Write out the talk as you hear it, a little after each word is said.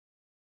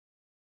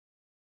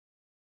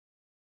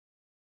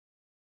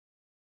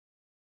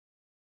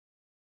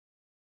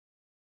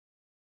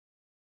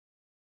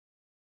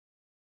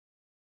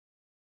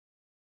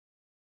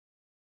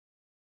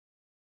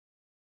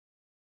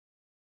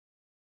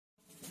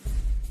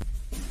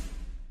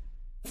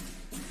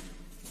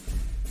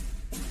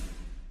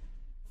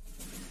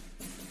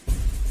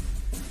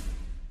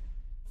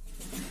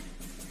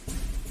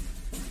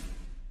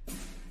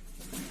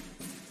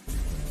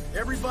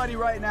Everybody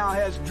right now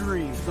has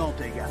dreams, don't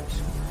they,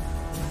 guys?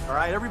 All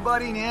right,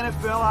 everybody in the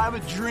NFL, I have a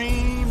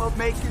dream of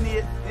making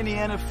it in the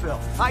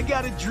NFL. I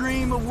got a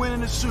dream of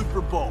winning a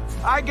Super Bowl.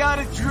 I got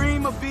a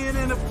dream of being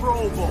in a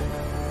Pro Bowl.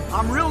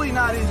 I'm really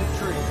not into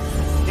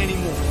dreams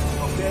anymore,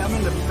 okay? I'm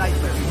into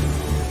nightmares.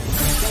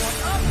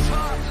 Going up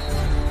top,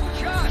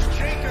 Josh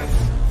Jacobs.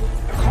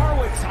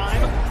 Harwood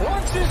time,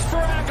 launches for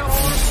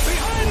Aguilar,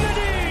 behind the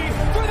knee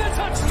for the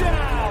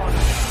touchdown.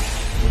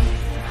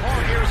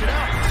 Carr hears it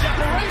out,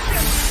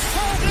 separation,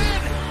 pulled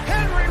in,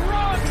 Henry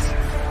runs,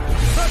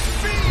 the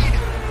speed,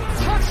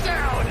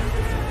 touchdown.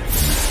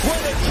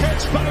 What a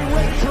catch by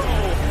Renfro.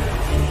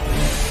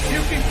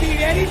 You can beat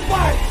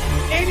anybody,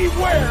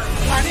 anywhere,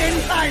 on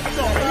any time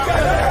zone.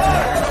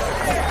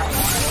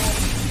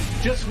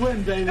 Just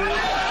win, baby.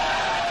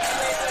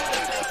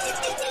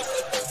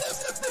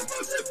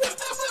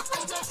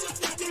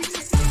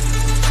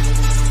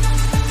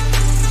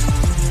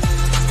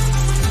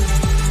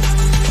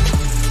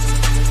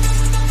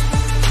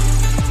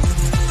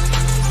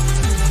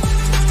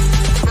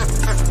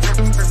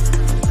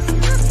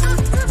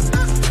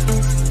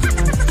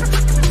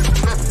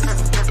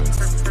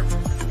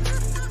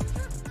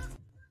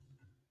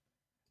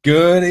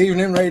 Good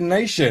evening, Raider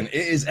Nation.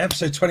 It is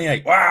episode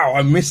 28. Wow,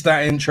 I missed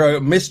that intro.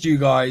 Missed you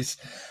guys.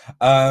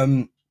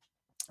 Let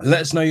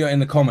us know you're in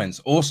the comments.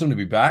 Awesome to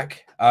be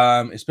back.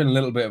 It's been a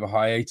little bit of a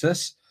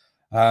hiatus,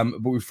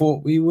 but we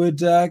thought we would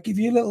give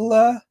you a little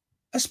a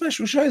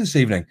special show this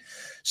evening.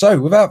 So,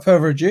 without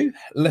further ado,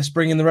 let's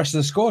bring in the rest of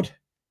the squad,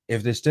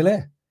 if they're still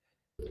here.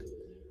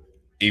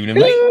 Evening,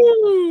 mate.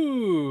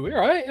 Ooh, all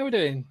right. How we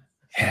doing?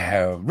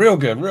 Yeah, real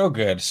good, real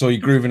good. Saw you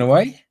grooving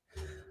away.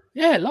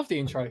 Yeah, love the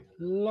intro.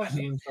 Love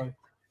the intro.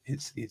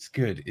 It's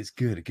good. It's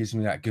good. It gives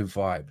me that good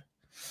vibe.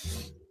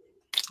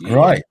 Yeah.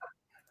 Right.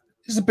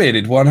 There's a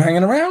bearded one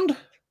hanging around.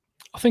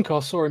 I think I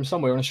saw him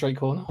somewhere on a straight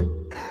corner.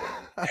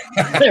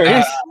 There he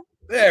is.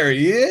 There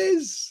he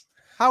is.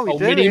 How are we Oh,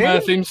 doing? Minnie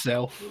Murph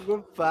himself. We're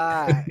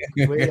back.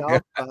 We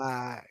are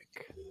back.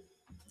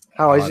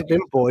 How has it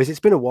been, boys? It's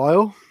been a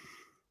while.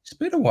 It's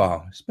been a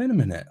while. It's been a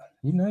minute.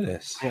 You know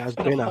this. Yeah, it's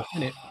been a hot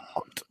minute.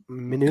 hot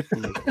minute.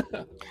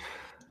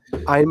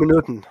 Ein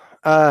Minuten.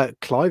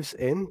 Clive's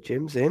in.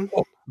 Jim's in.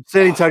 I'm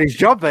stealing Tony's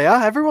job there.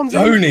 Everyone's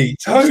in. Tony.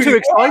 I'm just too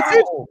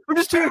excited. Wow. I'm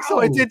just too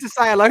excited to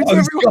say hello to Oh,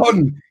 he's everyone.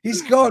 gone.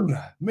 He's gone.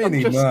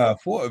 Minnie just-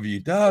 Murph, what have you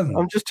done?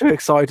 I'm just too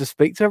excited to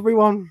speak to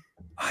everyone.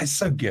 Oh, it's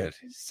so good.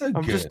 It's so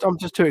good. I'm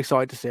just too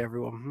excited to see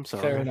everyone. I'm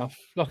sorry. Fair enough.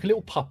 Like a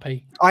little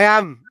puppy. I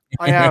am.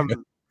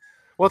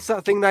 What's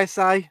that thing they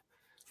say?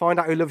 Find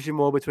out who loves you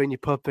more between your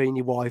puppy and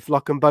your wife.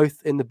 Lock them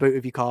both in the boot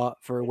of your car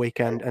for a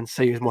weekend and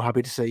see who's more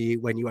happy to see you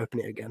when you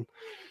open it again.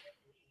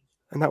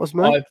 And that was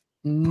me. I've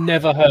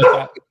never heard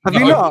that. Have you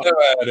No, not? I've never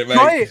heard it, mate.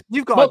 Right,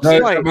 you've got No, to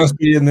that must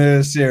be in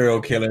the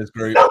serial killers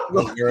group.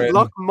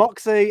 lock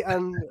Moxie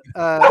and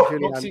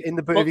Julian Moxie- in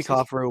the boot of your car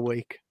Moxie's- for a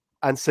week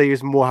and see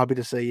who's more happy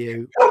to see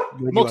you.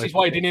 when you Moxie's open it.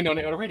 wading in on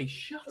it already.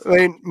 Shut up. I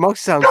mean,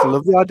 Moxie sounds to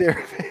love the idea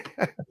of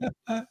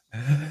it.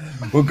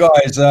 Well,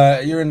 guys,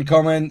 you're in the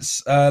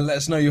comments. Let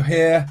us know you're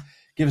here.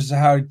 Give us a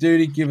howdy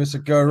doody. Give us a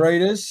go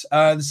Raiders.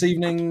 This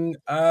evening,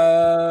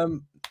 no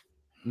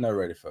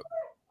Raider football.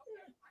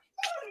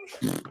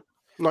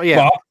 Not yet.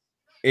 But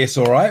it's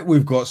all right.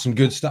 We've got some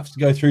good stuff to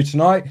go through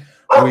tonight.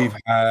 We've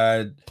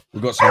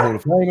got some Hall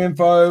of Fame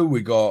info.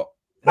 We got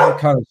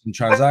kind of some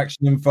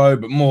transaction info,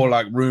 but more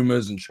like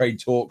rumors and trade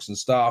talks and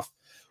stuff.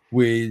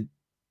 With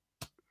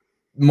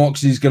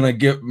Moxie's gonna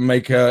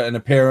make an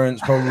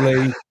appearance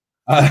probably.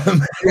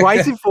 Been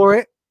waiting for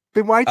it.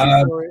 Been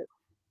waiting for it.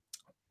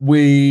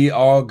 We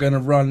are gonna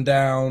run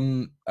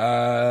down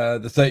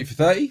the 30 for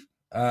 30,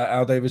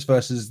 Al Davis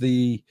versus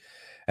the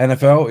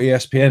NFL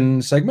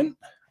ESPN segment.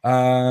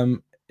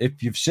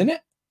 If you've seen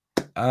it,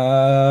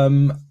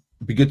 it'd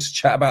be good to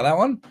chat about that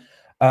one.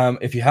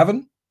 If you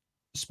haven't,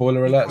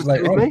 spoiler alerts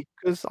later on.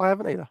 Because I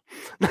haven't either.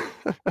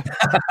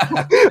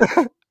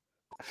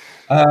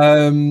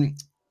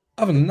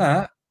 Other than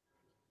that,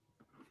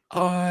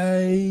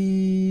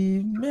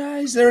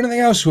 is there anything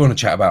else you want to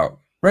chat about?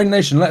 Raider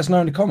Nation, let us know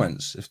in the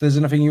comments if there's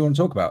anything you want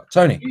to talk about.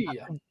 Tony.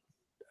 Yeah.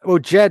 Well,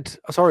 Jed,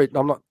 sorry,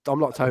 I'm not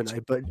Tony,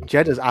 but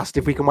Jed has asked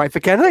if we can wait for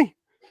Kenny.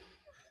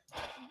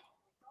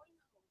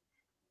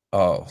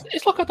 Oh,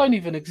 It's like I don't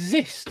even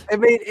exist. I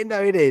mean,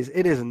 no, it is.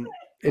 It isn't.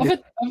 It is.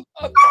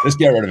 let's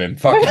get rid of him.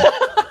 Fuck him.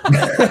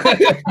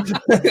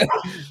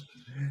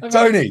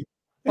 Tony,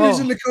 who's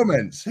in the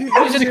comments?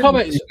 Who's in the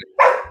comments?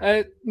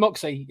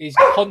 Moxie is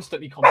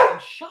constantly commenting.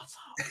 Shut up.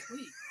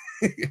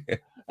 Please.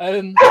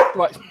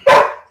 Right.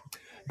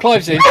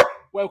 Clive's in.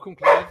 Welcome,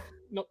 Clive.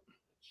 Not.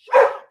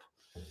 Shut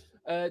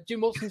up.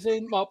 Jim Watson's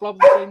in. Mark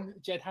Blubble's in.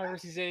 Jed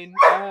Harris is in.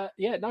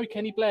 No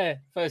Kenny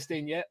Blair first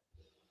in yet.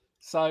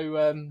 So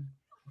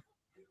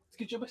it's a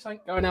good job this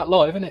ain't going out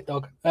live, isn't it,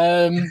 dog?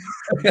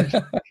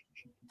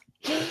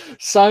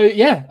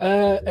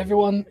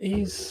 Everyone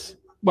is.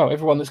 Well,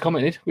 everyone that's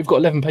commented. We've got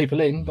 11 people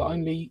in, but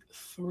only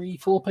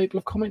 3-4 people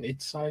have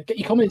commented. So get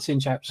your comments in,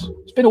 chaps.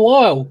 It's been a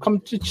while. Come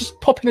to just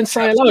pop in and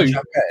say hello.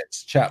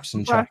 Chaps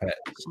and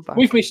chapettes.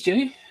 We've missed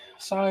you.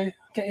 So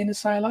Get in and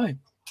say hello.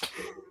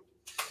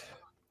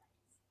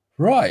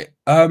 Right.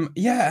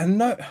 Yeah, and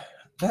no,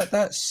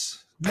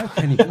 that's no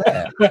Kenny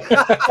Blair.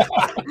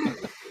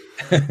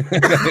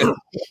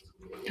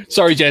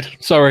 Sorry, Jed.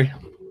 Sorry.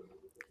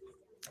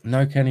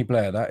 No Kenny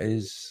Blair. That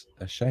is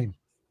a shame.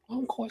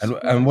 I'm quite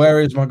And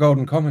where is my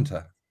golden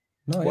commenter?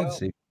 No, I Well- didn't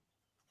see.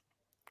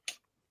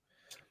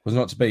 Was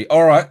not to be.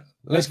 All right,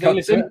 let's cut to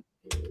listen.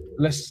 it.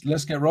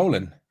 Let's get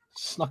rolling.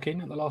 Snuck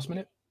in at the last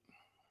minute.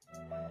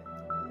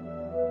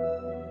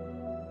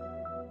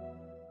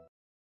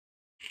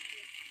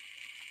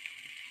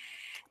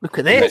 Look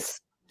at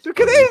this. Look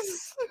at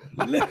this.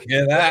 Look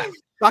at that.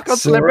 Back on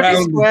Celebrity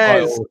Surrounded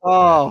Squares. by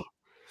Oh,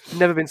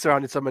 never been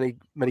surrounded so many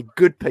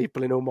good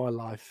people in all my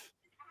life.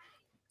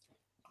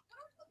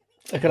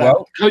 Look at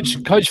Well-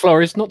 that. Coach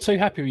Flores, not too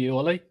happy with you,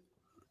 Ollie.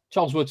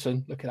 Charles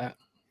Woodson, look at that.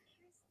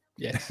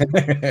 Yes.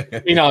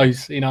 He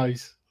knows. He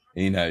knows.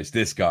 He knows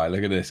this guy.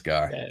 Look at this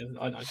guy. Yeah,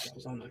 I know,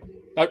 Charles. I know.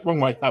 No, wrong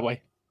way. That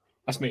way.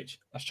 That's Mitch.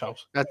 That's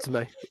Charles. That's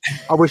me.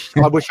 I wish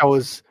I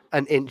was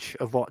an inch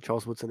of what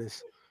Charles Woodson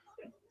is.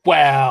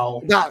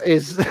 Wow. That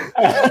is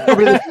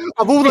probably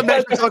of all the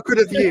measures I could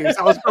have used,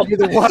 that was probably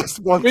the worst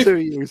one to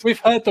use. We've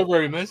heard the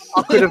rumours.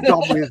 I could have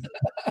gone with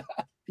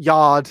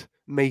yard,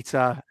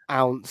 meter,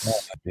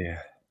 ounce, Yeah.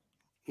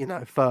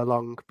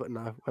 furlong, but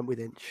no, went with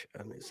inch,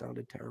 and it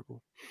sounded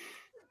terrible.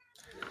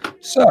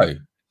 So,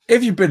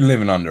 if you've been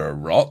living under a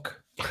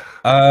rock,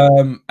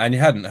 and you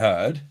hadn't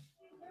heard,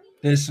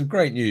 there's some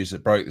great news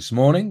that broke this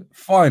morning.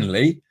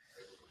 Finally,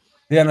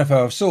 the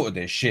NFL have sorted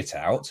this shit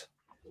out,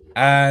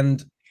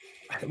 and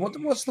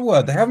what's the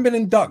word? They haven't been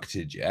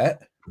inducted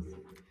yet.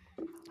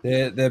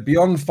 They're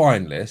beyond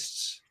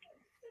finalists.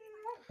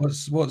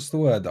 What's the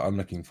word that I'm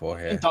looking for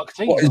here?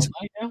 Inductees, What is- aren't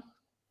they now?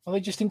 Are they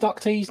just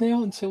inductees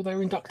now until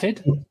they're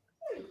inducted?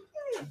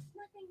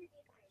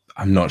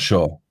 I'm not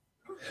sure,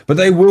 but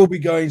they will be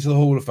going to the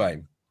Hall of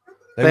Fame.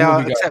 They will are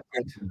be going-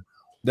 accepted.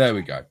 There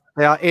we go.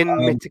 They are in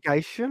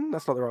mitigation.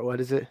 That's not the right word,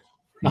 is it?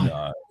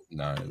 No,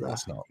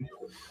 that's not.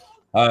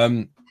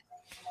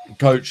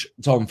 Coach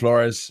Tom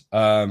Flores.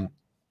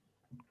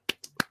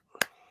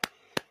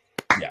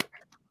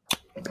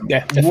 Yeah,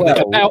 definitely.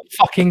 Well- About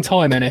fucking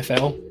time,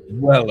 NFL.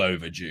 Well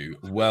overdue.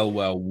 Well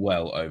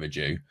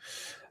overdue.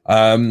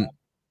 And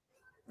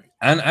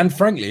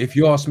frankly, if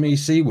you ask me,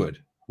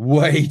 Seaward,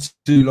 way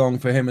too long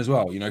for him as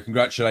well.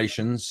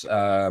 Congratulations.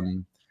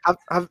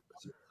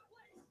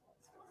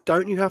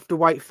 Don't you have to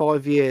wait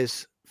 5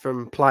 years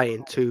from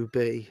playing to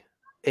be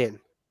in?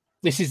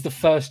 This is the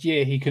first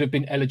year he could have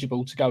been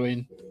eligible to go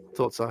in.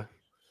 Thought so.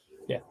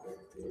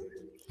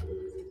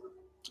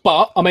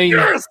 But, I mean...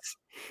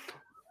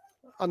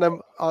 And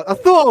I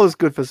thought I was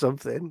good for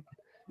something.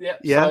 Yeah.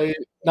 Yeah. So,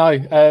 no.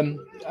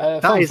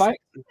 Fun is- fact.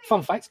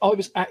 I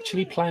was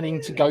actually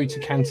planning to go to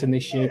Canton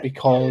this year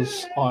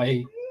because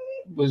I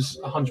was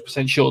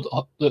 100% sure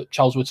that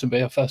Charles Woodson would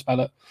be a first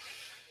ballot.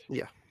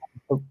 Yeah.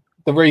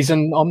 The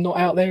reason I'm not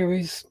out there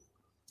is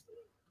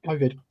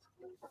COVID,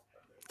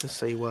 The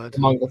C word.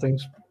 among other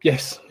things.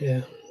 Yes.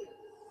 Yeah.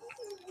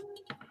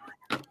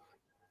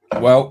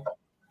 Well,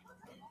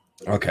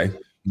 okay.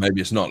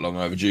 Maybe it's not long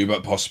overdue,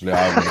 but possibly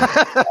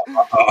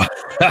I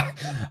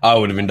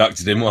would have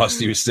inducted him whilst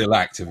he was still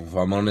active, if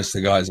I'm honest.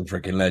 The guy's a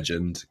freaking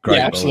legend. Great.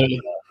 Yeah, ball.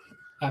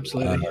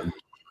 absolutely. Does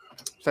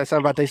that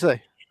sound about DC?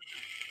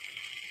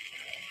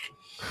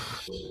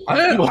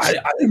 I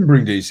didn't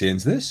bring DC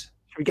into this.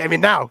 Should we get him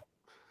in now?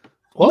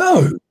 What?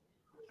 No.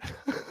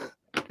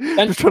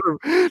 Just trying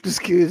to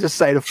just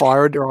say the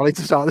fire under Ollie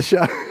to start the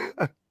show.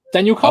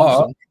 Daniel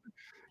Carlson.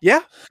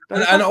 Yeah.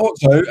 And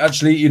also,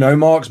 actually,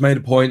 Mark's made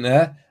a point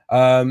there.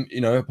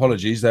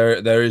 Apologies.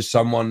 There is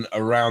someone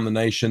around the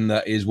nation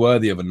that is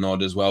worthy of a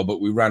nod as well,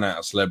 but we ran out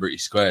of celebrity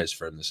squares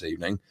for him this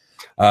evening.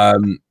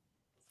 Wayne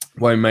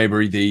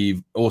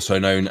Mabry, also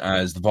known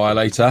as the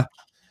Violator.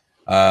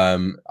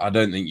 I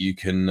don't think you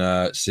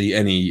can see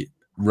any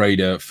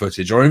Raider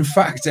footage, or in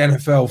fact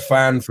NFL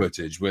fan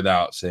footage,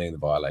 without seeing the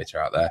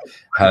Violator out there.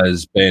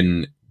 Has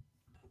been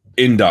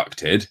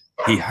inducted.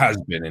 He has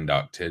been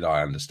inducted,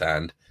 I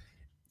understand,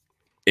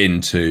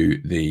 into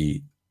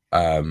the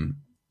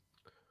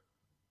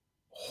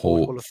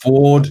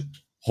Ford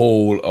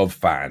Hall of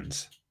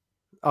Fans.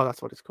 Oh,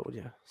 that's what it's called.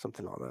 Yeah,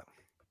 something like that.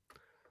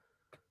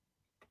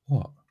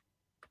 What?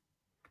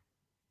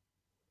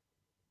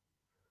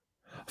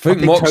 I think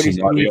think Moxie Tony's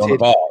might be on the muted.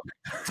 bar.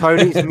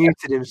 Tony's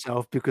muted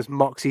himself because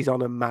Moxie's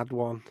on a mad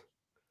one.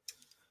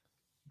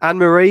 Anne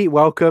Marie,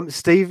 welcome.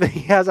 Steve,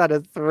 he has had a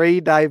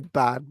 3-day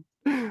ban,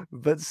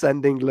 but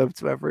sending love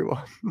to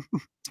everyone.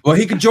 Well,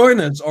 he can join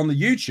us on the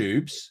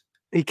YouTubes,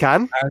 He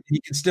can. and he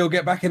can still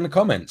get back in the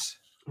comments.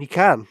 He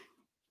can.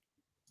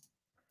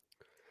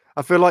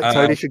 I feel like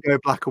Tony should go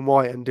black and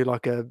white and do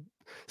like a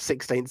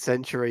 16th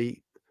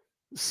century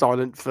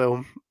silent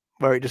film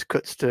where it just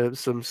cuts to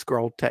some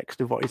scrolled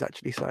text of what he's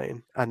actually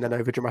saying and then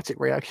over dramatic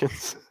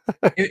reactions.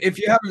 If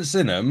you haven't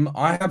seen them,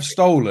 I have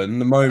stolen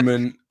the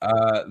moment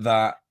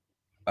that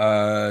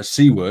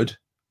Seaward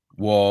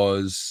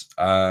was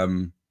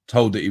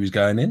told that he was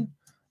going in.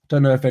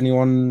 Don't know if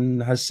anyone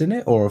has seen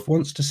it or if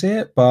wants to see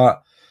it,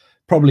 but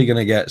probably going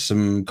to get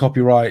some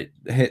copyright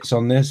hits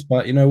on this,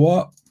 but you know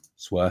what?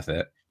 It's worth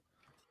it.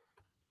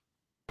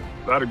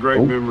 A lot of great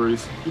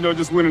memories. You know,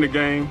 just winning the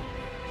game.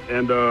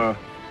 And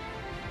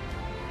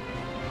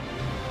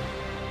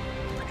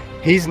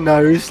his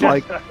nose,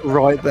 like,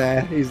 right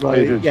there. He's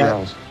like,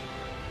 Charles.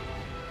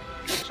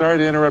 Sorry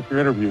to interrupt your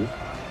interview.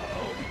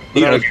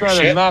 But I was trying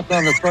to knock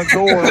on the front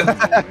door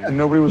and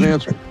nobody was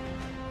answering.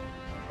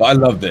 But I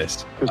love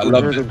this. I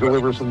love here this. to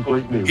deliver some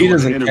great news. He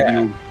doesn't interview.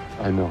 care.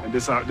 I know. And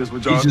this what He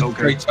y'all just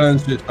okay.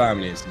 returns to his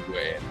family and says, we're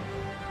in.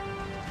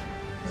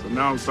 So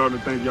now I'm starting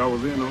to think y'all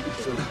was in on it.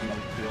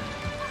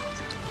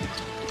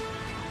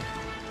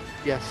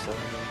 yes, sir.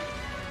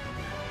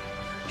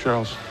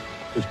 Charles,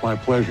 it's my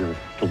pleasure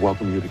to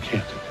welcome you to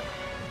Canton.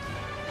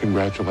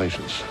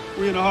 Congratulations.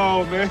 We in the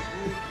hall, man.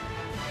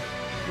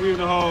 We in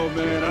the hall,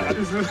 man. I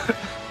just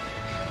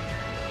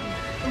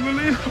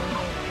unbelievable.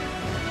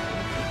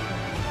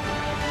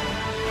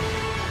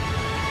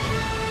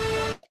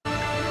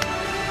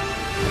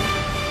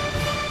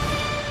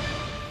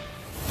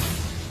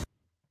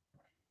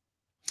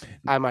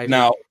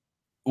 Now,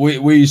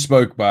 we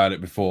spoke about it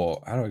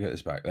before. How do I get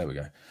this back? There we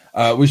go.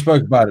 We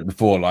spoke about it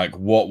before, like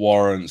what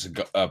warrants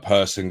a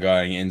person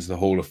going into the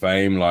Hall of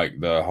Fame, like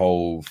the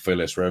whole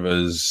Phyllis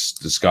Rivers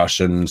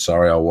discussion.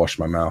 Sorry, I'll wash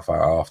my mouth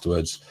out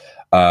afterwards.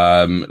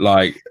 But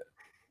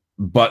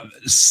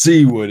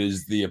Seawood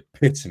is the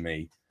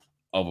epitome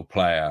of a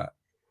player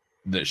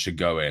that should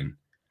go in.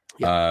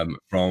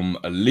 From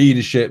a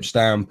leadership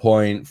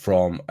standpoint,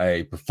 from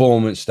a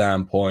performance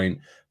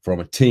standpoint, from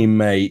a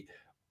teammate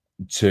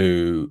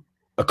to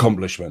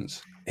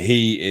accomplishments.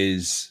 He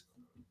is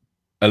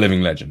a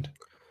living legend.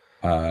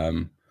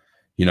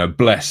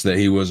 Blessed that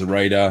he was a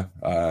Raider.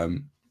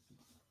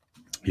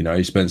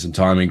 He spent some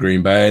time in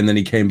Green Bay and then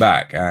he came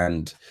back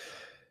and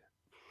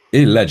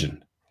he's a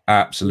legend.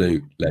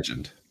 Absolute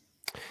legend.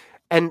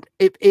 And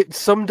it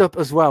summed up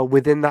as well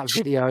within that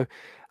video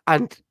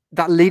and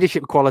that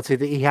leadership quality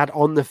that he had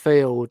on the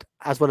field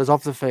as well as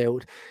off the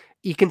field.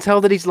 You can tell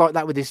that he's like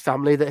that with his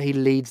family, that he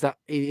leads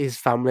his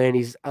family and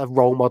he's a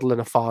role model and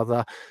a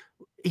father.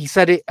 He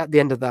said it at the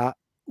end of that,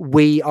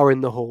 we are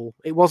in the hall.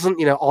 It wasn't,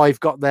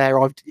 I've got there.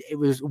 It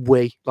was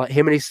we, like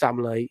him and his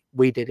family.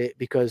 We did it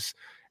because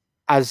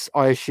as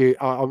I'm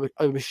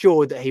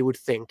assured that he would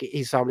think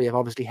his family have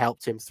obviously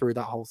helped him through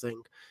that whole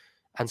thing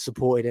and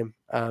supported him.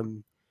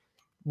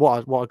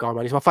 What a guy,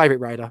 man. He's my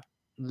favorite Raider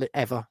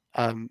ever.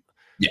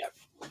 Yeah.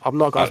 I've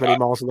not got as many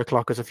miles on the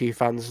clock as a few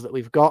fans that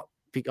we've got.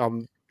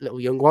 Little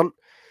young one.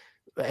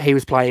 He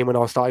was playing when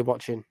I started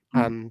watching,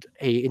 and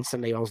he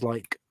instantly, I was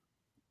like,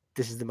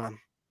 "This is the man.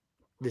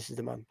 This is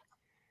the man."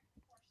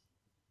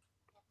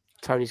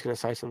 Tony's going to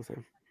say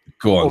something.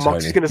 Go on,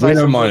 Tony. We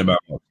don't mind about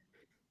it.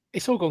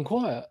 It's all gone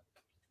quiet.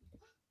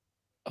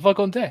 Have I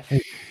gone deaf?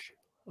 Have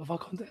I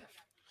gone deaf?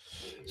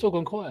 It's all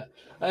gone quiet.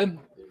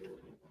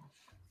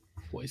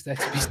 What is there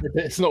to be said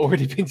that it's not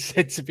already been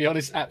said? To be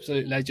honest,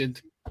 absolute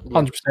legend,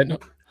 100%.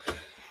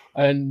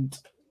 And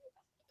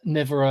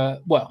never I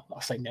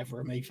say never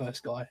a me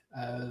first guy.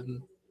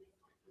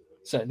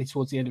 Certainly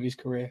towards the end of his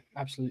career,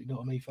 absolutely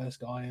not a me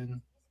first guy.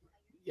 And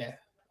yeah,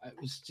 it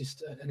was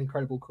just an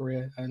incredible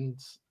career. And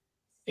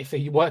if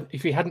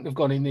he hadn't have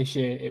gone in this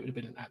year, it would have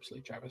been an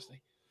absolute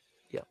travesty.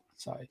 Yeah,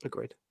 so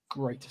agreed.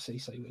 Great to see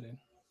Seawood in,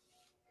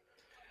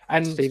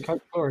 and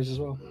Coach Flores as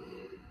well.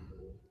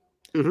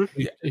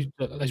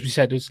 Mm-hmm. As we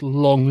said, it's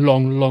long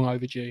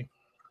overdue.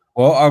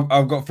 Well,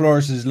 I've got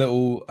Flores's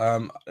little.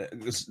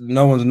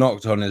 No one's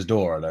knocked on his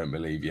door, I don't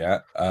believe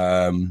yet.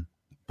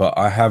 But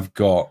I have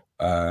got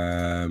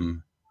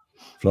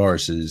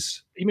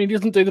Flores's. You mean he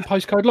doesn't do the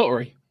postcode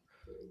lottery?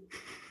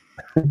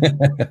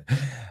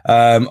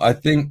 I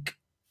think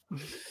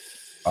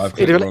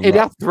he'd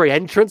have 3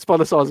 entrants by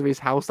the size of his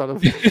house.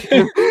 I've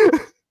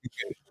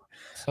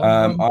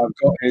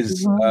got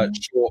his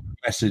short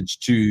message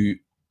to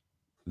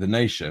the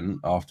nation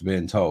after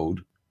being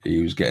told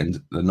he was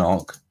getting the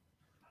knock.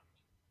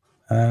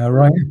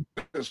 Right.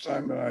 This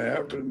time than I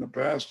have in the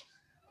past.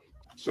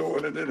 So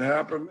when it did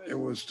happen, it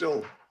was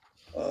still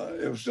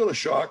a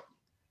shock.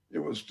 It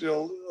was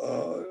still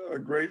a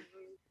great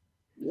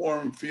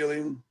warm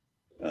feeling,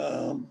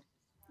 and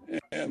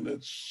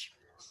it's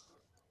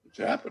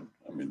happened.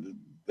 I mean,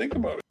 think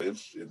about it.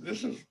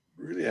 This has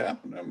really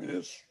happened. I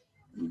mean,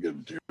 I'm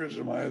getting tears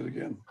in my eyes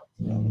again.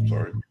 I'm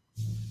sorry.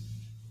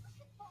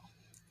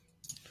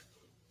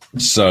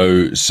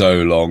 So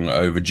long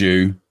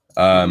overdue.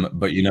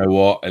 But you know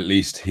what? At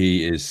least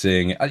he is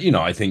seeing.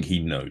 I think he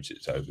knows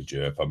it's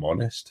overdue. If I'm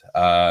honest,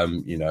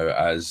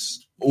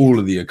 as all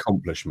of the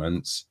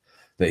accomplishments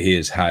that he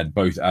has had,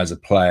 both as a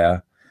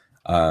player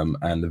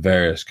and the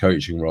various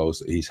coaching roles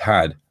that he's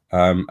had,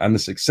 and the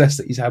success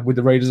that he's had with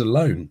the Raiders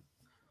alone,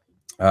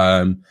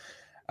 and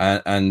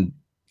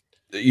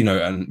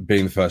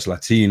being the first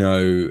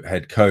Latino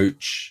head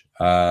coach,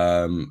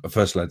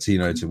 first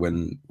Latino to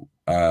win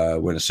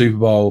a Super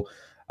Bowl.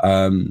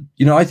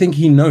 I think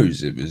he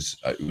knows it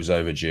was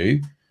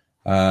overdue,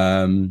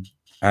 and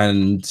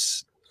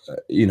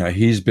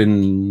he's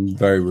been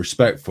very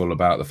respectful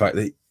about the fact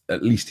that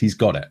at least he's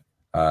got it.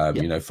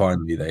 You know,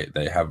 finally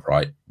they have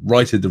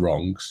righted the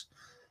wrongs.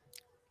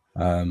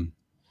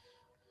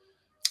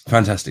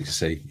 Fantastic to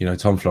see. You know,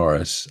 Tom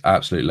Flores,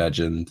 absolute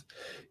legend.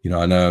 You know,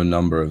 I know a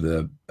number of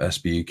the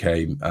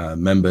SBUK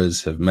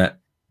members have met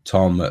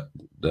Tom at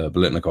the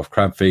Bolitnikov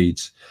crab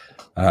feeds.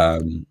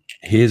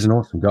 He is an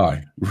awesome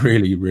guy.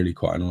 Really, really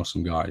quite an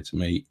awesome guy to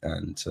meet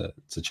and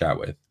to chat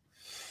with.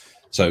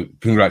 So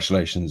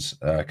congratulations,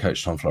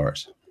 Coach Tom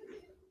Flores.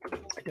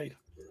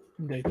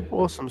 Indeed.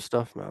 Awesome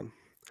stuff, man.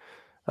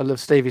 I love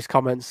Stevie's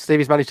comments.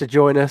 Stevie's managed to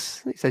join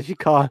us. He says you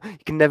can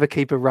never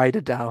keep a Raider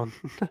down.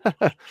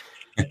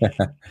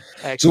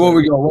 So what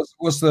we got?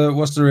 What's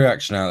the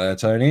reaction out there,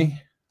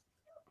 Tony?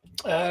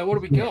 What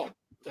have we got?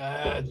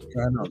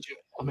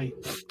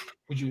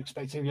 Would you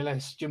expect any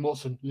less? Jim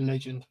Watson,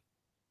 legend.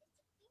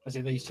 As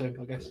in these two,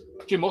 I guess.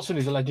 Jim Watson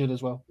is a legend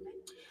as well.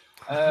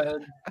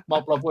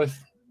 Mark Bloodworth,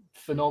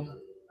 phenom.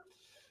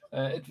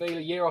 Ed Vila,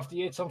 year after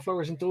year, Tom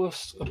Flores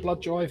endorsed a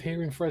blood drive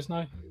here in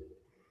Fresno.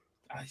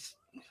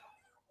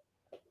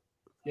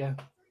 Yeah.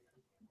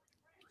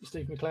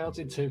 Steve McLeod's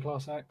in 2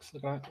 class acts.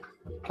 Look at that.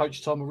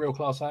 Coach Tom, a real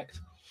class act.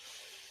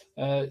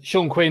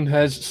 Sean Quinn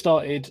has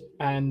started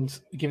and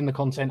given the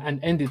content and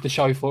ended the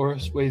show for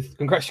us with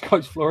congrats to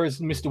Coach Flores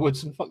and Mr.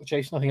 Woodson. Fuck the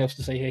Chiefs. Nothing else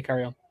to say here.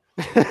 Carry on.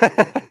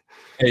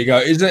 There you go.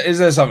 Is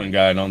there something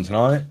going on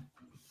tonight?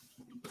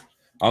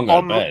 I'm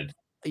going to bed.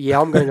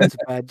 Yeah, I'm going to go to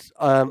bed.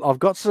 I've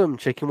got some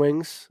chicken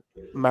wings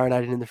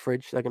marinated in the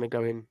fridge. They're going to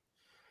go in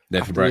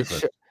there for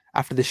breakfast.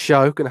 After the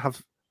show, going to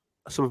have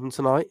some of them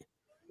tonight.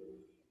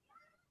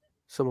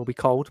 Some will be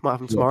cold. Might have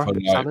them tomorrow.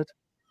 Salad.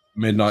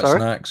 Midnight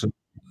snacks or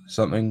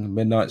something?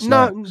 Midnight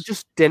snacks? No,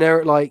 just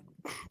dinner at like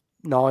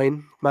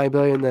 9 maybe,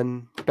 and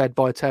then bed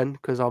by 10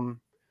 because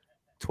I'm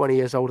 20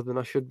 years older than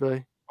I should be.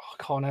 I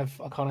can't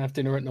have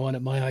dinner at 9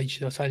 at my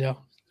age. I tell you,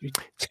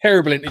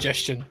 terrible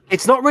indigestion.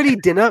 It's not really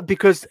dinner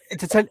because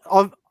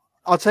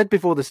I said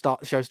before the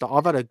show start,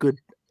 I've had a good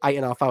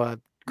 8.5 hour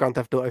Grand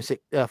Theft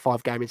Auto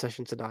 5 gaming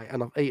session today,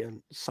 and I've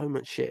eaten so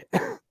much shit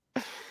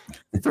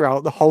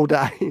throughout the whole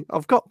day.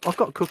 I've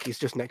got cookies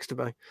just next to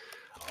me,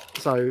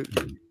 so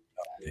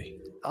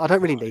I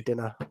don't really need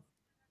dinner.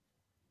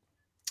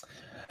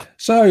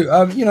 So,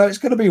 you know, it's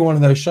going to be one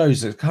of those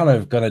shows that's kind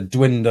of going to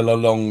dwindle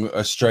along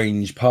a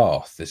strange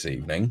path this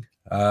evening.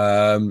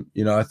 You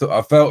know,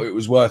 I felt it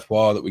was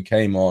worthwhile that we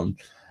came on,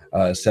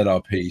 said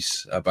our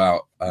piece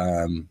about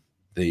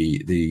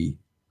the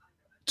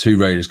 2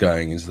 Raiders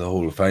going into the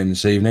Hall of Fame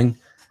this evening.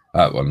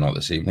 Well, not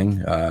this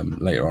evening,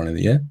 later on in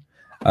the year.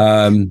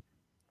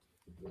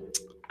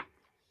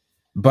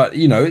 But,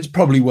 you know, it's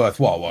probably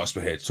worthwhile whilst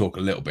we're here to talk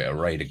a little bit of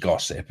Raider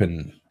gossip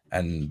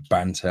and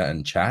banter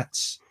and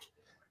chats.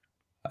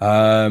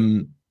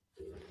 So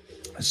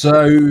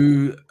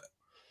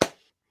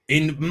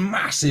in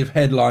massive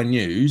headline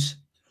news,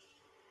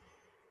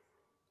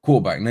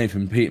 quarterback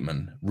Nathan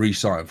Peterman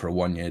re-signed for a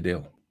 1-year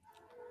deal.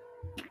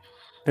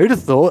 Who'd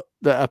have thought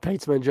that a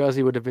Peterman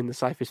jersey would have been the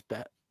safest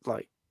bet,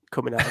 like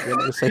coming out at the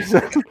end of the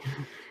season?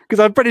 Because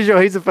I'm pretty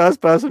sure he's the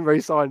first person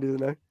re-signed,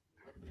 isn't he?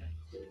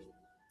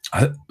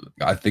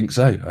 I think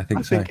so. I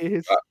think so. He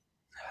is.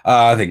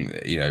 I think,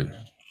 you know,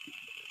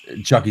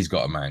 Chucky's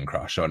got a man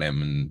crush on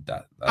him, and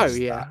that's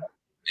yeah.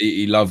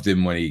 He loved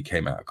him when he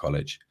came out of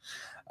college.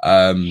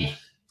 Other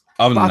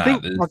than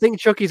I think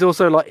Chucky's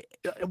also like,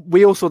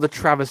 we all saw the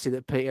travesty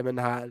that Peterman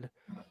had.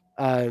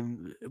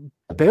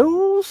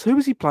 Bills? Who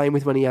was he playing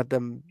with when he had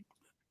them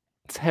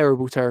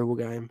terrible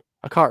game?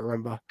 I can't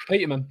remember.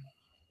 Peterman.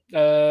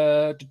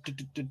 Yeah,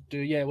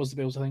 it was the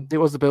Bills, I think. It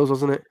was the Bills,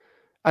 wasn't it?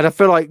 And I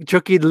feel like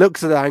Chucky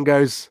looks at that and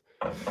goes,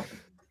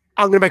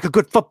 I'm going to make a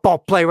good football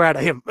player out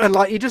of him. And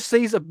like, he just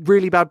sees a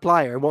really bad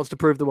player and wants to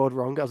prove the world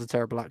wrong. That was a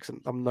terrible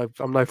accent. I'm no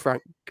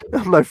Frank,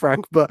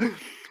 but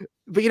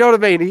you know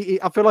what I mean?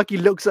 I feel like he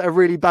looks at a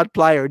really bad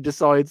player and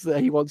decides that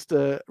he wants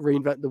to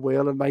reinvent the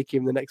wheel and make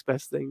him the next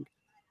best thing.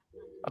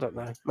 I don't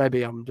know.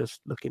 Maybe I'm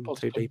just looking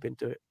too deep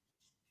into it.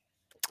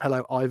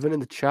 Hello, Ivan in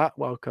the chat.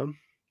 Welcome.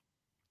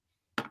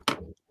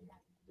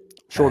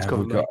 Sean's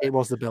coming. It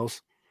was the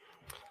Bills.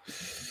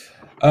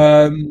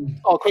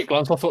 Quick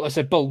glance. I thought they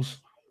said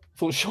Bulls. I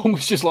thought Sean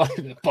was just like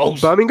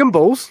Bulls. Birmingham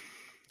Bulls.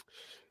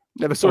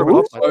 Never saw a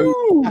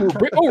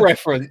Brittle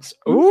reference.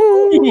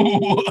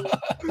 Ooh.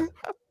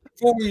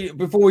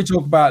 Before we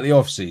talk about the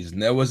off season,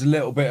 there was a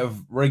little bit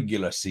of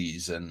regular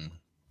season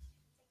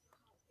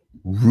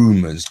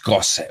rumors,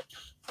 gossip,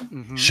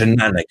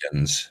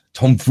 shenanigans,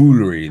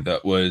 tomfoolery.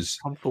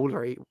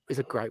 Tomfoolery is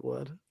a great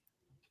word.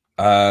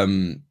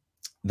 That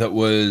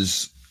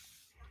was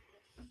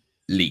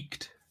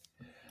leaked.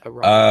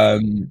 I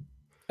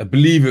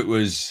believe it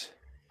was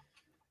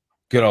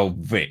good old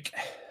Vic.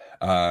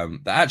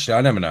 Actually,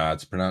 I never know how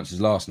to pronounce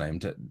his last name.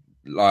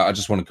 I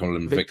just want to call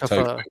him Vic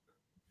Tofu.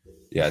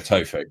 Yeah,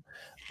 Tofu.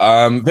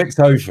 Vic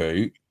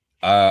Tofu,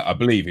 I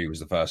believe he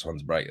was the first one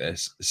to break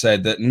this,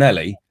 said that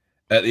Nelly,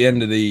 at the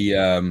end of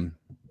the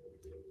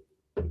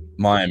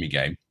Miami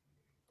game,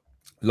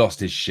 lost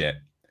his shit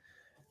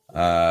in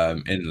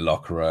the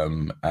locker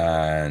room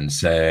and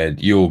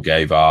said, "You all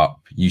gave up.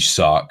 You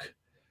suck.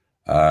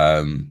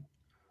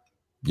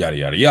 yada,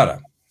 yada,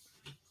 yada.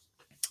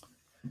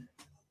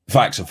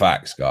 Facts are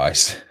facts,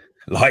 guys.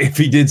 Like, if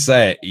he did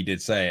say it, he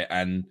did say it.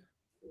 And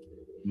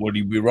would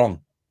he be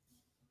wrong?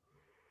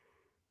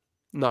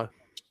 No.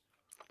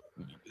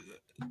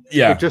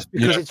 Yeah. But just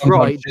because it's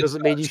right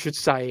doesn't mean you should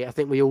say it. I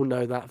think we all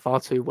know that far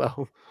too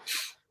well.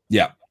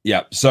 Yeah.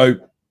 Yeah. So,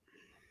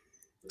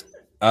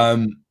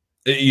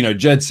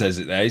 Jed says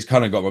it there. He's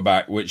kind of got my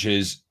back, which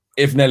is,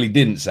 if Nelly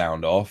didn't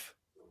sound off,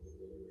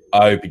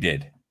 I hope he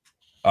did.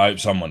 I hope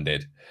someone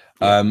did.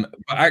 But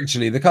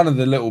actually,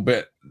 the little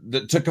bit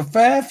that took a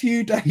fair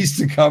few days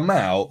to come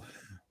out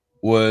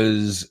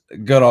was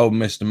good old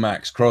Mr.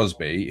 Max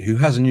Crosby, who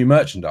has a new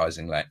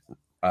merchandising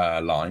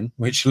line,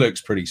 which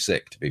looks pretty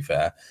sick, to be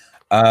fair.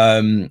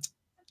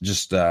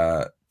 Just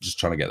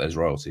trying to get those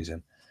royalties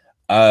in.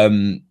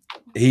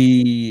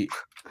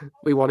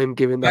 We want him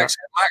giving that.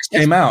 Max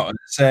came out and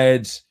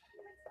said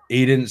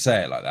he didn't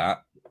say it like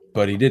that,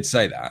 but he did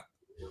say that.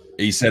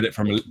 He said it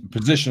from a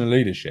position of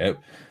leadership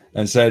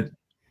and said,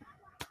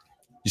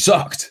 "You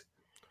sucked."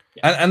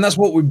 And that's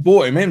what we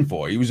brought him in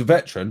for. He was a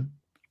veteran.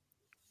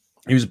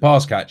 He was a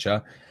pass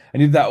catcher.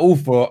 And he did that all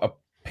for a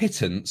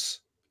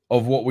pittance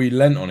of what we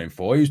lent on him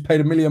for. He was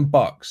paid $1 million.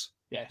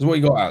 Yeah. That's what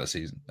he got out of the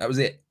season. That was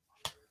it.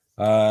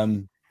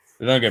 Don't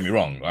get me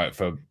wrong. Like,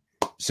 for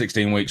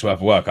 16 weeks worth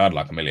of work, I'd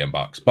like $1 million.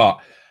 But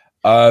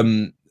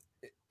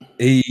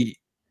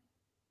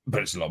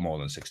it's a lot more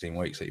than 16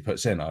 weeks that he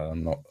puts in.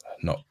 I'm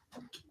not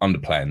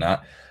underplaying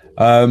that.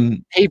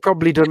 He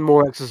probably done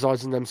more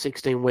exercise in them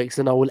 16 weeks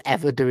than I will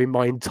ever do in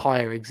my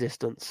entire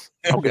existence.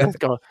 I'm gonna have to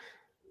go,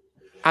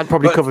 and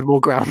probably covered more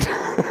ground.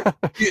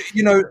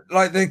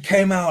 Like, they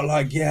came out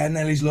like, yeah,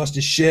 Nelly's lost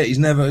his shit. He's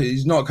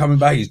not coming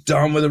back. He's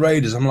done with the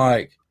Raiders. I'm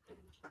like,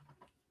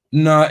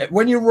 no.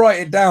 When you write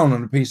it down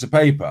on a piece of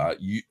paper,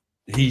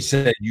 he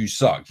said you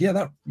suck. Yeah,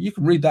 that you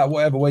can read that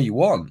whatever way you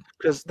want.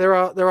 Because there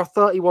are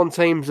 31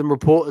 teams and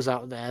reporters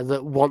out there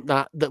that want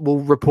that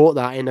will report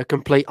that in a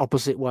complete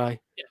opposite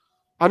way. Yeah.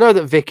 I know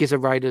that Vic is a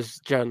Raiders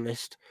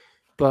journalist,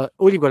 but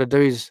all you've got to do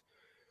is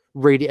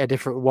read it a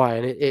different way,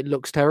 and it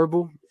looks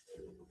terrible.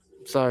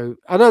 So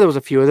I know there was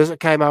a few others that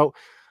came out.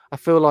 I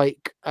feel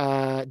like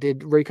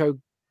did Rico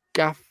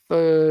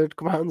Gafford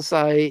come out and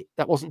say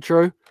that wasn't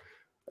true?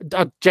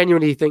 I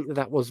genuinely think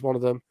that was one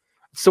of them.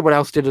 Someone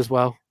else did as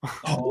well.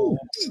 Oh,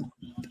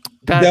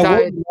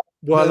 There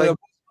was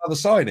another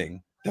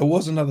signing. There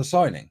was another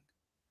signing.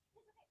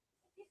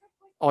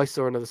 I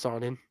saw another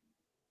signing.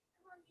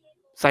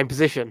 Same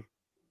position.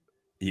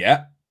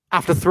 Yeah.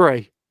 After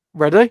 3.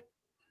 Ready?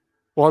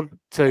 1,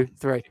 2,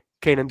 3.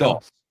 Keenan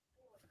Doss.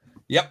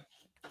 Yep.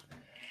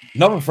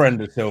 Another friend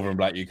of Silver and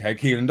Black UK,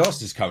 Keelan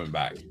Doss, is coming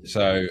back.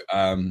 So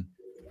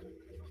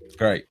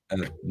great.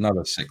 And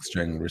another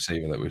 6th-string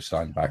receiver that we've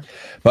signed back.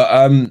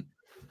 But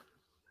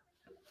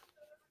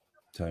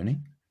Tony?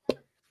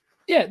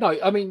 Yeah, no,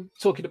 I mean,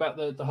 talking about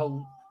the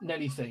whole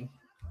Nelly thing,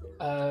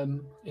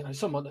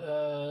 someone,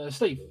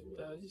 Stevie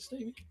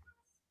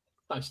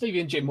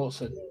and Jim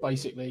Watson,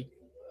 basically.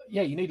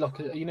 Yeah, you need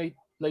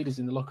leaders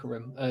in the locker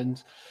room,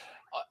 and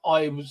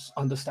I was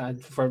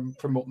understand from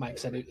what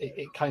Max said,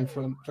 it came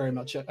from very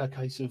much a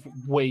case of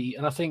we,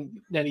 and I think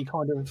Nelly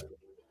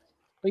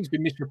he's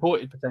been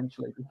misreported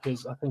potentially,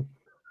 because I think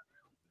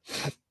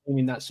I've been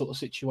in that sort of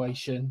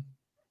situation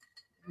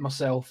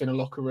myself in a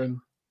locker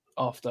room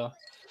after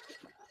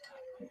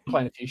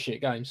playing a few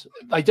shit games.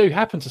 They do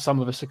happen to some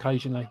of us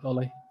occasionally,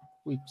 Ollie.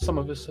 Some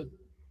of us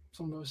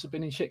have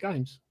been in shit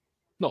games.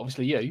 Not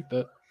obviously you,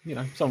 but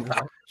some of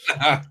us.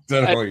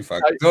 Don't know what you're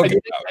talking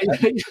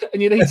about.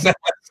 And you need to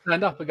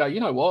stand up and go, you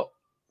know what?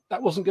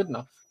 That wasn't good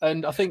enough.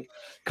 And I think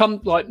come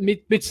like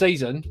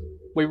mid-season,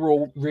 we were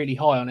all really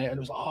high on it, and it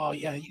was like, oh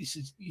yeah, this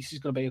is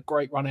going to be a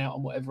great run out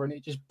and whatever. And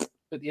it just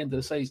at the end of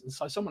the season,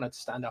 so someone had to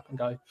stand up and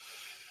go,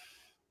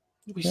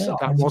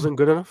 that wasn't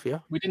good enough. Yeah,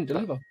 we didn't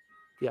deliver.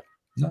 Yeah,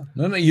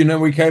 no.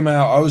 We came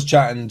out. I was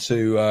chatting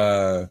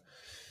to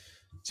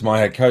my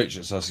head coach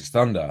at Sussex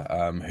Thunder,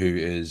 who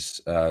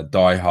is a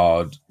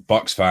diehard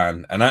Bucks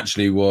fan and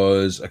actually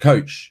was a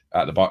coach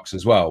at the Bucks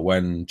as well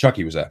when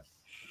Chucky was there.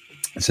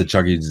 I said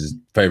Chucky's his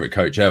favorite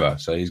coach ever,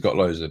 so he's got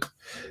loads of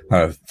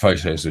kind of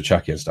photos with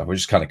Chucky and stuff, which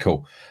is kind of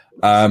cool.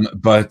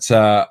 But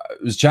I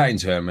was chatting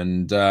to him,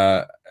 and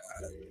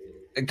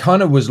it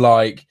kind of was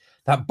like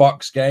that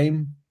Bucks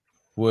game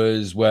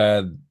was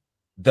where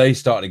they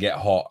started to get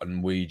hot,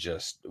 and we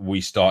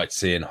started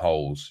seeing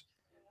holes.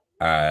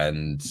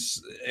 And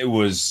it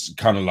was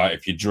kind of like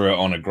if you drew it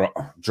on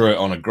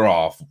a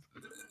graph,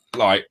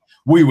 like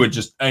we were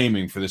just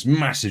aiming for this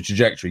massive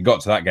trajectory.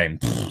 Got to that game,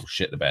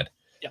 shit the bed.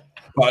 Yeah.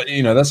 But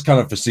that's kind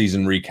of for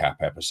season recap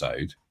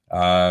episode.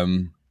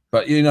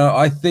 But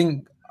I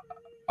think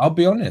I'll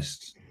be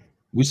honest,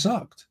 we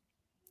sucked.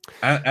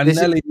 And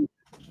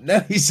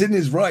Nelly's in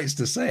his rights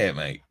to say it,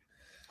 mate.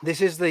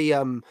 This is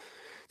the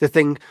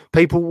thing.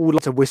 People will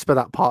like to whisper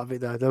that part of it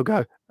though. They'll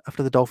go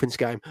after the Dolphins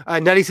game.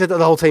 Nelly said that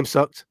the whole team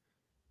sucked.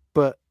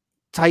 But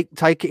take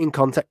it in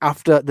context.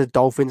 After the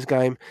Dolphins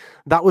game,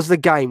 that was the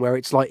game where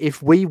it's like,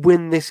 if we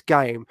win this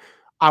game,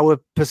 our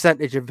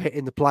percentage of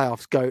hitting the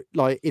playoffs go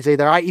like it's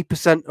either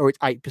 80% or it's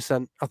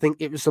 8%. I think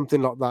it was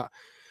something like that.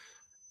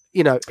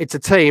 You know, it's a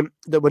team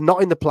that were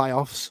not in the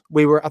playoffs.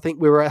 I think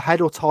we were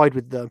ahead or tied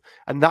with them,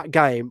 and that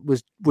game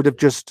would have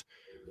just,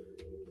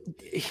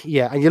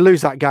 and you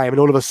lose that game, and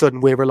all of a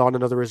sudden we're relying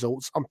on other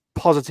results. I'm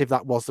positive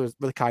that was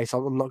the case.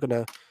 I'm not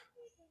going to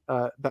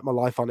bet my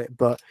life on it,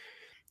 but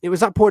it was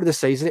that point of the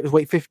season. It was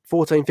week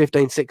 14,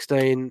 15,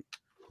 16.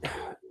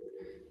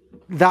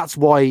 That's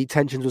why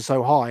tensions were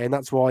so high, and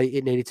that's why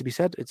it needed to be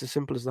said. It's as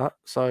simple as that.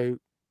 So,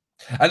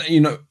 and you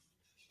know,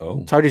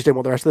 Tony's doing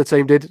what the rest of the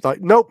team did.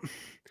 Like, nope.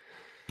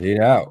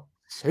 Yeah.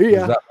 See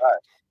ya.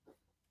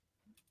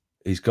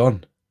 He's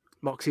gone.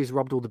 Moxie's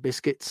robbed all the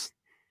biscuits.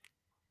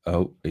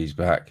 Oh, he's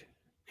back.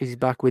 He's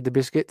back with the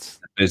biscuits.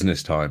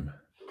 Business time.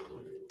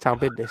 Town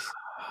business.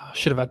 I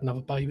should have had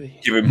another baby.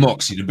 Giving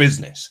Moxie the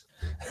business.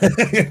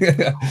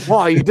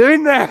 What are you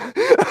doing there?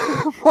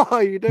 What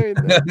are you doing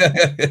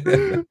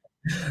there?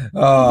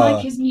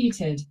 Mike is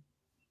muted.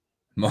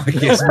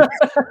 Mike is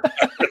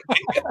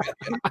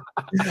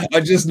I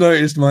just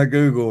noticed my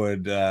Google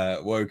had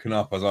woken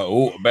up. I was like,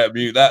 oh, I better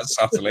mute that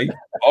subtly.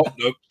 Oh,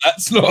 no,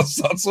 that's not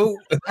subtle.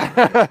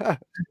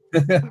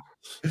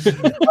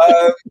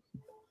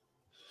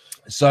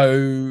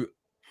 So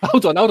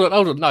hold on.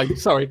 No,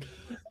 sorry.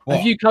 What?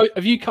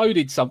 Have you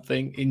coded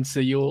something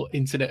into your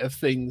Internet of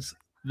Things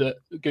that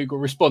Google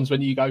responds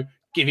when you go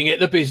giving it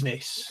the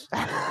business?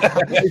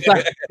 Is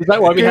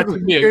that why we had to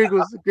mute?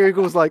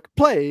 Google's like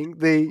playing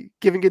the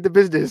giving it the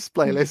business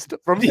playlist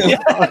from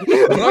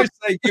When I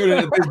say giving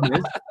it the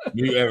business,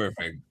 mute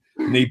everything.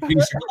 Need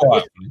peace and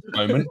quiet for this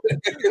moment.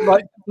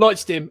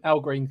 Lights dim, Al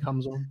Green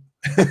comes on.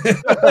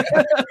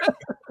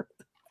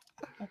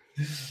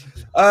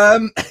 I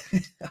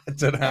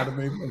don't know how to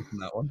move on from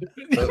that one.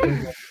 But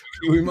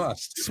we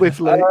must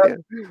swiftly.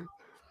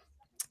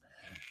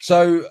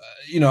 So,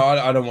 you know,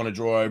 I don't want to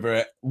draw over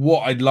it.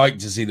 What I'd like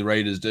to see the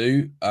Raiders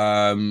do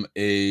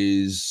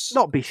is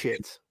not be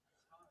shit.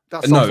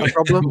 That's not the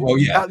problem. Well,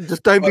 yeah.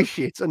 Just don't be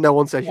shit, and no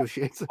one says you're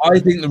shit. I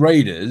think the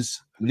Raiders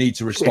need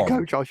to respond.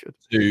 Coach, I should.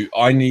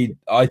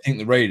 I think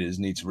the Raiders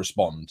need to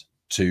respond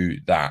to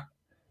that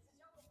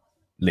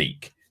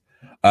leak.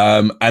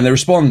 And they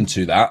respond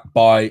to that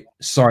by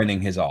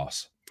signing his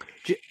ass.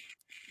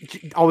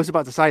 I was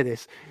about to say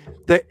this,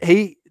 that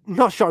he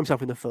not shot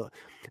himself in the foot.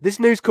 This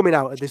news coming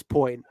out at this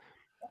point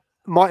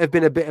might have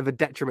been a bit of a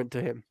detriment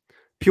to him,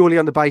 purely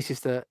on the basis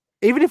that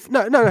even if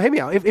no, hear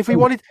me out. If we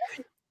wanted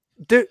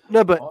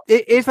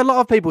if a lot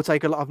of people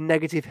take a lot of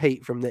negative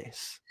heat from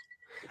this,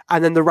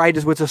 and then the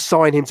Raiders were to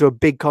sign him to a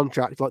big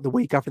contract like the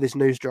week after this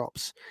news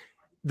drops,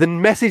 the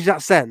message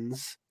that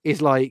sends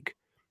is like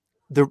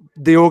the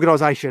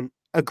organization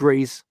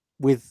agrees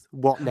with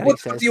what Nelly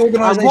says. The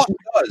organization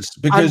does,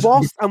 because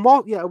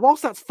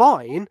whilst that's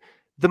fine,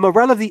 the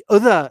morale of the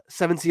other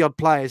 70-odd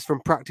players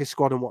from practice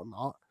squad and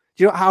whatnot,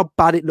 do you know how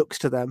bad it looks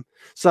to them?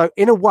 So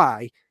in a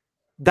way,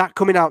 that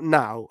coming out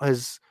now I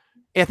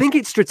think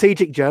it's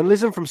strategic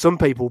journalism from some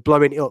people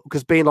blowing it up,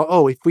 because being like,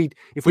 oh, if we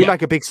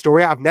make a big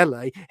story out of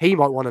Nelly, he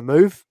might want to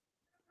move.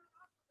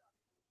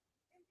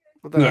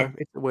 I don't know.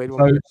 It's a weird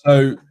one.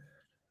 So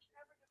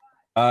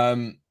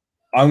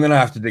I'm going to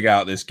have to dig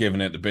out this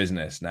giving it the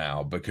business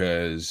now,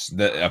 because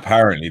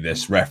apparently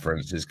this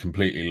reference is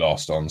completely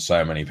lost on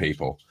so many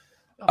people.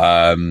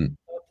 I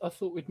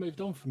thought we'd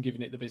moved on from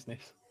giving it the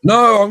business.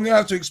 No, I'm going to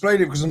have to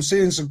explain it, because I'm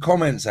seeing some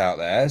comments out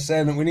there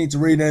saying that we need to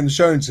rename the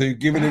show to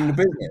Giving Him the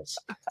Business.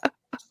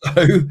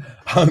 So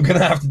I'm going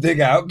to have to dig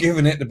out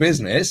Giving It the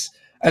Business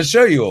and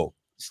show you all.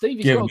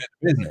 Stevie's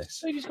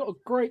got a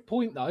great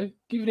point, though.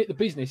 Giving It the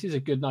Business is a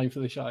good name for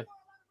the show.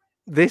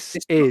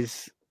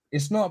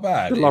 It's not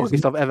bad. The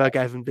longest I've ever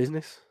given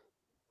business.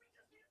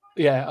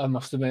 Yeah, I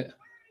must admit.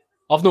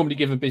 I've normally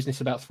given business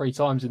about 3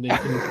 times in the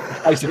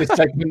case of this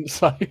segment.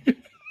 So,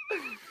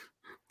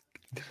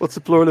 what's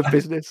the plural of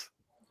business?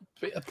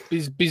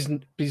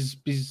 Biznai.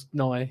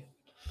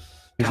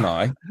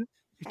 Biznai.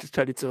 You just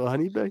turned into a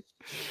honeybee.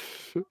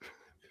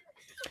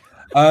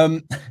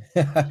 No,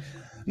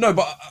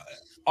 but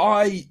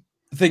I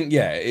think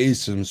it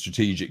is some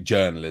strategic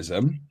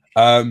journalism.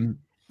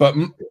 But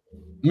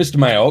Mr.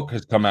 Mayock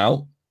has come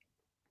out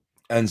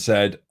and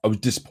said, I was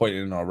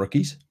disappointed in our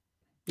rookies.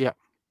 Yeah.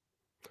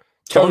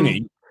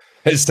 Tony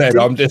has said,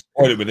 I'm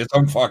disappointed with this.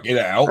 I'm fucking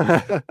out.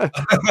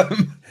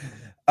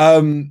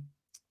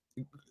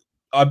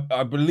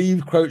 I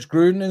believe Coach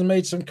Gruden has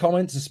made some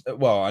comments.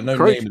 Well, I know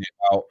namely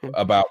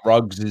about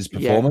Ruggs'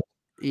 performance.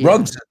 Yeah.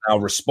 Ruggs has now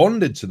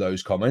responded to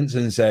those comments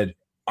and said,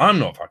 I'm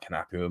not fucking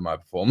happy with my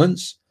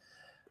performance.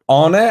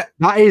 Arnett.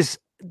 That is,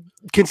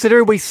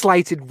 considering we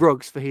slated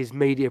Ruggs for his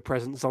media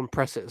presence on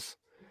pressers,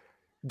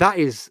 that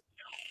is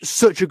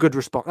such a good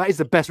response. That is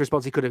the best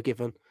response he could have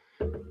given.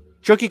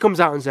 Chucky comes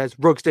out and says,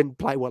 Ruggs didn't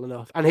play well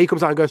enough. And he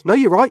comes out and goes, no,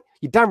 you're right.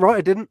 You're damn right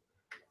I didn't.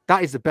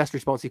 That is the best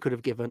response he could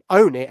have given.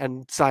 Own it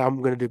and say,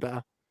 I'm going to do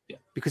better. Yeah.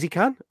 Because he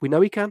can. We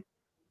know he can.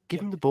 Give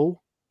him the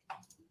ball.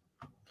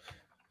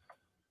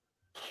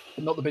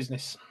 Not the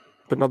business.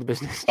 but not the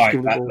business. Right,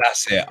 Give him the ball.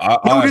 that's it.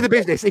 He'll do the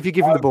business if you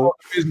give him the ball. Got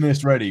the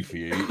business ready for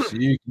you, so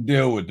you can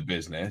deal with the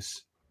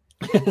business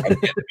and get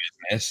the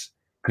business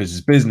because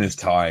it's business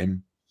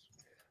time.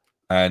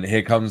 And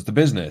here comes the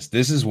business.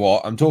 This is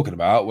what I'm talking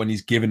about when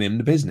he's giving him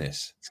the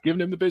business. It's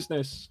giving him the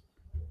business.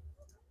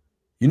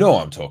 You know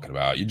what I'm talking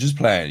about. You're just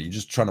playing. You're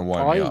just trying to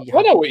wind me up.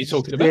 I know what you're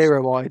talking about.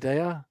 Zero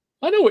idea.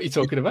 I know what you're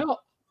talking about.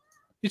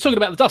 You're talking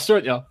about the duster,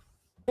 aren't you?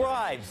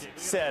 Drives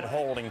said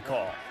holding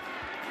call.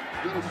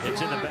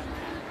 It's in the back.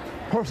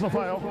 Personal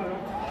foul.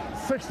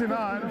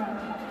 69.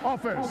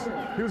 Offense.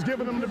 He was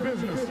giving them the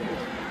business.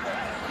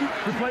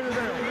 We played it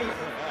down.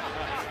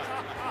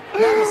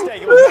 No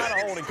mistake, it was not a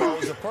holding call. It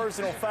was a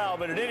personal foul,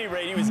 but at any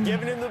rate, he was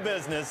giving him the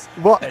business.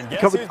 What?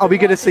 Are we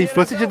going to see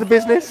footage of the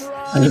business?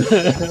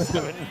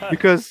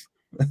 Because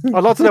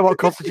I'd like to know what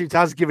constitutes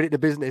as giving it the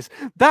business.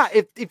 That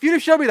if you'd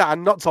have shown me that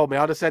and not told me,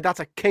 I'd have said that's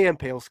a Key and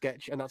Peele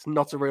sketch, and that's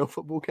not a real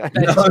football game.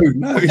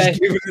 No, he's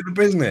giving it the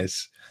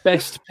business.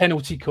 Best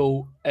penalty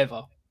call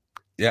ever.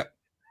 Yeah,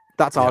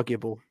 that's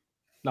arguable.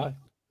 No,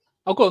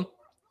 oh, go on.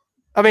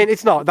 I mean,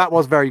 it's not. That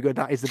was very good.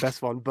 That is the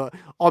best one. But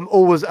I'm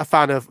always a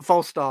fan of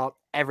false start,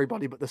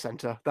 everybody but the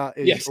centre. That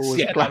is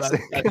always classic.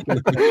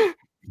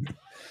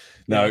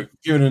 No,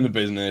 giving him the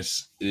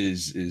business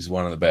is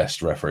one of the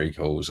best referee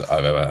calls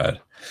I've ever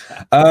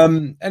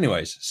heard.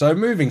 Anyways, so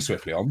moving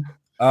swiftly on.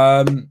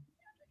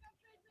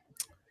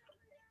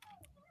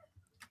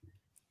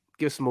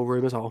 Give us some more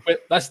rumours, Hole.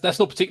 That's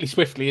not particularly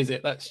swiftly, is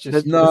it? That's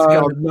just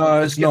no,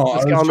 it's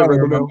not.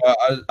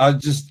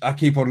 I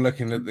keep on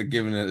looking at the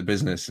giving it the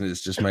business, and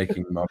it's just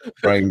making my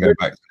brain go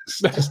back.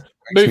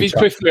 Moving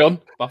swiftly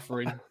on,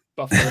 buffering.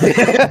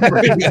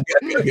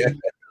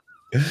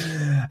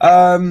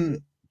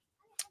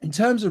 In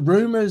terms of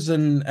rumors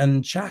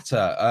and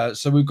chatter,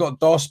 so we've got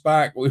Doss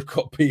back, we've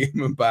got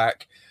Peterman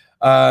back.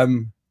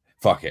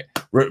 Fuck it,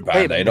 rip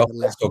Band-Aid off.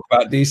 Let's talk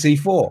about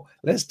DC4.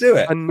 Let's do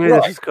it.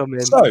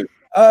 So,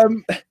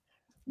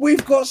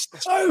 we've got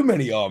so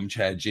many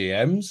armchair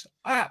GMs.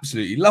 I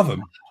absolutely love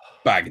them.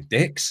 Bag of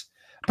dicks.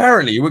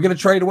 Apparently, we're going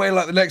to trade away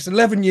like the next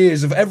 11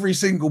 years of every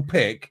single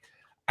pick.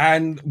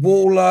 And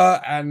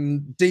Waller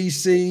and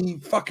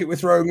DC, fuck it, we're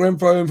throwing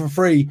Renfro in for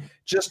free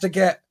just to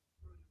get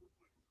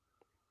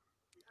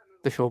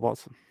Deshaun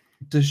Watson.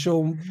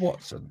 Deshaun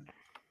Watson,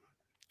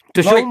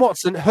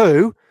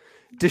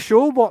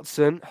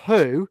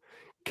 who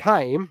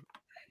came.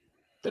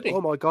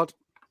 Oh my God.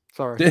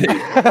 Sorry.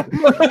 Oh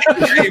my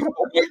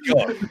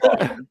God.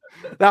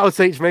 That will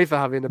teach me for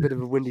having a bit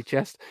of a windy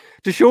chest.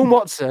 Deshaun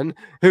Watson,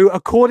 who,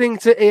 according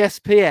to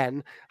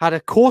ESPN, had a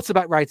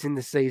quarterback rating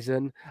this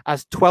season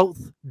as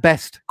 12th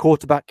best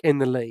quarterback in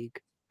the league.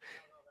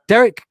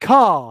 Derek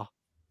Carr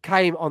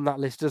came on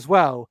that list as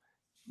well.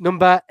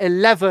 Number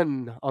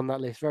 11 on that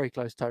list. Very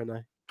close,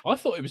 Tony. I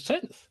thought it was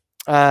 10th.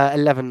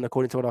 11,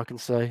 according to what I can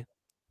see.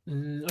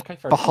 Okay,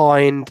 fair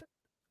behind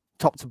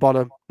top to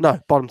bottom. No,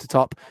 bottom to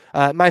top.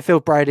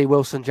 Mayfield, Brady,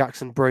 Wilson,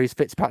 Jackson, Breeze,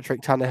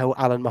 Fitzpatrick, Tannehill,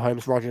 Allen,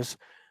 Mahomes, Rodgers.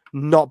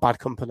 Not bad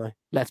company.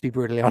 Let's be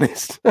brutally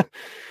honest.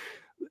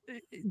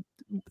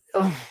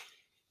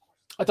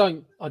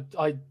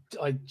 I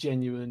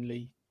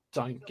genuinely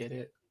don't get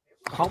it.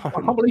 I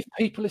can't believe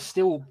people are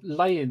still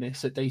laying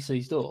this at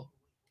DC's door.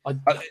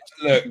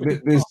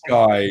 Look, this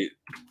guy.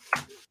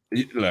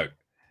 Look,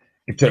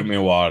 it took me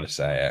a while to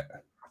say it,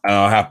 and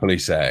I'll happily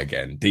say it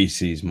again.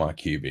 DC's my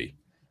QB.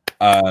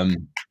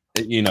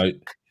 You know,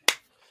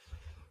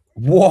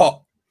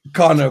 what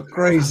kind of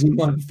crazy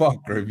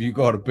motherfucker have you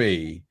got to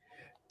be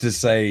to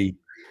say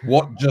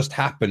what just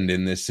happened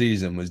in this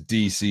season was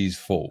DC's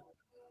fault?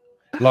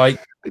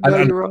 Like,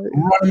 run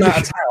him out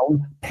of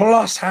town,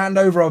 plus hand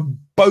over a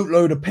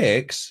boatload of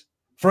picks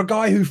for a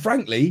guy who,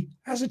 frankly,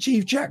 has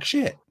achieved jack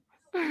shit.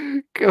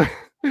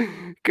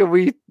 Can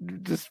we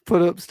just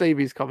put up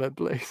Stevie's comment,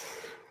 please?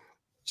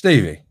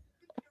 Stevie.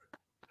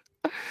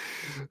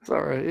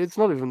 Sorry, it's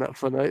not even that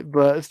funny,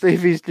 but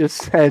Stevie's just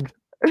said,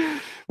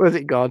 where's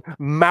it gone?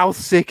 Mouth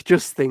sick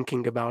just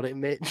thinking about it,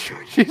 Mitch,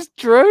 which is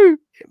true.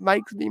 It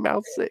makes me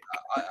mouth sick.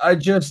 I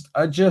just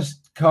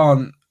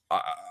can't.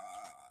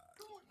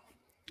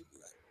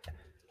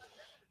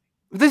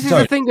 This is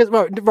the thing as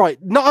well,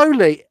 right? Not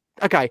only,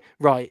 okay,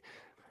 right.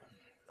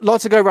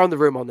 Like to go around the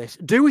room on this.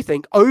 Do we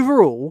think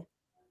overall,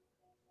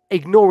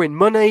 ignoring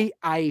money,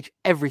 age,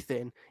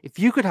 everything, if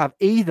you could have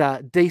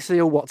either DC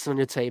or Watson on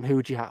your team, who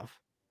would you have?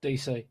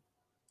 DC.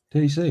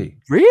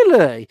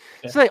 Really?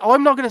 Yeah. See,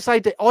 I'm not going to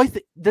say. I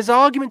think there's an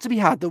argument to be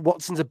had that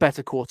Watson's a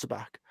better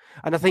quarterback,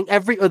 and I think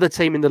every other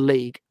team in the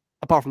league,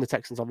 apart from the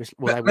Texans, obviously,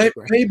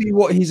 maybe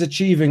what he's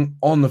achieving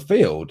on the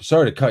field.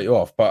 Sorry to cut you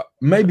off, but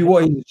maybe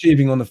what he's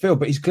achieving on the field,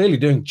 but he's clearly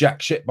doing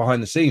jack shit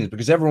behind the scenes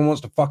because everyone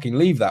wants to fucking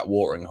leave that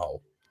watering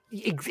hole.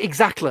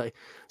 Exactly.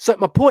 So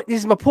this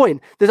is my point.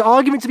 There's an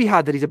argument to be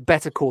had that he's a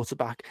better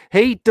quarterback.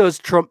 He does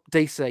trump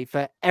DC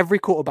for every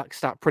quarterback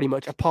stat pretty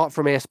much, apart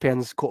from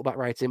ESPN's quarterback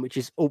rating, which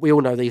is, we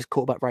all know these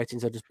quarterback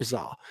ratings are just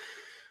bizarre.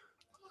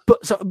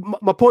 But so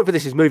my point for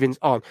this is moving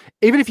on.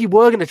 Even if you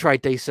were going to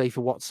trade DC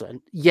for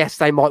Watson, yes,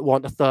 they might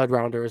want a third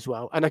rounder as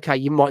well. And okay,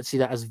 you might see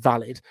that as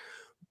valid.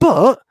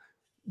 But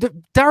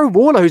Darren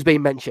Waller, who's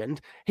been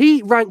mentioned,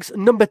 he ranks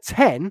number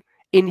 10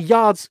 in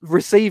yards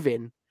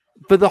receiving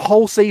for the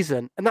whole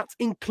season, and that's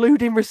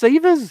including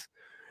receivers.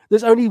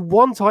 There's only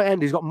one tight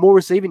end who's got more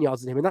receiving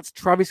yards than him, and that's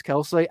Travis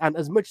Kelce. And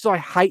as much as I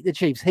hate the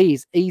Chiefs, he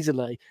is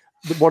easily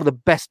one of the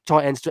best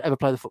tight ends to ever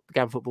play the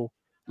game of football.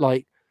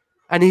 Like,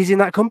 and he's in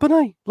that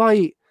company.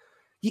 Like,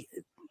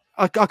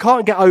 I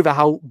can't get over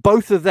how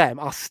both of them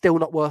are still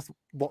not worth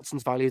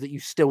Watson's value, that you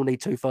still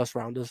need 2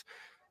 first-rounders.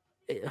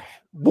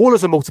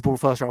 Waller's a multiple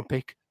first-round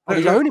pick.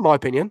 Only my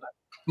opinion.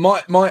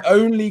 My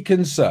only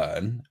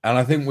concern, and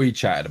I think we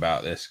chatted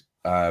about this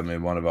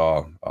in one of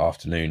our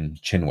afternoon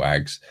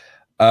chinwags,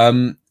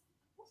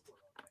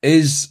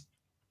 is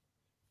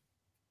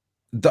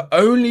the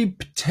only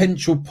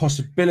potential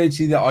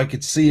possibility that I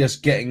could see us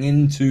getting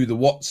into the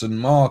Watson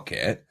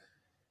market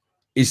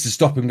is to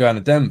stop him going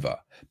to Denver.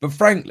 But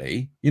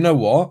frankly, you know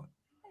what?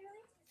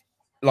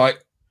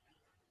 Like,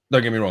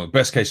 don't get me wrong. The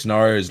best case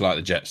scenario is like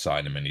the Jets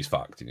sign him and he's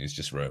fucked and he's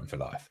just ruined for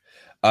life.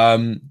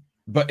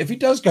 But if he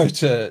does go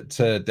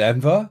to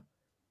Denver,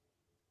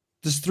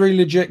 there's 3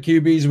 legit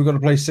QBs we've got to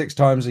play 6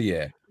 times a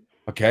year.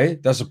 Okay,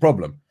 that's a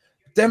problem.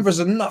 Denver's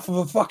enough of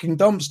a fucking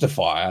dumpster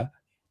fire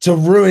to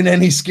ruin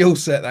any skill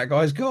set that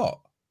guy's got.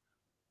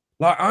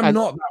 Like, I'm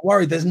not that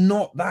worried. There's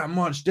not that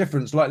much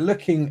difference. Like,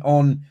 looking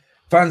on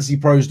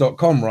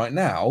fantasypros.com right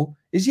now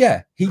is,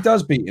 yeah, he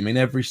does beat him in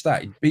every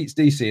stat. He beats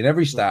DC in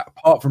every stat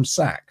apart from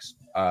sacks.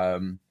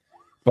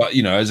 But,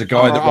 you know, as a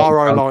guy that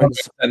our O-line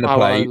is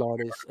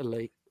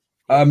elite.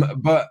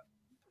 But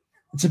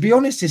to be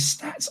honest, his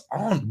stats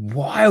aren't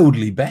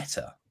wildly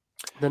better.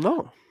 They're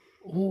not.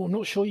 Oh, I'm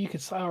not sure you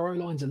could say our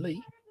O-line's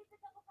elite.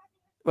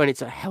 When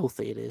it's a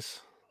healthy, it is.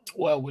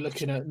 Well, we're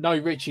looking at no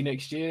Richie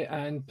next year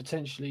and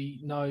potentially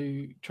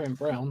no Trent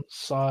Brown.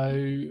 So,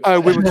 we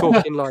were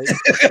talking like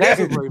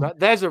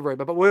there's a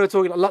rumor, but we were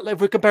talking like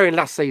if we're comparing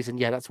last season.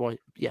 Yeah, that's why.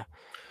 Yeah,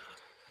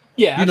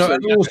 yeah. You know,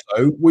 and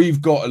also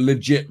we've got a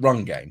legit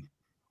run game.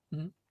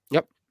 Mm-hmm.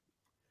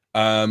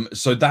 Yep.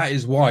 So that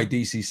is why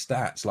DC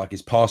stats, like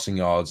his passing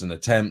yards and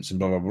attempts and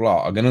blah blah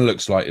blah, are going to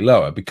look slightly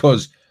lower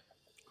because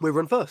we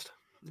run first.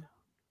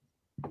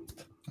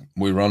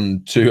 We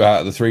run 2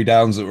 out of the 3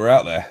 downs that were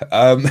out there.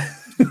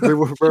 We're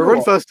a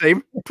run first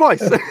team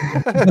twice.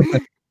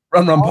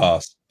 run,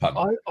 pass.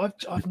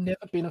 I've never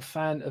been a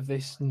fan of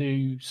this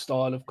new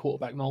style of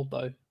quarterback mold,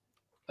 though,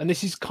 and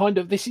this is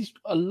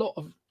a lot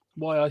of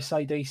why I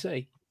say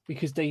DC,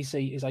 because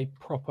DC is a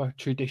proper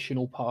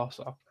traditional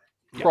passer,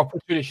 proper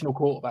traditional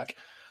quarterback.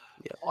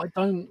 Yeah. I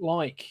don't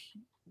like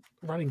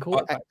running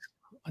quarterbacks.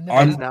 I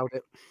never nailed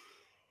it.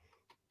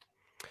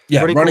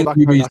 Yeah, running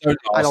QBs don't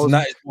last, and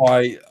that is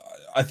why.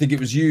 I think it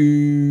was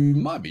you,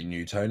 might be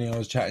you, Tony, I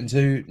was chatting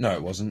to. No,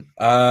 it wasn't.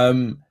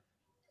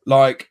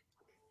 Like,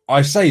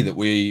 I say that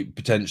we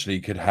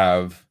potentially could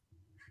have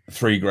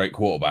 3 great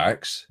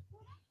quarterbacks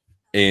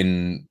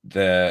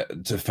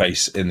to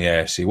face in the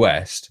AFC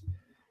West.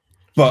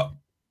 But,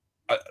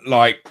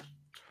 like,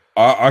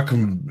 I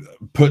can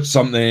put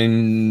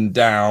something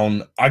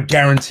down. I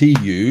guarantee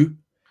you,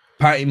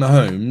 Patty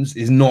Mahomes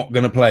is not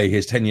going to play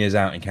his 10 years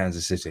out in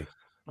Kansas City.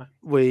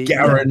 We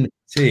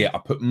guarantee it. I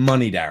put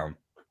money down.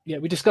 Yeah,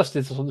 we discussed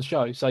this on the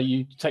show, so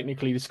you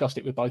technically discussed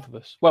it with both of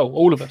us. Well,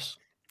 all of us.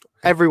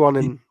 Everyone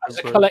in as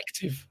a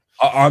collective.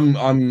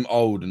 I'm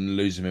old and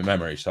losing my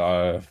memory, so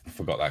I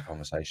forgot that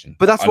conversation.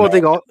 But that's one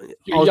thing I was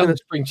young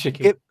spring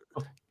chicken.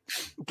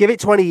 Give it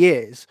 20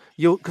 years,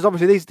 because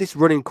obviously this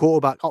running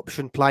quarterback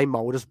option play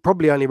mold has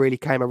probably only really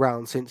came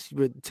around since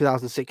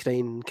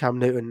 2016 Cam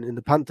Newton in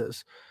the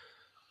Panthers,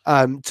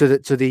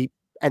 to the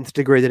nth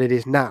degree that it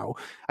is now.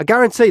 I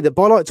guarantee that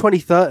by like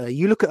 2030,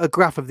 you look at a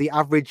graph of the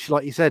average,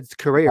 like you said,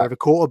 career of a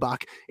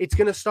quarterback, it's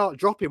going to start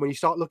dropping when you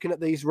start looking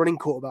at these running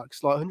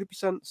quarterbacks, like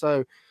 100%.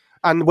 So,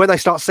 and when they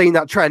start seeing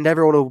that trend,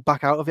 everyone will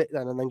back out of it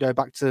then and then go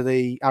back to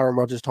the Aaron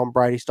Rodgers, Tom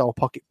Brady style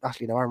pocket.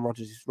 Actually, no, Aaron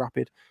Rodgers is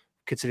rapid,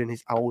 considering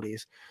how old he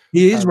is.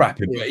 He is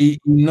rapid, but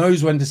he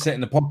knows when to sit in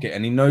the pocket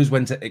and he knows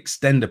when to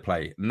extend a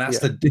play, and that's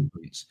the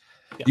difference.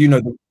 Yeah. You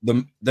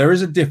know, there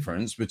is a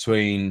difference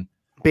between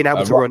being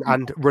able to run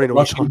and running all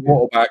the time.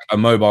 Quarterback, a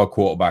mobile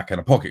quarterback, and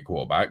a pocket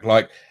quarterback.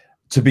 Like,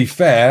 to be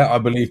fair, I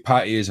believe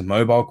Patty is a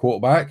mobile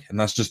quarterback, and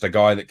that's just a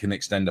guy that can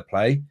extend a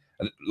play,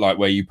 like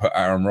where you put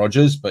Aaron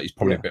Rodgers, but he's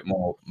probably a bit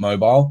more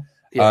mobile.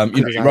 Yeah,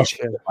 you know, rushing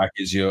quarterback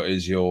is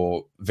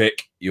your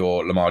Vic,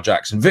 your Lamar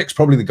Jackson. Vic's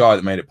probably the guy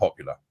that made it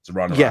popular to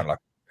run around like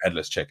a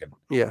headless chicken.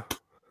 Yeah.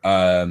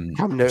 Cam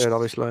Newton,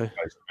 obviously,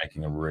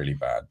 making a really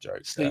bad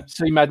joke.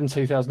 See Madden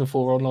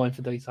 2004 online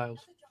for details.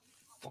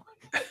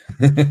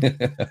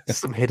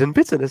 Some hidden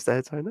bitterness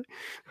there, Tony.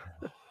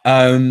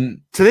 To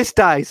this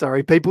day,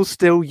 people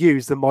still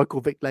use the Michael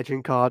Vick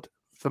Legend card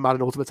for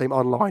Madden Ultimate Team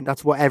online.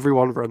 That's what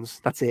everyone runs.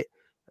 That's it.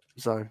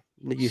 So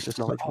useless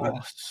knowledge.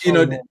 You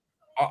know,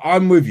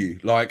 I'm with you.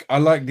 Like, I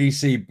like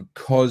DC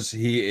because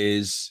he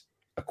is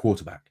a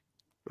quarterback.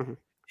 Mm-hmm.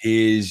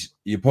 He is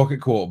your pocket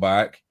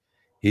quarterback.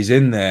 He's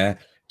in there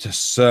to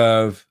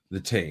serve the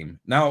team.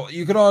 Now,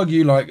 you could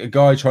argue like a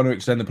guy trying to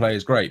extend the play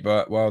is great,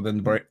 but well, then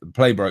the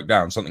play broke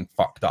down. Something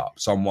fucked up.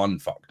 Someone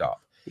fucked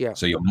up. Yeah.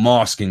 So you're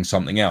masking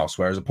something else.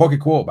 Whereas a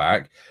pocket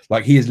quarterback,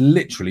 like he is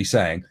literally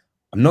saying,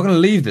 I'm not going to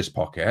leave this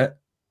pocket.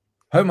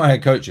 Hope my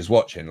head coach is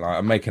watching. Like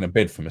I'm making a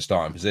bid for my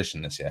starting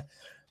position this year.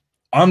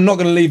 I'm not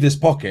going to leave this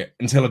pocket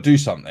until I do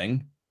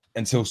something,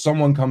 until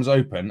someone comes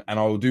open, and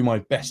I will do my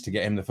best to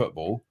get him the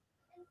football.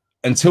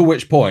 Until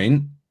which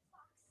point,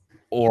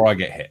 or I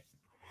get hit.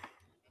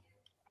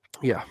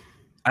 Yeah.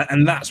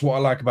 And that's what I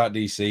like about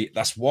DC.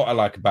 That's what I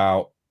like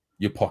about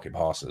your pocket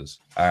passers.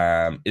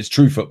 It's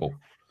true football.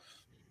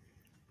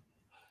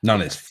 None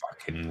of this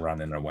fucking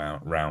running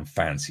around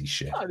fancy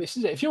shit. No, this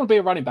is it. If you want to be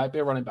a running back, be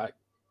a running back.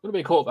 If you want to be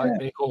a quarterback,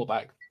 be a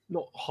quarterback.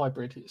 Not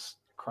hybrid. It's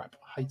crap.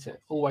 I hate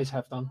it. Always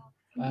have done.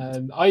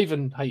 I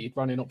even hated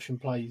running option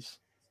plays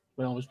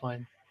when I was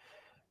playing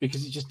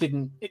because it just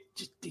didn't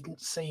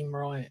seem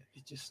right.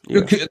 It just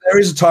There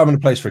is a time and a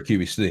place for a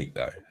QB sneak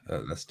though.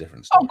 That's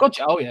different stuff. Oh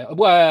gotcha. Oh yeah.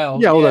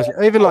 Well yeah, all those,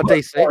 even like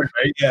DC. Sorry,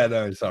 yeah,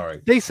 no, sorry.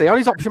 DC, all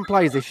these option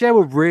plays this year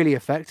were really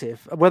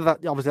effective. Whether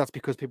that obviously that's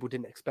because people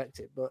didn't expect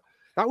it, but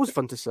that was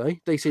fun to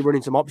see. DC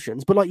running some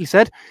options. But like you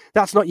said,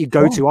 that's not your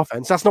go-to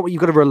offense. That's not what you've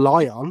got to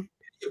rely on.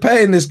 You're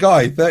paying this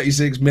guy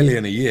 36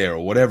 million a year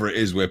or whatever it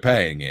is we're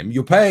paying him.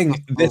 You're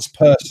paying this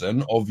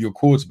person of your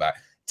quarterback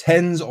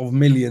tens of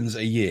millions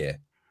a year.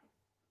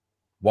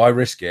 Why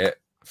risk it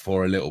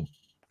for a little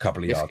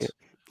couple of yards?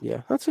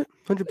 Yeah, that's it.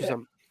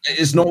 100%.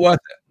 It's not worth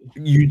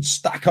it. You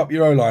stack up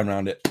your O-line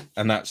around it,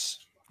 and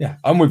that's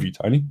I'm with you,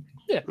 Tony.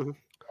 Yeah, I'm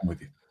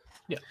with you.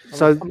 Yeah.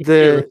 So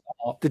the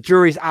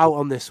jury's out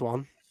on this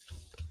one.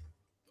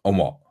 On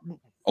what?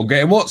 On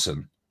getting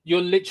Watson?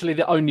 You're literally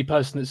the only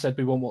person that said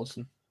we want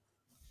Watson.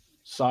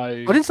 So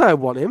I didn't say I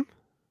want him.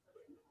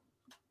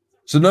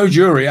 So no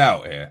jury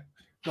out here.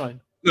 No.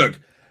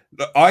 Look,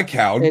 I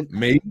count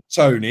me,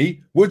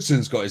 Tony.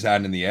 Woodson's got his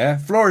hand in the air.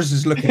 Flores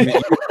is looking at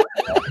you.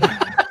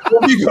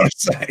 What have you got to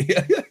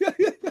say?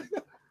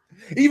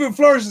 Even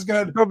Flores is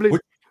going. Probably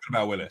what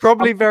about Willis?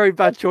 Probably very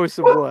bad choice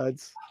of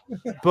words.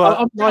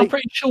 But I'm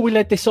pretty sure we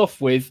led this off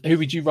with who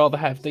would you rather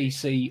have,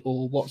 DC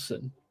or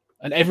Watson?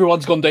 And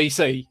everyone's gone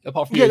DC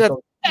apart from you.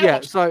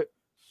 So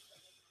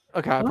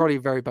okay, probably a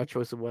very bad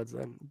choice of words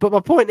then. But my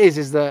point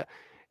is that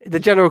the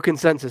general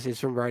consensus is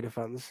from Raider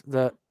fans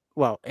that,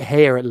 well,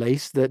 here at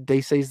least, that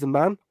DC's the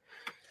man,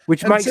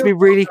 which makes me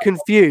really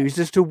confused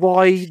as to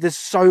why there's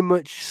so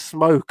much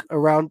smoke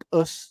around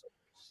us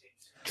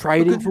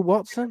trading for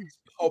Watson. It's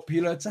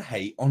popular to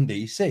hate on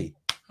DC.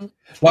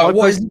 Like,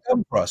 what has he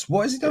done for us?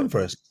 What has he done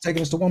for us?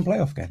 Taking us to one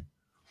playoff game.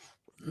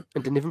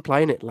 And didn't even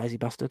play in it, lazy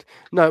bastard.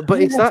 No,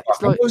 but it's that.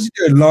 It's like, what was he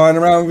doing, lying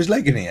around with his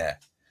leg in the air?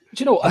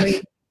 Do you know what I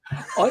mean?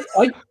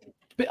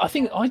 I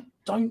think I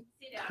don't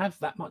have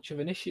that much of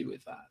an issue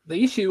with that.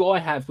 The issue I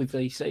have with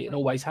DC and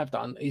always have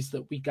done is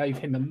that we gave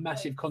him a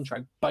massive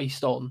contract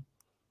based on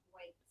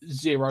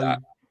zero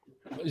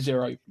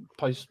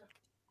post.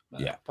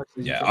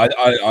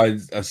 I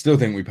still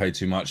think we paid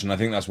too much, and I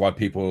think that's why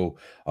people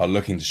are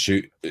looking to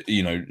shoot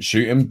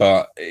him.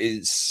 But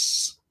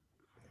it's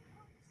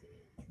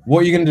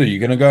what are you going to do? You're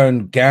going to go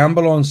and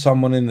gamble on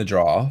someone in the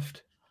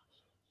draft,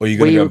 or you're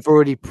going to go? We've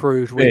already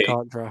proved we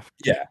can't draft.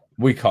 Yeah,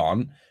 we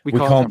can't. We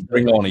can't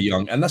bring on a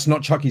young, and that's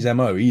not Chucky's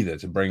MO either,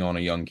 to bring on a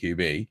young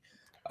QB.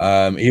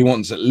 He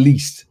wants at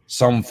least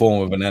some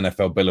form of an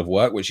NFL bill of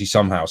work, which he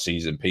somehow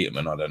sees in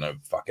Peterman. I don't know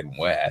fucking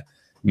where.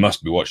 He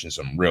must be watching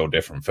some real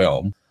different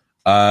film.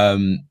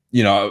 I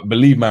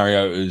believe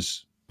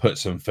Mariota's put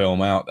some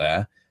film out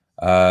there.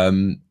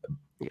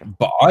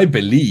 But I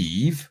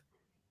believe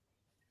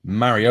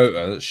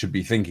Mariota should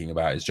be thinking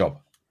about his job.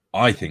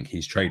 I think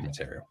he's trade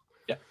material.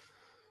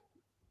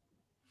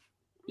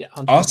 Yeah.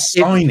 Us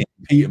signing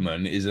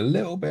Peterman is a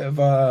little bit of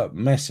a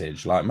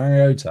message. Like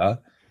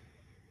Mariota,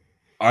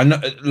 I know.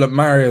 Look,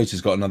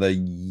 Mariota's got another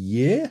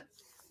year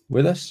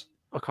with us.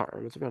 I can't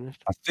remember, to be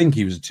honest. I think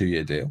he was a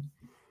 2-year deal.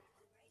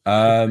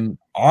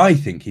 I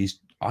think he's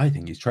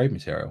trade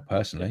material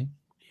personally.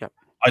 Yep.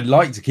 I'd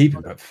like to keep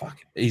him, but fuck,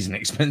 he's an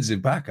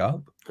expensive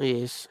backup.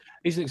 He is.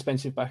 He's an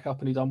expensive backup,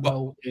 and he done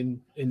well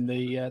in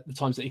the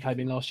times that he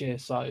came in last year.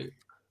 So,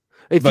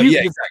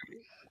 exactly.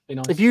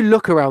 If you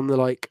look around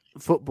the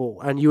football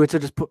and you were to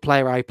just put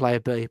player A, player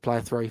B, player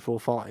 3, 4,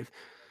 5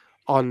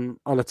 on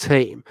a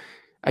team,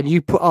 and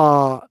you put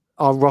our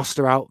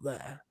roster out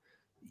there,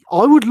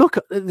 I would look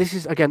at this.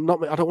 Is again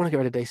not. I don't want to get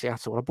rid of DC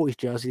at all. I bought his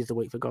jerseys the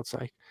week, for God's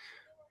sake.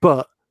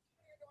 But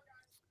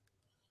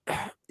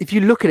if you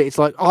look at it, it's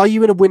like, are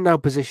you in a win now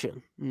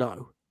position?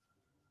 No.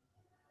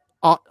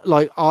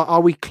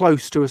 Are we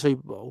close to a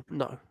Super Bowl?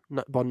 No,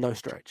 by no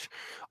stretch.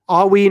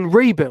 Are we in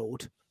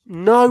rebuild?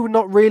 No,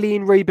 not really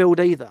in rebuild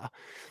either.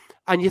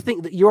 And you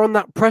think that you're on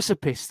that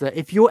precipice that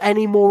if you're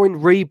any more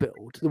in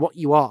rebuild than what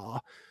you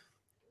are,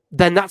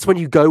 then that's when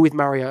you go with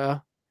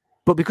Mariota.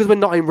 But because we're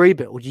not in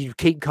rebuild, you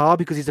keep Carr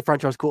because he's the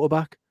franchise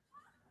quarterback.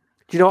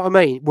 Do you know what I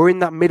mean? We're in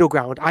that middle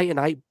ground.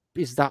 8-8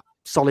 is that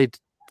solid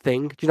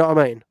thing. Do you know what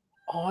I mean?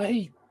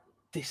 I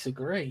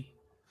disagree.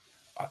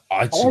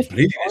 I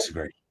completely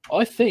disagree.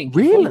 I think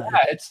Really?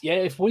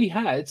 if we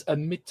had a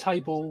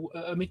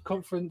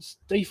mid-conference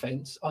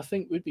defense, I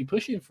think we'd be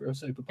pushing for a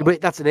Super Bowl.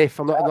 But that's an if.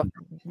 I'm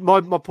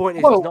not. My point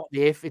is, Well, it's not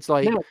the if. It's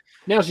like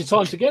now's your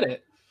time to get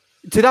it.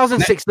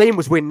 2016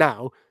 was win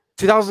now.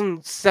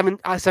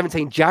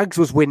 2017 Jags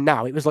was win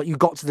now. It was like you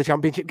got to the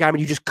championship game and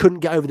you just couldn't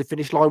get over the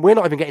finish line. We're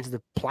not even getting to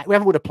the play. We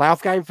haven't won a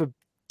playoff game for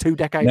 2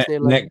 decades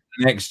nearly.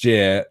 Next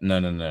year, no.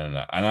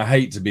 And I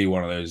hate to be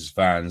one of those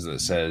fans that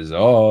says,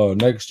 "Oh,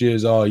 next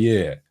year's our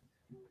year,"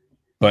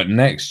 but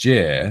next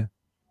year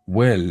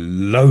we're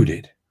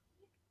loaded.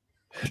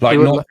 Like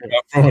not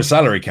from a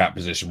salary cap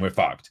position, we're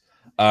fucked.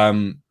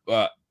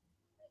 But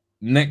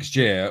next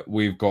year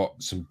we've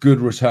got some good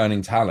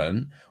returning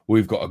talent.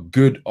 We've got a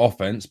good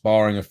offense,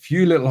 barring a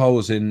few little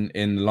holes in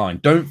the line.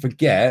 Don't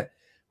forget,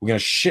 we're going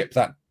to ship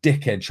that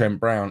dickhead Trent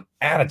Brown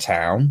out of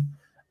town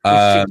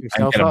and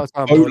get a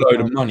boatload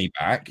of money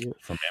back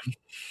from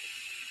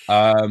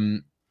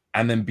him.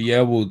 And then be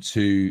able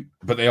to,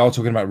 but they are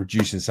talking about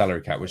reducing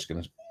salary cap, which is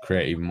going to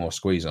create even more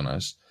squeeze on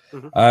us.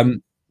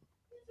 And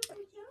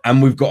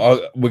we're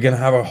going to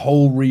have a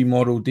whole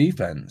remodeled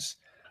defense.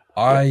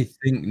 I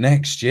think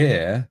next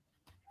year.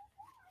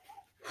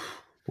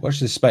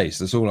 Watch this space.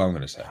 That's all I'm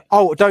going to say.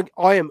 Oh,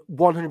 I am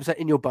 100%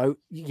 in your boat.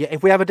 Yeah,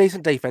 if we have a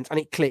decent defense and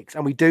it clicks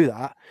and we do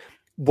that,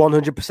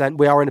 100%,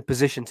 we are in a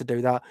position to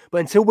do that. But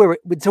until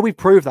we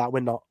prove that,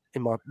 we're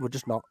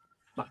just not.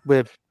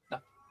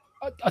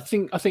 I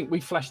think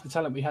we flashed the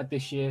talent we had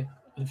this year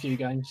in a few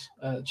games.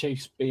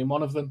 Chiefs being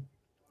one of them.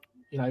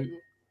 You know,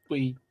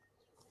 we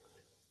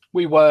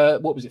were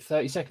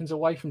 30 seconds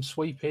away from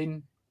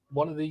sweeping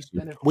one of these.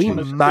 We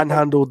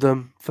manhandled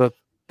them for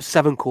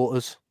 7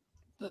 quarters.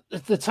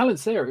 The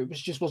talent's there. It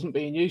just wasn't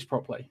being used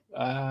properly.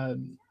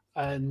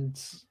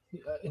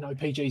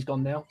 PG's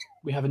gone now.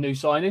 We have a new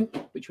signing,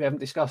 which we haven't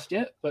discussed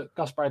yet, but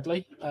Gus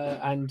Bradley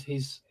and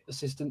his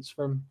assistants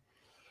from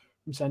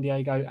San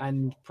Diego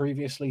and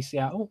previously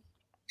Seattle.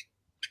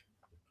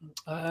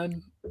 I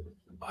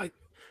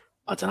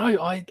don't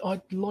know. I'd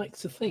like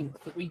to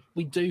think that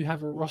we do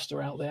have a roster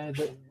out there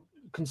that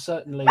can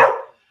certainly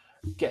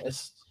get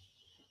us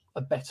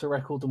a better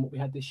record than what we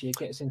had this year,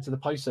 get us into the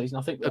postseason.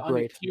 I think we're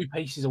only a few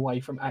pieces away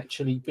from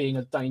actually being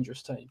a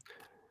dangerous team.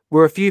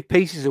 We're a few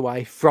pieces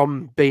away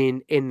from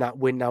being in that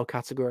win now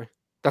category.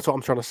 That's what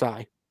I'm trying to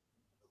say.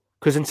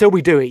 Because until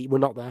we do it, we're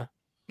not there.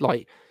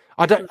 Like,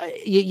 I don't.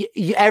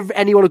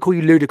 Anyone would call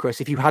you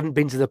ludicrous if you hadn't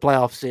been to the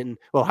playoffs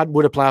hadn't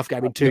won a playoff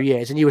game in 2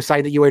 years, and you were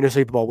saying that you were in a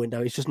Super Bowl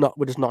window. It's just not.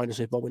 We're just not in a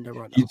Super Bowl window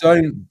right now. You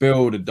don't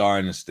build a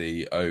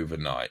dynasty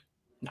overnight,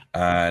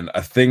 and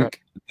I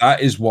think that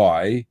is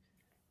why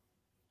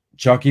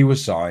Chucky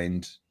was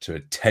signed to a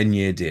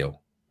 10-year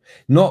deal.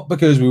 Not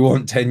because we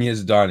want 10 years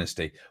of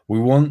dynasty. We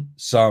want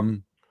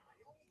some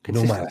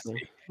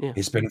normality. Yeah.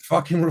 It's been a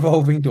fucking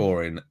revolving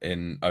door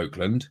in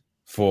Oakland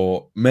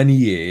for many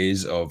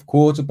years of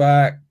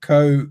quarterback,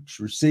 coach,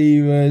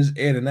 receivers,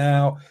 in and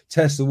out,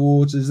 test the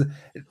waters.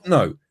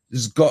 No,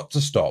 this has got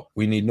to stop.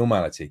 We need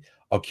normality.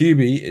 Our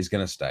QB is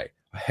going to stay.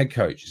 Our head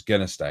coach is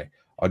going to stay.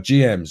 Our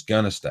GM's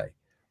going to stay.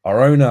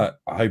 Our owner,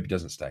 I hope he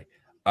doesn't stay.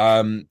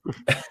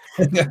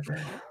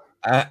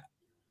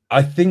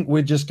 I think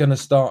we're just going to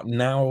start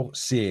now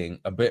seeing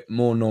a bit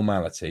more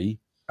normality,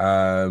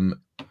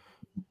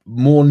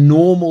 more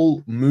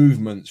normal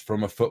movements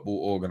from a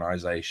football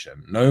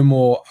organization. No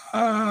more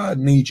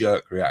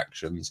knee-jerk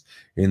reactions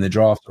in the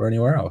draft or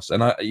anywhere else.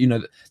 And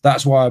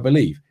that's why I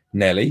believe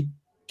Nelly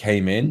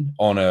came in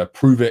on a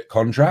prove-it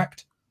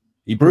contract.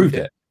 He proved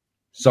it.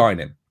 Sign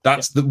him.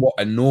 That's what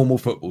a normal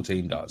football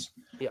team does.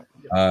 Yeah.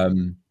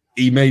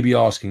 He may be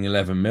asking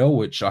 11 mil,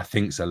 which I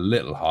think is a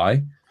little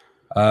high.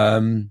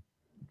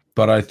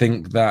 But I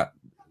think that.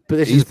 But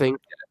this is the thing: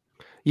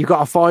 you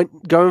got to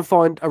go and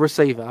find a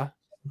receiver,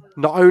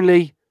 not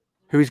only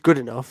who is good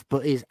enough,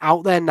 but is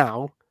out there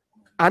now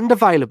and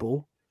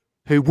available,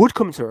 who would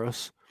come to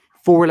us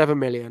for 11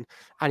 million,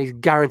 and he's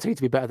guaranteed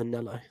to be better than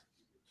Nello.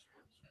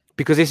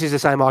 Because this is the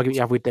same argument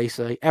you have with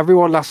DC.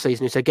 Everyone last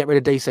season who said get rid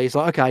of DC is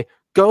like, okay,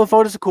 go and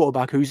find us a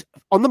quarterback who's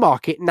on the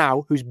market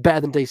now, who's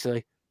better than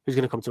DC, who's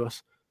going to come to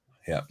us.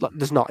 Yeah, like,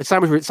 there's not. It's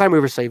same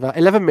with receiver.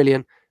 11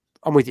 million.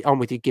 I'm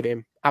with you. Give it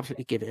him.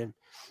 Absolutely give it him.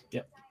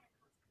 Yeah.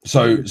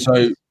 So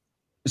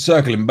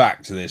circling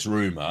back to this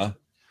rumor,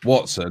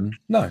 Watson,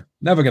 no,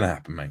 never going to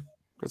happen, mate.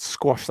 Let's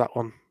squash that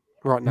one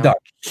right now. No,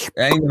 it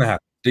ain't going to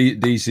happen.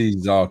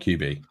 DC's our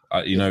QB.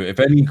 If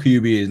any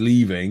QB is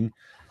leaving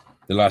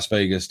the Las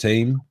Vegas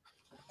team,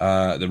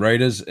 the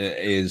Raiders, it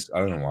is, I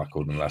don't know why I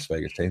called them the Las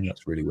Vegas team.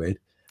 That's really weird.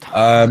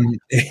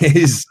 It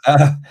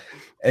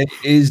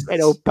is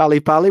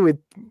Pally with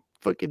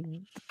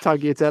fucking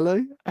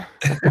Tagliatelle.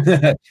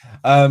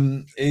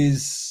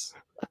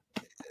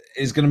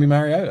 is going to be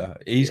Mariota.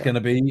 He's going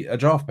to be a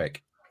draft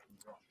pick,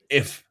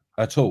 if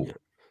at all.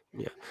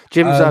 Yeah.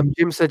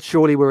 Jim said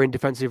surely we're in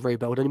defensive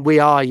rebuild, and we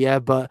are, yeah.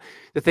 But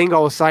the thing I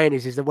was saying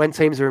is that when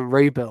teams are in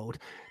rebuild,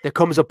 there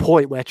comes a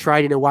point where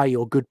trading away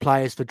your good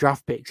players for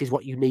draft picks is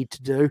what you need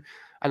to do.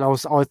 And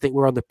I think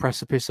we're on the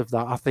precipice of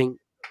that. I think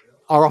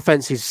our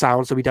offense is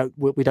sound, so we don't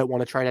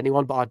want to trade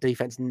anyone, but our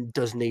defense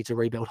does need to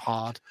rebuild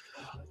hard.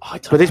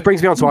 But this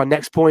brings me on to our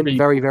next point.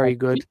 Very, very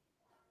good.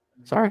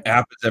 Sorry, it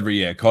happens every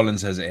year. Colin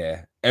says it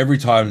here. Every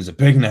time there's a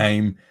big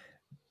name,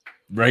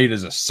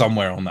 Raiders are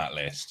somewhere on that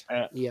list.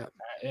 Yeah.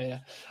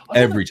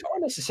 Every time.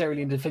 Not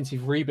necessarily in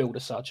defensive rebuild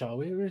as such, are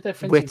we?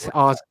 With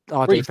our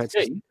defense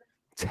is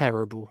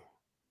terrible.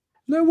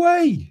 No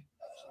way.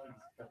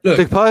 Look,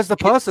 the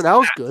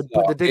personnel's good,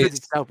 but the defense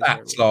itself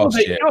is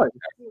terrible.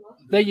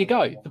 There you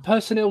go. The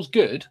personnel's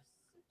good,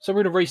 so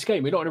we're going to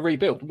rescheme. We're not going to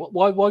rebuild.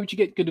 Why would you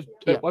get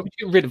why would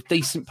you get rid of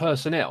decent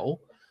personnel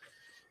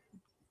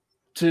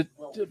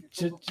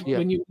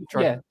when you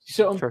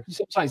So I'm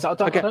saying. So I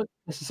don't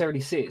necessarily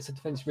see it as a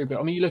defensive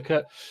rebuild. I mean, you look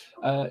at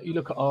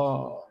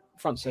our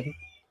front seven,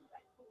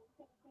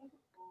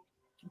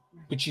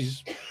 which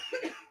is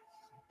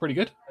pretty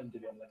good.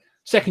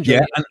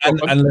 Secondary,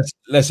 and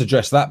let's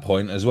address that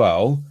point as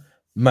well.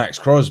 Max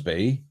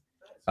Crosby,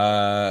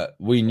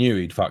 we knew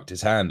he'd fucked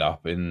his hand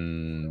up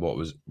in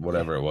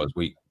whatever it was,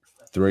 week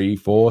 3,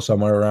 4,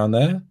 somewhere around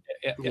there.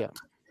 Yeah.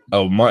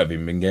 Oh, might have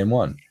even been game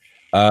 1.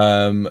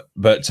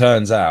 But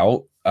turns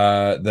out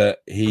that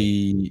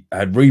he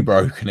had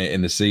rebroken it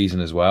in the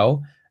season as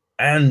well,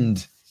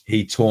 and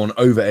he torn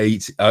over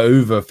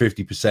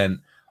 50%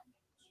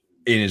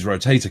 in his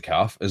rotator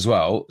cuff as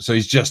well. So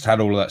he's just had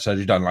all of that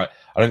surgery done. Like,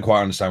 I don't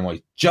quite understand why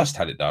he just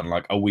had it done.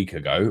 Like a week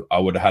ago, I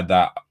would have had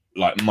that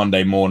like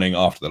Monday morning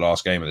after the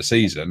last game of the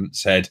season,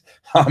 said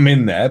I'm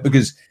in there,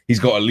 because he's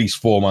got at least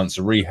 4 months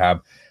of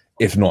rehab,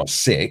 if not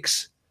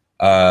 6,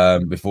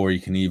 before he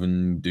can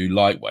even do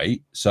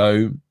lightweight.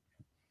 So,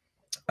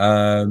 we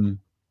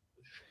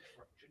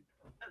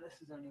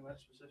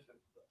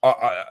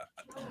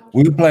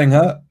were playing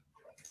hurt.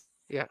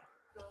 Yeah.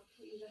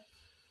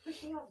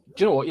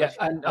 Do you know what? Yeah,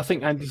 and I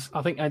think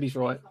Andy's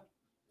right.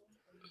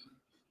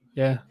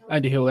 Yeah,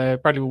 Andy Hill there.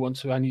 Bradley will want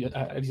to add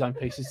his own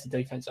pieces to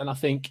defense, and I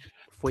think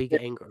if we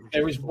get Ingram,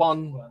 there is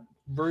one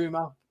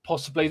rumor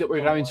possibly that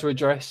we're going to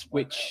address,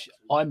 which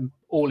I'm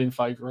all in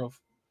favour of,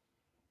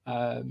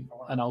 and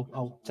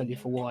I'll tell you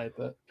for why.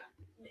 But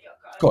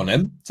go on,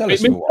 then. Tell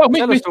us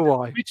for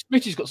why.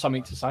 Mitch has got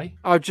something to say.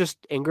 Oh,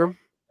 just Ingram.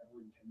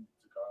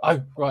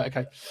 Oh, right,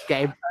 okay.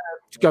 Get him.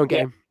 Just go and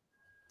get him.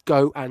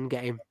 Go and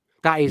get him.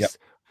 That is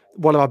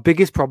one of our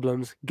biggest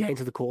problems, getting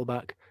to the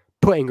quarterback.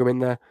 Put Ingram in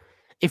there.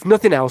 If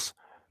nothing else,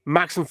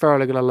 Max and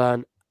Ferrell are going to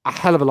learn a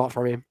hell of a lot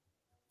from him,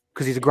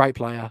 because he's a great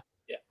player.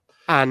 Yeah.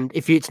 And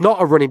if it's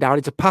not a running down,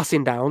 it's a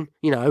passing down,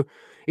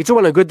 it's all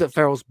well and good that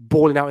Ferrell's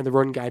balling out in the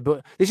run game,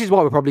 but this is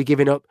why we're probably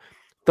giving up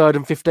 3rd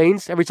and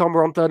 15s every time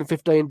we're on 3rd and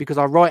 15, because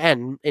our right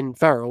end in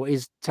Ferrell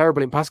is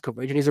terrible in pass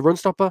coverage and he's a run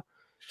stopper.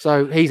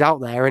 So he's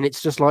out there, and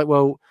it's just like,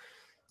 well,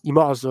 you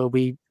might as well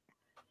be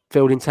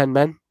fielding 10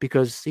 men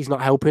because he's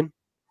not helping.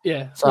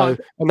 Yeah. So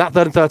on that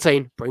 3rd and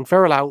 13, bring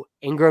Ferrell out,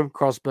 Ingram,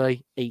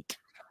 Crosby, eat.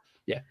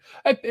 Yeah.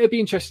 It'd be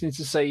interesting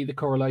to see the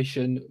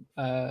correlation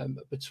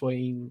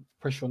between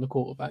pressure on the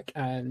quarterback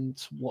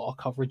and what our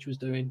coverage was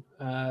doing,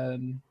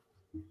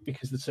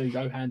 because the two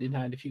go hand in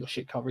hand. If you've got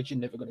shit coverage, you're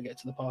never going to get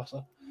to the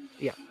passer.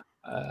 Yeah.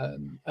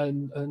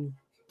 And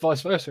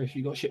vice versa. If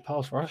you've got shit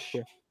pass rush,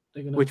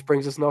 Which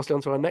brings us nicely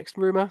onto our next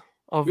rumor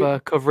of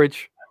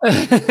coverage.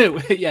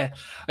 Yeah.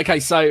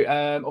 Okay. So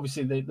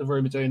obviously the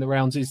rumor doing the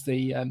rounds is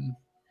the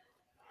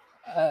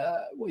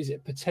what is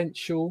it?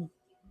 Potential.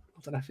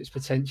 I don't know if it's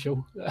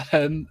potential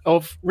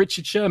of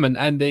Richard Sherman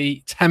and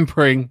the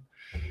tampering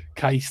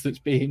case that's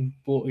being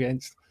brought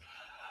against.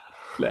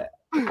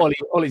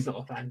 Ollie's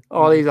not a fan.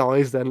 Ollie's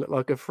eyes then look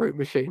like a fruit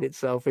machine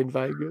itself in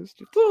Vegas.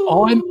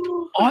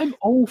 I'm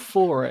all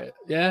for it.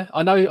 Yeah,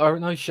 I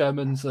know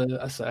Sherman's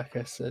a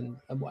circus and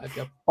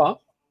whatever, but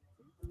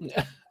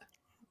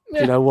Do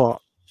you know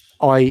what?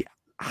 I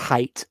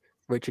hate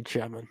Richard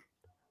Sherman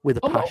with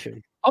a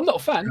passion. I'm not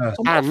a fan.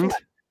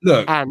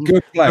 Look,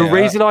 good player. The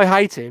reason I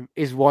hate him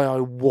is why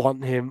I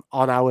want him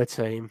on our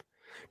team,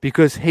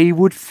 because he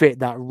would fit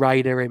that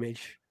Raider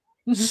image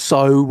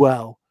so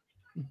well.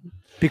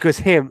 Because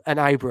him and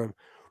Abram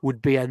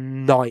would be a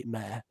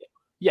nightmare.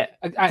 Yeah,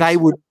 they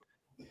would.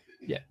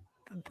 Yeah,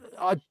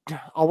 I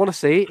want to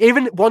see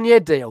even 1 year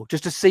deal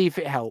just to see if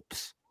it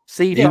helps.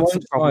 See if he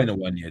won't sign a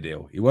 1 year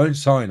deal. He won't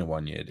sign a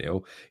 1 year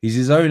deal. He's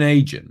his own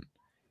agent.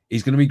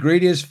 He's going to be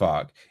greedy as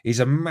fuck. He's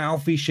a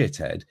mouthy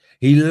shithead.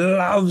 He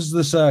loves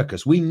the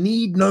circus. We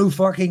need no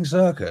fucking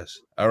circus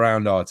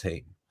around our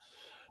team.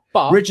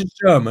 But Richard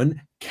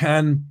Sherman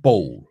can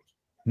ball.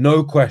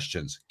 No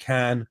questions.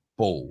 Can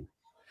ball.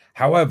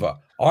 However,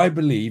 I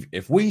believe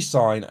if we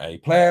sign a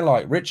player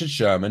like Richard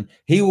Sherman,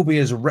 he will be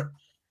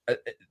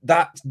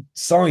that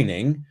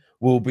signing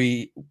will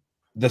be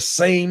the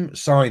same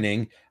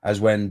signing as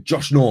when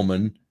Josh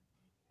Norman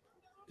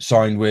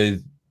signed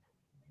with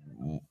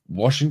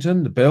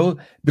Washington, the Bills,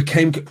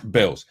 became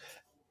Bills.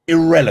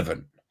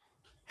 Irrelevant.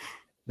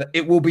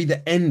 It will be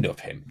the end of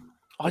him.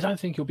 I don't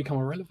think he'll become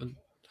irrelevant.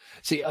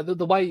 See,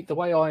 the way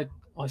I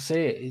see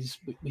it is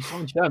we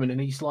signed Sherman and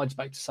he slides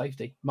back to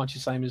safety, much the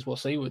same as what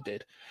Seawood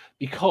did,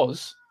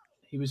 because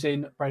He was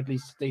in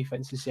Bradley's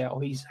defense in Seattle.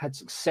 He's had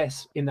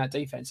success in that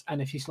defense.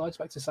 And if he slides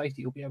back to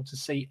safety, he'll be able to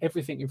see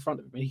everything in front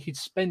of him. And he could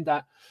spend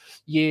that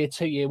year,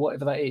 2 year,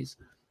 whatever that is,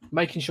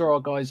 making sure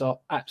our guys are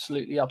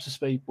absolutely up to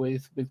speed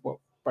with what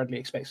Bradley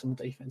expects on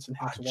the defense and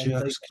how to run the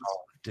defense.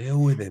 Can't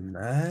deal with him,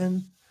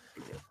 man.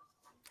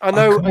 I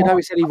know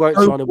he said he won't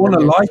sign a want to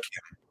like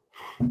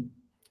him.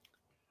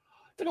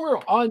 Don't get me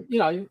wrong.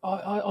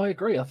 I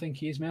agree. I think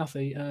he is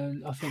mouthy,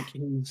 and I think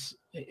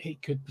he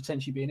could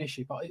potentially be an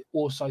issue. But I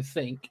also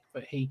think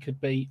that he could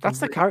be. That's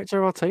the character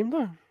of our team,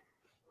 though.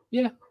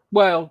 Yeah.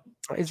 Well,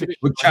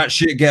 would chat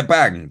shit get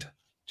banged?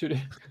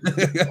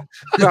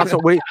 That's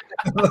what we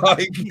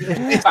like.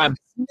 It's not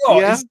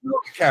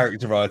a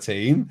character of our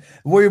team.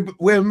 We're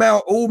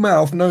all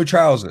mouth, no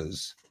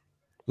trousers.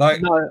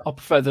 Like, no, I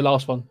prefer the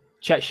last one.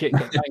 Chat shit,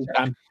 get banged,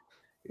 bam.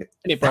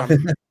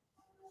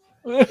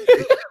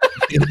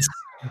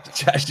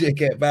 Chat shit,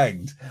 get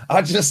banged.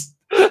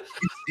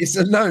 It's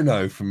a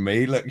no from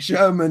me. Look,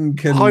 Sherman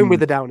can home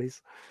with the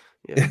Downies.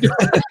 Yeah.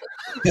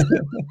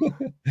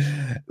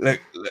 look,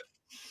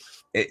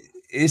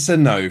 it's a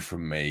no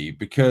from me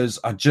because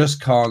I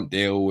just can't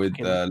deal with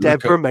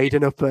Deborah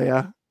Maiden up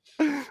here.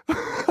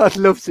 I'd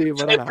love to see him.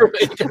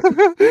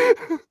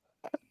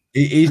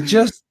 He's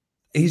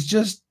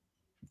just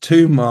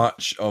too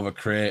much of a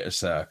creative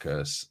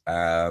circus,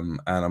 and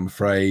I'm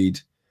afraid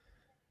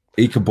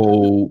he can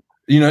ball.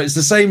 It's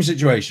the same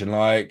situation.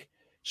 Like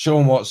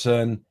Sean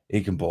Watson,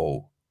 he can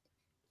ball.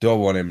 Do I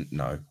want him?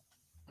 No.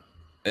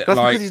 That's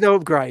because he's no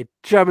upgrade.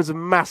 Sherman's a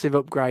massive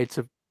upgrade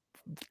to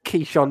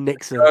Keyshawn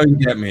Nixon. Don't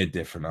get me a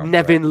different upgrade.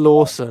 Nevin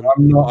Lawson.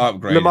 I'm not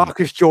upgrading.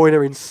 LaMarcus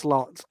Joyner in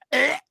slot.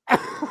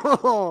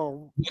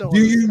 Do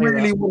you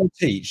really want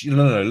to teach?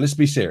 No. Let's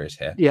be serious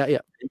here. Yeah.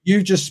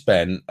 You just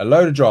spent a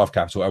load of draft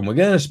capital, and we're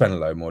going to spend a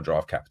load more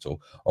draft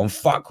capital on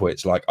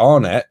fuckwits like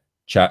Arnett,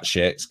 chat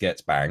shits,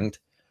 gets banged.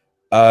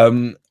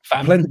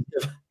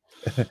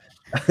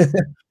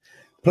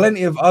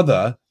 Plenty of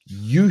other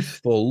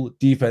youthful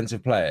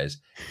defensive players.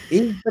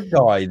 Is the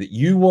guy that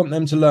you want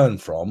them to learn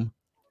from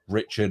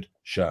Richard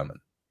Sherman?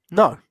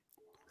 No.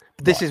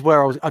 This is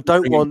where I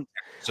don't want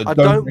him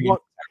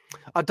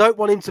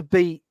to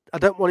be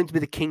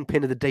the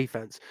kingpin of the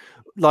defense.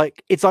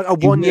 Like, it's like a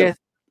 1 year.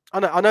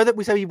 I know that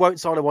we say he won't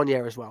sign a 1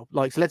 year as well.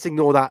 Like, so let's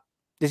ignore that.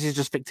 This is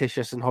just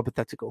fictitious and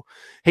hypothetical.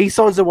 He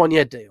signs a 1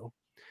 year deal.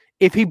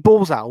 If he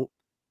balls out,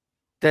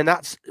 then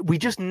I think we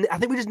just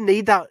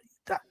need that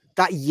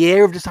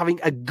year of just having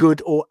a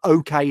good or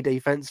okay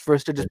defense for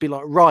us to just be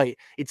like, right,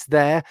 it's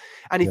there.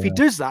 And if he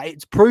does that,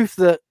 it's proof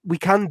that we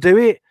can do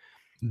it.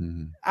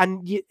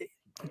 And do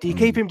you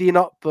keep him? Do you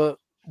not? But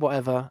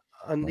whatever.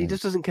 And he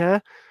just doesn't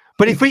care.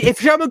 But if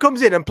Sherman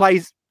comes in and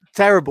plays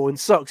terrible and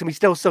sucks, and we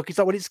still suck, it's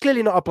like, well, it's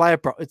clearly not a player.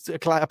 It's a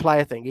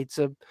player thing. It's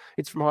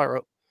from higher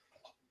up.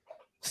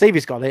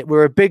 Stevie's got it.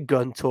 We're a big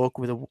gun talk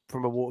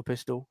from a water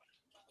pistol.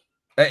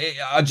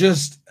 I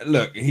just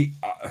look.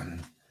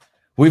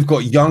 We've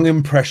got young,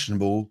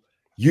 impressionable,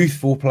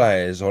 youthful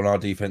players on our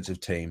defensive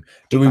team.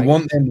 Do we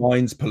want their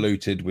minds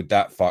polluted with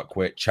that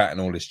fuckwit chatting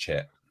all this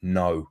shit?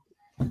 No.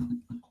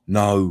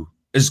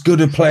 As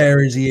good a player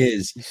as he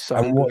is,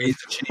 and what he's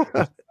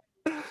achieved.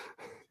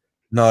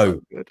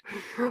 No.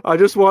 I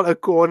just want a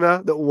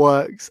corner that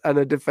works and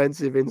a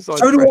defensive inside.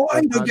 So do I.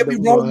 Don't get me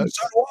wrong.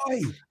 So do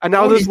I. And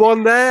now there's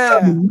one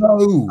there.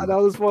 No. And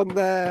now there's one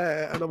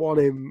there. And I want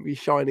him. He's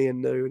shiny and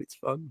new, and it's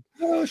fun.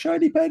 Oh,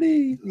 shiny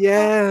penny.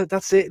 Yeah,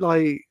 that's it.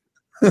 Like,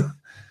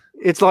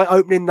 it's like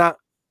opening that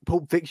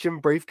Pulp Fiction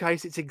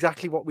briefcase. It's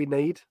exactly what we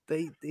need.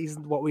 He's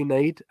what we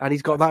need, and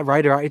he's got that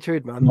Raider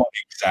attitude, man. Not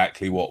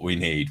exactly what we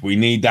need. We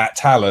need that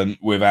talent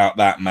without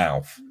that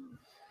mouth.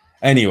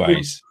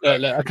 Anyways,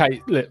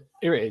 look,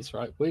 here it is.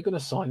 Right, we're going to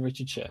sign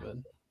Richard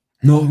Sherman.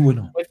 No, we're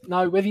not.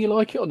 No, whether you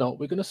like it or not,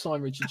 we're going to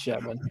sign Richard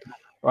Sherman.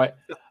 Right,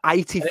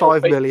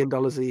 $85 million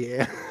a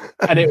year,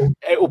 and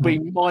it will be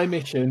my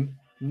mission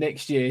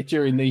next year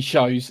during these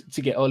shows to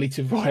get Ollie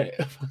to write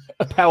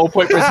a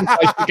PowerPoint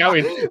presentation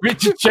going,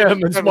 Richard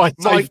Sherman's my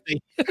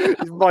safety.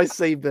 My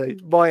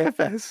CB, my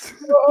FS.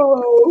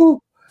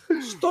 Oh,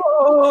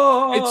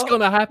 stop. It's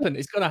going to happen.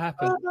 It's going to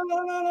happen.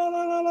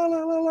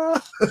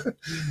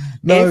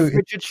 No. If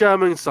Richard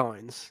Sherman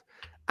signs,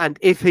 and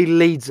if he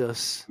leads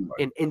us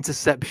in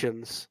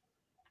interceptions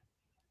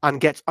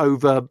and gets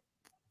over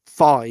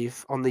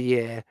 5 on the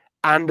year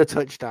and a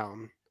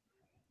touchdown,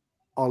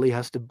 Ollie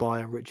has to buy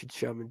a Richard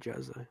Sherman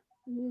jersey.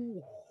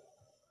 Ooh.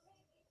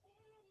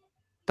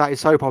 That is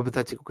so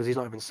hypothetical because he's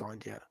not even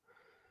signed yet.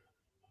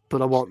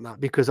 But I want that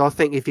because I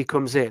think if he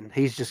comes in,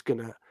 he's just going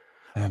to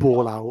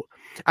ball out.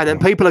 And then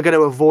people are going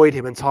to avoid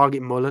him and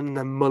target Mullen. And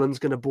then Mullen's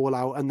going to ball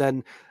out. And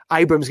then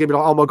Abrams going to be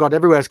like, oh my God,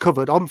 everywhere's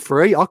covered. I'm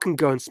free. I can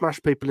go and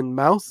smash people in the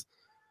mouth.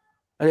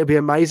 And it'll be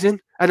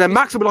amazing. And then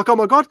Max will be like, oh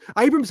my God,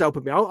 Abrams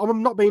helping me out.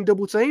 I'm not being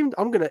double teamed.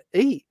 I'm going to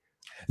eat.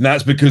 And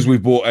that's because we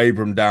brought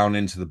Abram down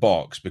into the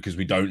box because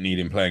we don't need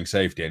him playing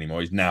safety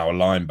anymore. He's now a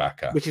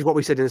linebacker. Which is what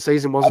we said in the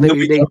season, wasn't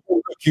it?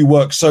 You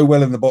work so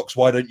well in the box.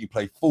 Why don't you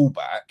play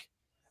fullback?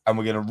 And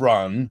we're going to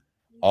run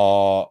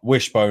our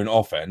wishbone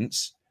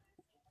offense.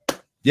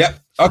 Yep.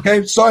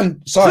 Okay.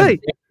 Sign. See?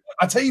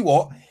 I tell you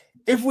what.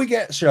 If we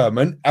get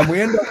Sherman and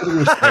we end up with a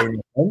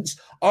restraining offense,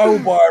 I will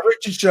buy a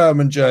Richard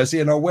Sherman jersey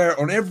and I'll wear it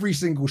on every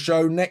single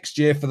show next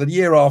year for the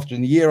year after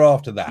and the year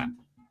after that.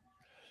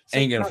 So,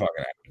 Ain't gonna fucking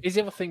happen. Is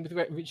the other thing with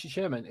Richard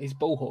Sherman is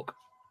ball hawk,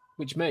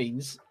 which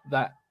means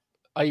that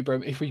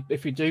Abram, if we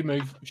do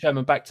move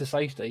Sherman back to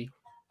safety,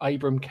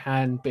 Abram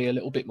can be a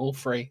little bit more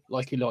free,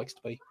 like he likes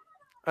to be.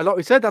 And like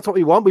we said, that's what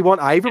we want. We want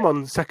Abram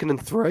on 2nd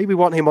and 3. We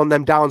want him on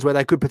them downs where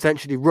they could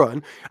potentially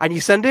run. And you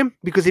send him,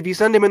 because if you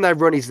send him in their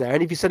run, he's there.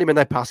 And if you send him in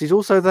their pass, he's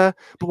also there.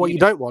 But what you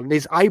don't want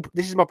is,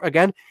 this is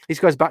again, this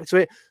goes back to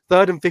it.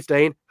 3rd and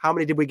 15. How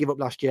many did we give up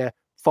last year?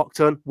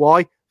 Fockton.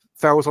 Why?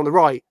 Farrell's on the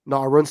right,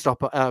 not a run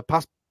stopper.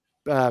 Pass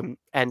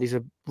end is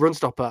a run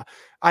stopper.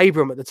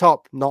 Abram at the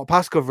top, not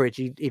pass coverage.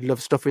 He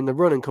loves stuffing the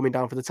run and coming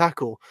down for the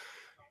tackle.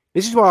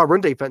 This is why our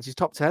run defense is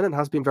top 10 and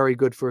has been very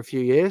good for a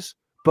few years.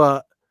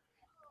 But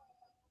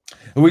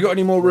have we got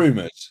any more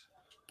rumors?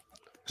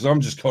 Because I'm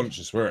just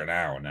conscious we're at an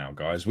hour now,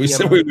 guys. We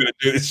said we were going to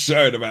do this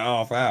show in about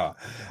half hour.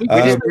 We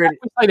say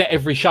that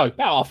every show,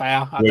 about half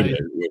hour.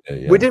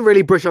 We didn't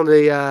really brush on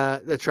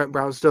the Trent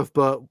Brown stuff,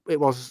 but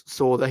it was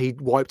saw that he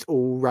wiped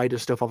all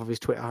Raiders stuff off of his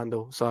Twitter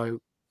handle. So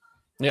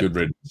good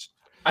riddance.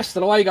 Hasta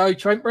luego,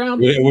 Trent Brown.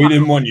 We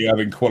didn't want you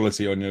having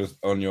quality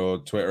on your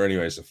Twitter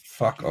anyway, so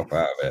fuck off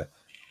out of here.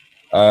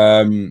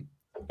 I'm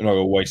not going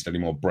to waste any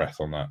more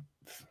breath on that,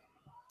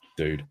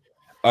 dude.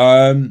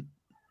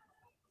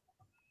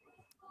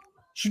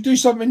 Should do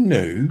something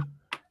new.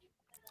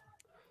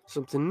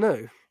 Something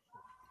new.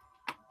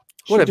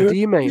 Whatever do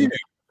you mean?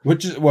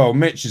 Mitch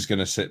is going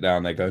to sit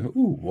down there going,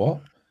 "Ooh,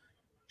 what?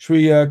 Should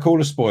we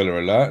call a spoiler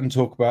alert and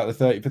talk about the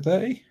 30 for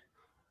 30?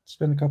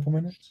 Spend a couple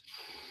minutes."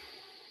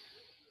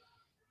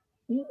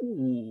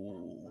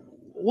 Ooh.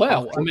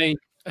 Well, I mean,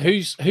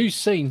 who's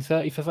seen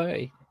 30 for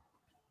 30?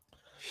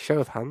 Show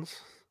of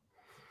hands.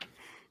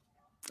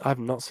 I have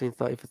not seen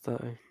 30 for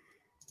 30.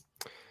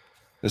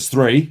 There's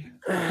 3.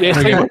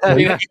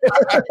 Yeah.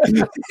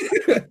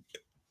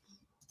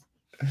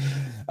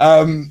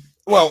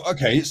 Well,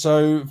 okay.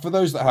 So for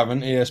those that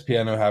haven't,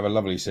 ESPN will have a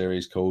lovely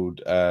series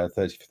called 30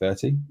 for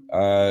 30.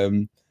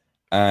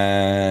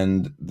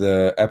 And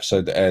the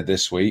episode that aired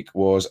this week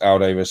was Al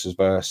Davis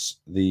versus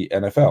the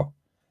NFL.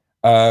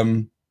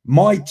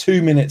 My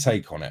 2-minute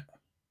take on it.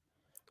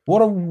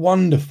 What a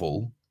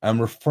wonderful and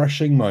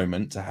refreshing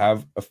moment to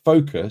have a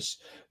focus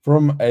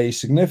from a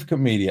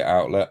significant media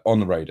outlet on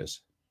the Raiders.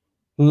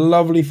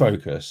 Lovely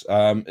focus.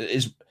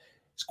 It's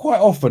quite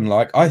often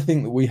I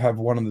think that we have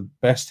one of the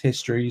best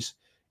histories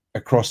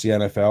across the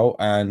NFL,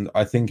 and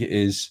I think it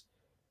is.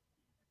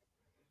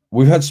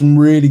 We've had some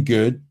really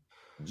good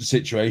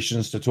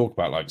situations to talk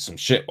about, like some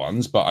shit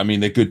ones, but I mean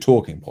they're good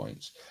talking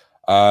points.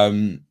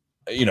 One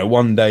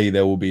day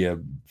there will be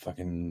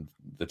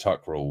the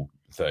Tuck Rule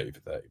 30 for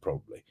 30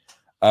 probably.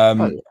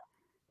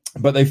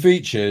 But they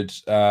featured.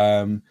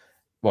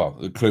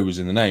 The clue was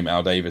in the name,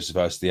 Al Davis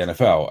versus the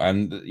NFL.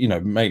 And,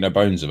 make no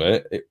bones of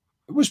it, it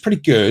was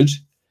pretty good.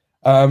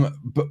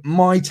 But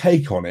my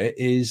take on it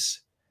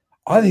is,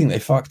 I think they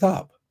fucked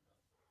up.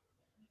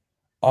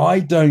 I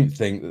don't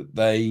think that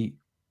they,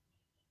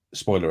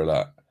 spoiler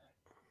alert,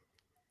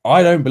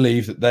 I don't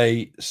believe that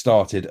they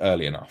started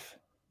early enough.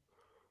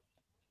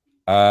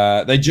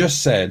 They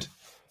just said,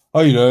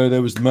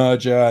 there was the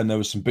merger and there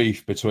was some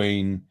beef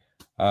between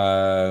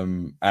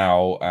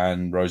Al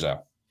and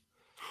Roselle.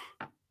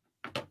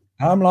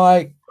 I'm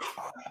like,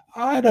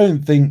 I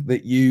don't think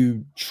that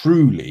you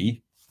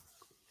truly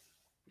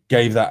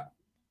gave that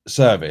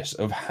service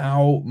of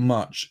how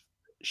much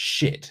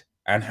shit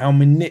and how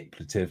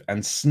manipulative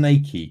and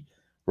snaky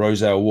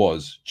Roselle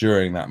was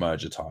during that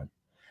merger time.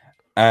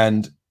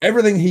 And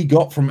everything he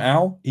got from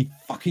Al, he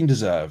fucking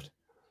deserved.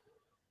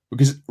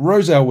 Because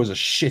Roselle was a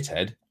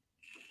shithead.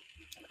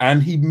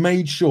 And he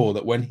made sure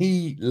that when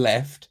he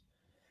left,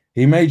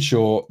 he made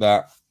sure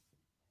that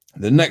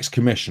the next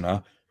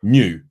commissioner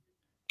knew,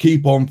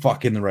 keep on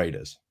fucking the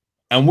Raiders.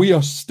 And we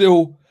are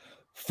still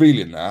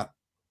feeling that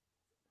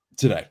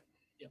today.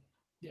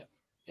 Yeah.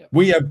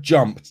 We have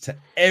jumped to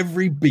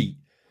every beat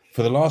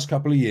for the last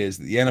couple of years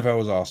that the NFL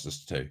has asked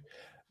us to.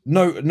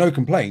 No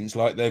complaints.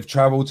 Like they've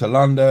traveled to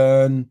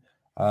London.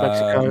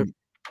 Mexico.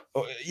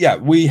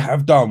 We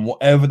have done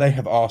whatever they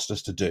have asked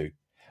us to do.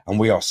 And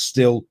we are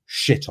still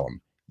shit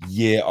on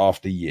year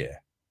after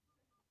year.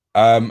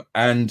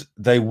 And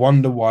they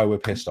wonder why we're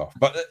pissed off.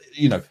 But,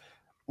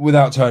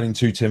 without turning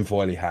too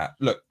tinfoily hat,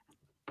 look,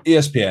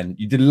 ESPN,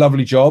 you did a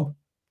lovely job,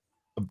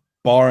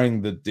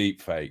 barring the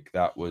deep fake.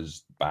 That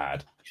was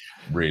bad.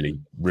 Really,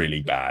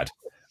 really bad.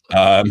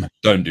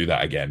 Don't do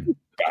that again.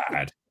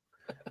 Bad.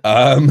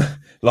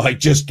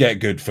 Just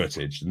get good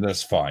footage, and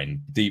that's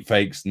fine. Deep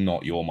fakes,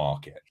 not your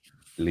market.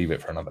 Leave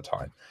it for another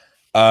time.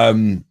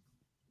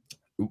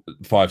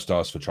 5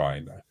 stars for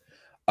trying, though.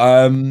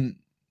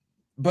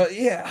 But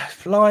yeah,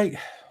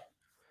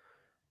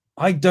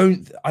 I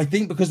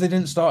think because they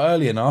didn't start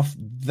early enough,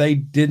 they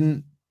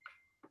didn't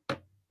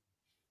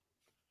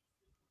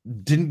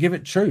didn't give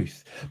it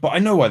truth. But I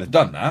know why they've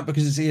done that,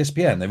 because it's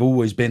ESPN. They've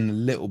always been a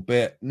little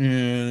bit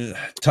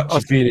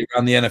touchy-feely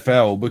around the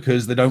NFL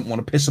because they don't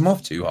want to piss them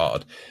off too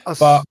hard.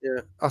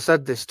 I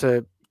said this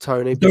to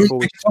Tony before.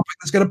 Don't pick a topic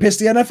that's going to piss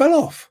the NFL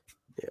off.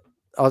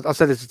 I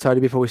said this to Tony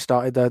before we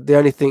started. The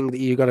only thing that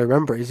you got to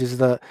remember is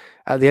that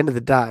at the end of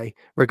the day,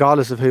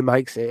 regardless of who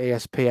makes it,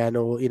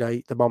 ESPN or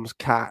the Mom's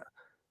Cat,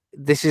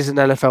 this is an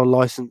NFL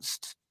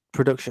licensed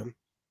production.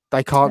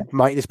 They can't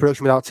make this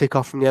production without tick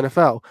off from the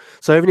NFL.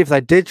 So even if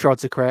they did try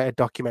to create a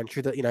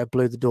documentary that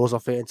blew the doors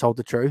off it and told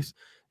the truth,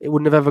 it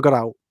wouldn't have ever got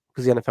out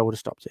because the NFL would have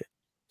stopped it.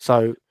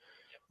 So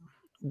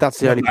that's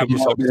the only thing.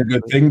 That might be a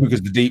good thing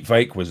because the deep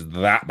fake was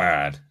that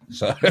bad.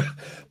 So,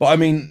 but I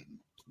mean,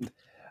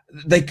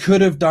 they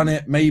could have done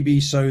it maybe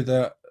so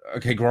that,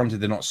 okay, granted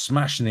they're not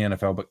smashing the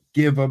NFL, but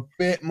give a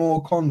bit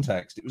more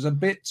context. It was a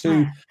bit too,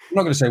 I'm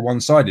not going to say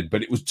one-sided,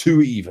 but it was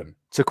too even.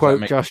 To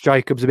quote Josh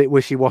Jacobs, a bit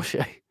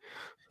wishy-washy.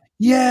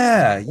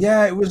 Yeah,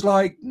 it was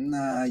like,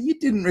 nah, you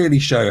didn't really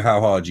show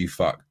how hard you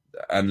fucked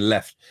and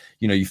left.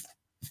 You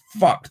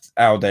fucked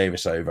Al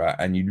Davis over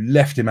and you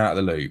left him out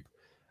of the loop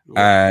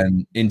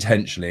and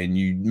intentionally, and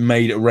you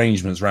made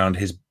arrangements around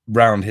his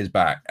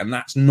back, and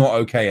that's not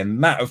okay.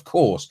 And that, of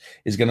course,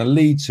 is going to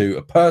lead to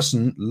a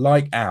person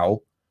like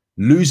Al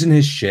losing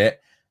his shit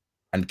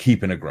and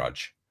keeping a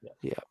grudge.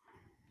 Yeah.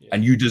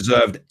 And you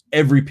deserved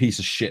every piece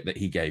of shit that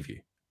he gave you.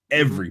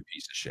 Every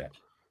piece of shit.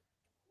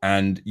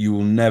 And you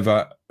will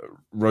never,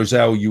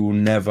 Rozelle, you will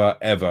never,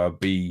 ever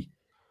be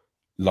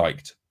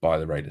liked by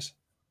the Raiders.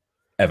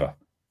 Ever.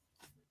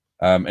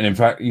 And in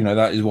fact,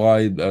 that is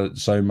why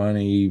so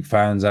many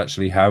fans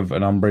actually have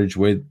an umbrage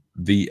with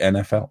the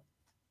NFL.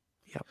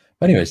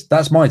 Anyways,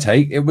 that's my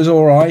take. It was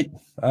all right.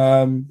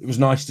 It was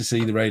nice to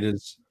see the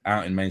Raiders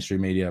out in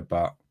mainstream media,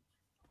 but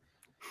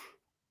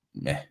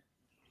yeah,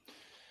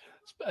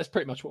 that's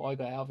pretty much what I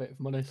got out of it, if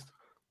I'm honest.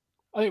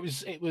 I think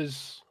it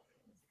was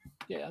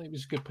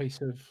a good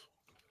piece of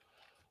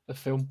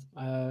film,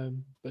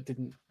 but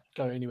didn't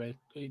go anywhere.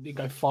 It didn't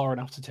go far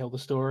enough to tell the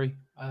story.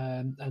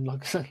 And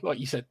like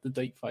you said, the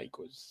deep fake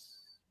was,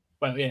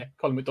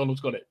 Colin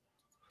McDonald's got it.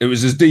 It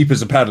was as deep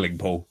as a paddling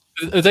pool.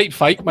 A deep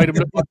fake made him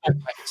look like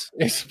perfect.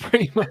 It's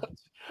pretty much.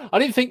 I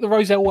didn't think the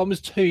Rozelle one was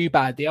too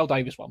bad. The Al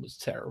Davis one was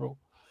terrible.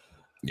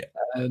 Yeah.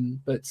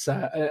 But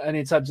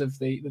in terms of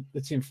the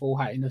tinfoil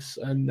hattiness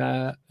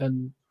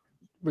and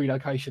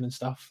relocation and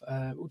stuff,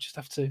 we'll just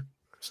have to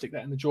stick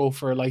that in the drawer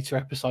for a later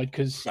episode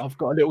because I've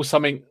got a little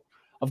something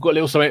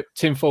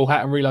tinfoil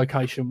hat and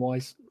relocation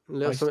wise. A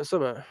little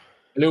something. A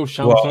little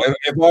show. Well,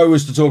 if I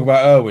was to talk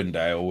about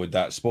Irwindale, would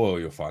that spoil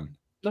your fun?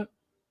 No.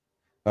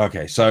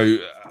 Okay, so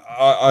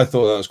I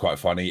thought that was quite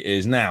funny.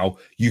 Is now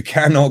you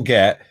cannot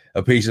get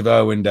a piece of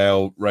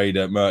Irwindale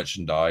Raider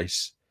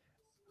merchandise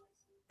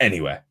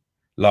anywhere.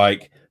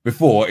 Like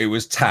before, it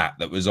was Tat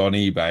that was on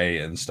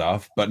eBay and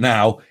stuff, but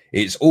now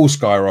it's all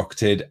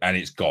skyrocketed and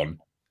it's gone.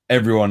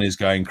 Everyone is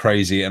going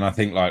crazy, and I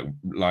think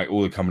like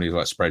all the companies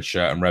like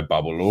Spreadshirt and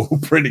Redbubble are all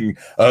printing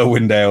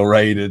Irwindale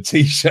Raider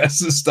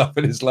T-shirts and stuff,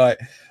 and it's like,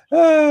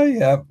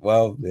 yeah.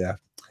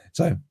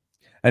 So,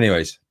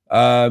 anyways,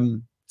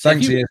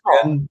 thanks,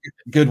 ESPN.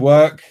 Good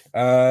work.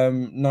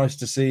 Nice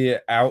to see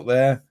it out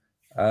there.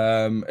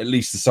 At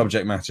least the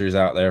subject matter is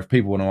out there. If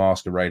people want to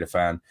ask a Raider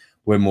fan,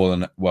 we're more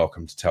than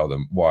welcome to tell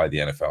them why the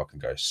NFL can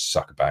go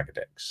suck a bag of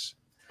dicks.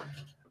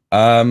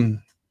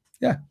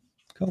 Yeah,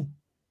 cool.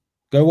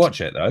 Go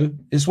watch it, though.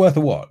 It's worth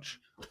a watch.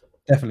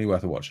 Definitely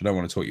worth a watch. I don't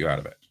want to talk you out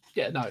of it.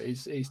 Yeah, no,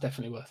 it's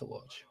definitely worth a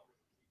watch.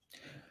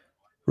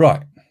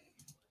 Right.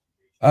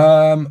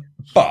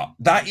 But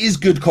that is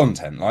good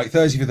content. Like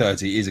 30 for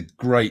 30 is a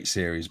great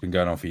series. Been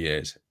going on for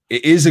years.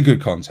 It is a good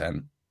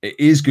content. It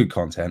is good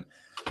content.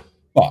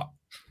 But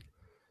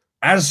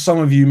as some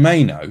of you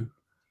may know,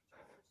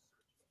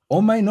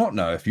 or may not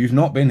know if you've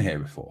not been here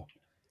before,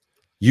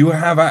 you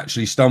have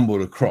actually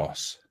stumbled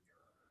across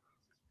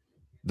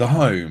the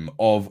home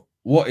of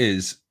what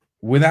is,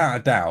 without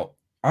a doubt,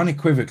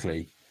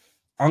 unequivocally,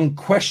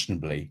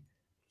 unquestionably,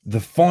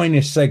 the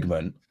finest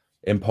segment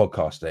in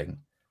podcasting,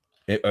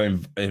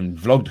 in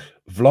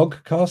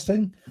vlog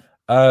casting.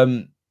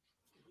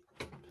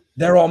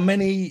 There are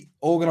many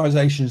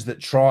organizations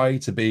that try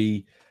to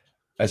be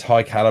as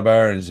high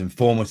caliber and as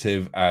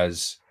informative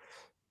as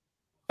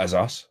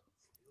us.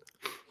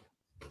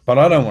 But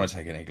I don't want to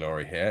take any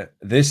glory here.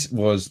 This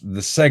was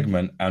the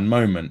segment and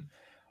moment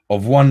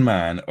of one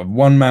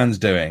man's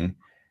doing.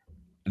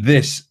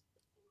 This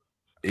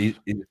is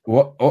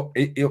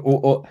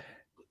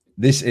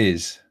this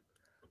is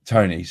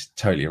Tony's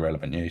totally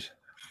irrelevant news.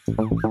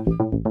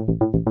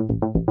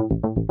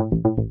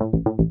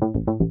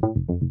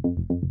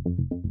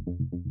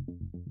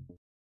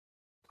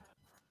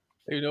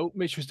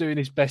 Mitch was doing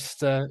his best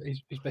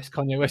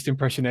Kanye West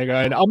impression there,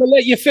 going, "I'm gonna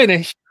let you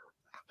finish."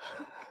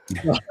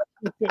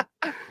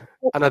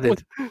 And I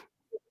did.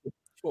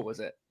 What was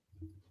it?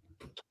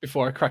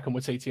 Before I crack on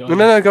with TTI.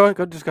 No, go on.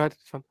 Just go ahead.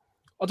 It's fine.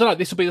 I don't know.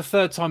 This will be the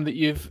third time that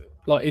you've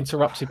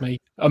interrupted me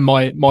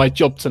my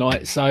job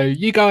tonight. So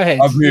you go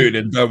ahead. I've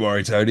muted. Don't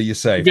worry, Tony. You're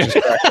safe. Just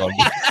crack on.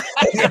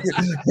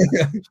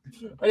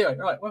 Anyway,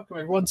 right. Welcome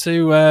everyone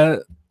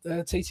to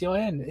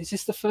TTIN. Is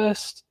this the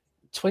first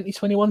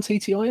 2021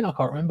 TTIN? I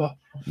can't remember.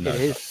 No,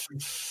 It is.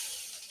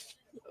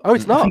 Oh,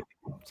 it's not.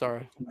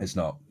 Sorry. it's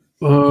not.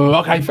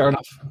 Okay, fair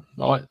enough.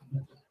 All right.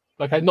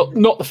 Okay, not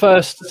the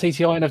first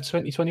TTIN of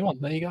 2021.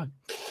 There you go.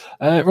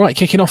 Right,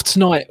 kicking off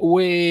tonight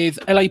with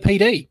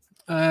LAPD,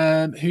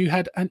 who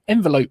had an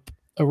envelope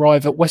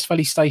arrive at West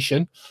Valley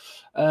Station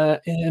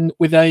and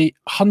with a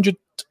 $100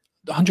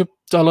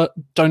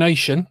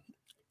 donation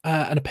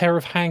and a pair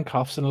of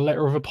handcuffs and a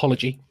letter of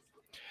apology.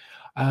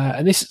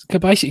 And this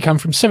could basically come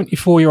from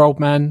 74-year-old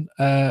man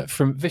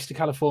from Vista,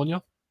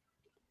 California.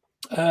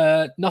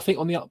 Nothing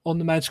on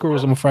the mad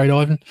squirrels, I'm afraid,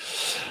 Ivan.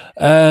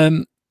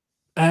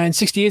 And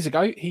 60 years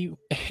ago,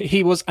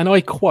 he was, and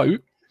I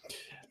quote,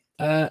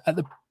 at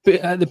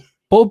the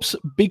Bob's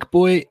Big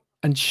Boy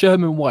and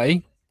Sherman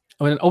Way,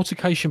 when an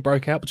altercation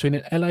broke out between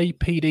an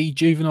LAPD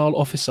juvenile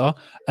officer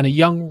and a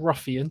young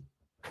ruffian,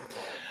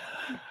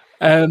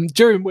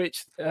 during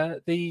which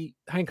the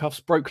handcuffs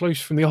broke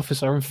loose from the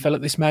officer and fell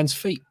at this man's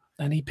feet.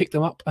 And he picked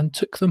them up and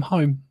took them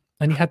home.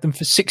 And he had them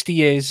for 60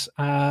 years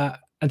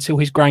until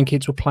his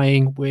grandkids were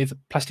playing with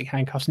plastic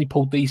handcuffs. And he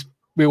pulled these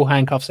real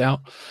handcuffs out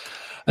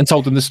and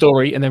told them the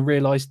story, and then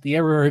realised the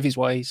error of his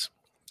ways.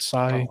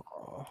 So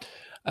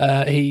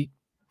he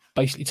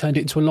basically turned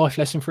it into a life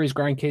lesson for his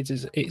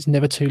grandkids. It's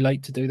never too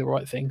late to do the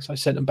right thing. So I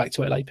sent them back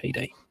to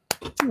LAPD.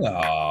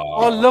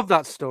 I love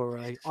that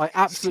story. I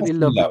absolutely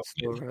love that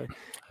story.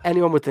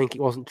 Anyone would think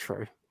it wasn't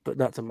true, but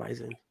that's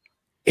amazing.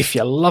 If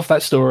you love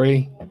that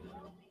story,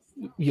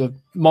 your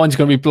mind's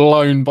going to be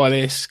blown by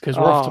this, because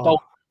we're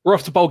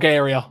off to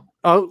Bulgaria.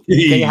 Oh,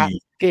 get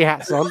your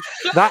hats on.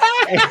 That.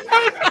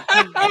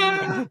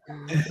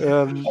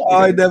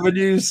 I never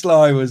knew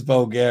Sly was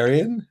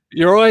Bulgarian.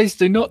 Your eyes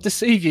do not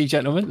deceive you,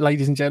 gentlemen,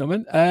 ladies and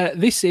gentlemen.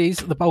 This is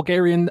the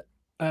Bulgarian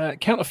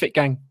counterfeit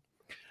gang,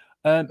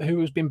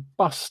 who has been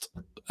bust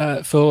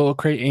for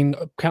creating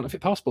counterfeit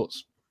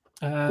passports.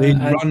 Being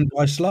run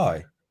by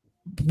Sly.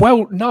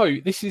 Well, no,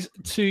 this is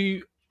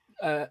to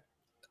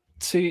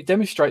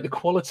demonstrate the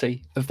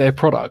quality of their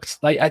products.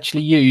 They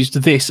actually used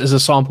this as a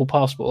sample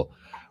passport,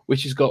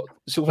 which has got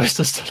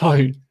Sylvester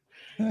Stallone.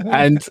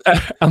 And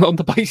on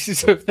the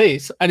basis of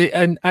this,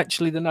 and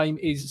actually the name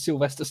is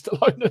Sylvester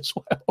Stallone as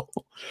well.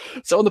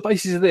 So on the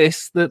basis of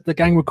this, the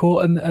gang were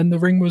caught and the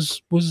ring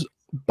was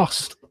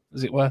bust,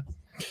 as it were.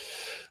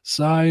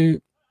 So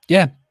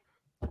yeah,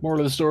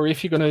 moral of the story: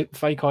 if you're going to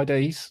fake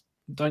IDs,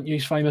 don't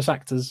use famous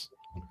actors.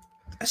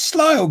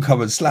 Sly will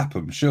come and slap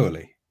him,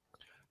 surely.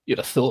 You'd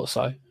have thought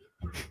so.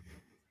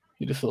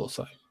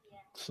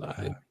 So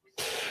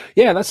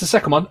yeah, that's the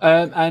second one.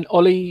 And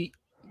Ollie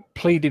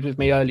pleaded with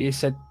me earlier. He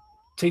said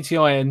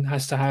TTIN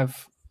has to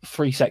have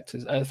three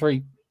segments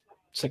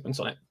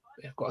on it.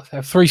 I've got to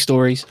have three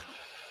stories.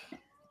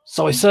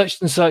 So I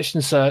searched,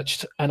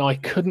 and I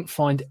couldn't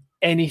find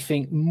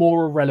anything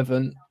more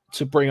relevant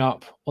to bring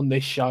up on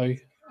this show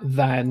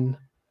than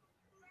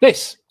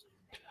this.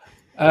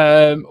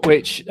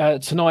 Which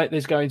tonight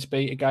there's going to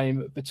be a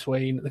game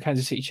between the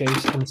Kansas City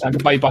Chiefs and the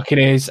Tampa Bay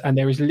Buccaneers, and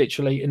there is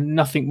literally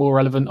nothing more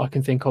relevant I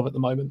can think of at the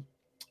moment.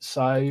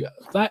 So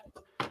that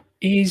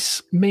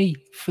is me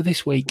for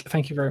this week.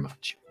 Thank you very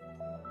much.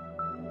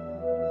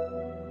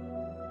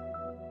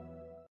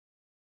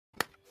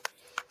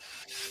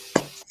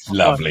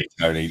 Lovely,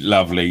 Tony.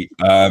 Lovely.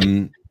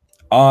 I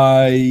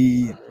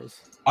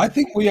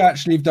think we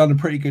actually have done a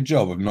pretty good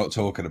job of not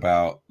talking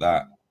about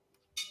that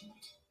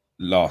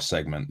last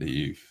segment that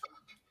you've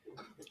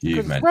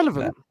mentioned.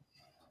 Relevant.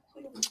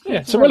 Yeah,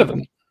 it's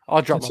irrelevant.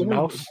 I dropped my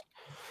mouse.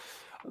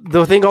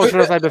 The thing I was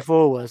trying to say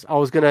before was I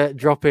was going to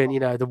drop in,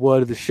 the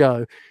word of the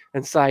show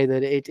and say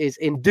that it is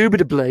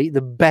indubitably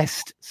the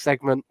best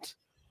segment.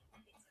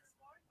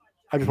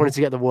 I just wanted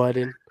to get the word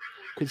in.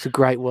 It's a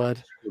great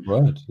word. Good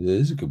word. It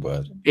is a good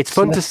word. It's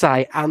fun to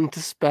say and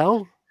to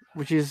spell,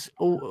 which is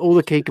all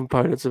the key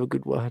components of a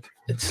good word.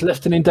 It's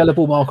left an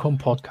indelible mark on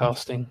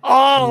podcasting.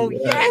 Oh,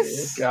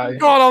 yes!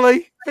 Go on,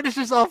 Ollie. Finish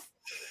this off.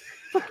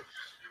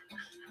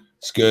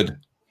 It's good.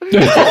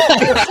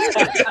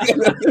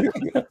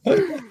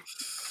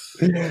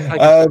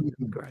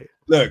 Great.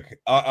 Look,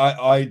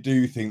 I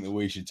do think that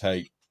we should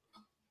take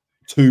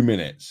 2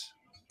 minutes.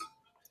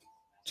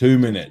 2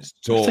 minutes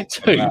to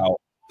talk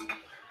about,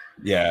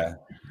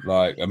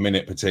 like a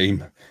minute per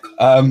team.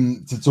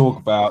 To talk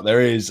about,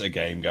 there is a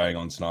game going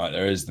on tonight.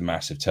 There is the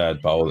massive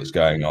Turd Bowl that's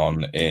going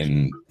on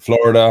in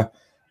Florida,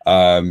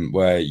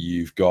 where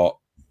you've got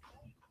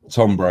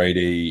Tom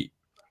Brady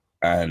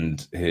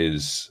and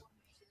his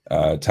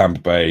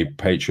Tampa Bay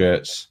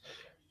Patriots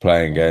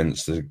playing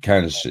against the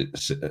Kansas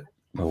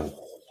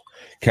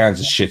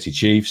Shitty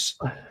Chiefs.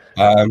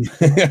 And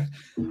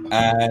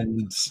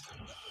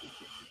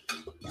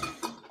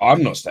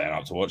I'm not staying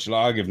up to watch it.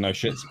 I give no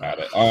shits about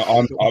it.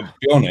 I'll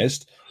be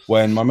honest.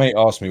 When my mate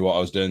asked me what I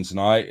was doing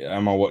tonight,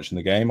 am I watching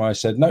the game? I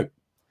said no.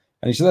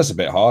 And he said, that's a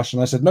bit harsh.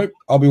 And I said, nope,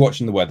 I'll be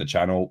watching the Weather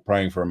Channel,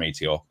 praying for a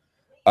meteor.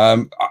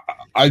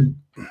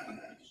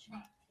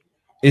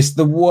 It's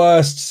the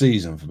worst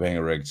season for being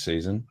a rigged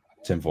season.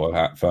 Tinfoil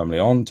hat firmly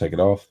on, take it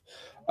off.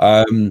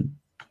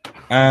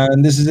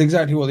 And this is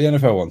exactly what the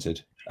NFL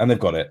wanted, and they've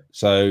got it.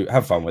 So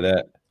have fun with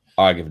it.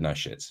 I give no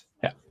shits.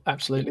 Yeah,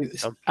 absolutely.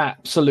 This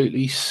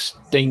absolutely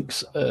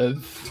stinks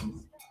of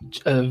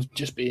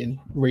just being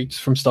rigged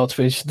from start to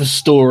finish. The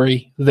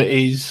story that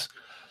is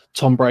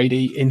Tom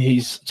Brady in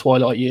his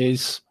twilight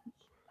years,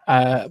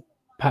 Pat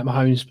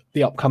Mahomes,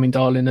 the upcoming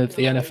darling of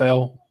the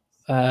NFL.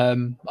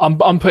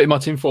 I'm putting my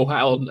tinfoil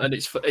hat on, and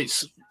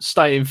it's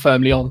staying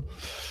firmly on.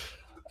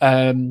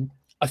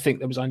 I think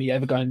there was only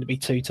ever going to be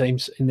two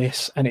teams in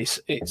this, and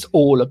it's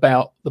all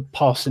about the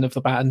passing of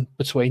the baton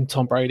between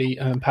Tom Brady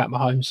and Pat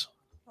Mahomes.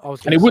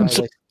 And it wouldn't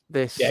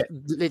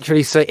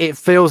literally say it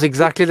feels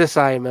exactly the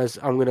same as,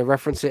 I'm going to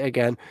reference it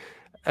again.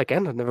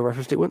 Again, I've never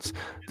referenced it once.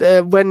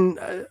 When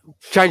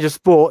change of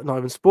sport, not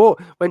even sport,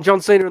 when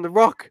John Cena and The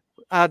Rock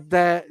had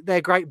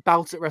their great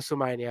bout at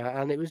WrestleMania,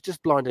 and it was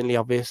just blindingly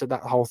obvious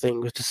that whole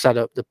thing was to set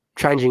up the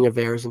changing of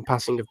eras and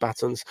passing of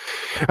batons,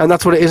 and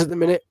that's what it is at the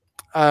minute.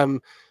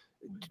 I'm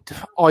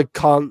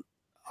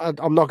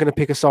not going to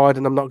pick a side,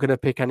 and I'm not going to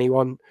pick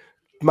anyone.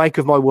 Make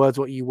of my words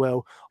what you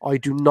will. I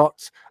do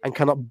not and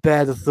cannot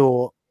bear the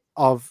thought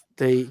of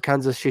the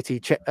Kansas City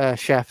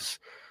Chiefs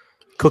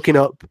cooking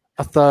up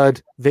a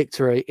third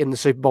victory in the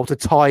Super Bowl to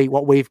tie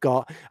what we've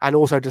got, and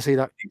also to see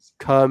that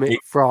Kermit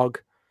Frog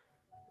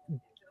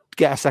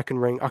get a second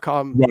ring. I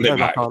can't run it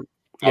back.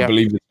 I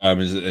believe the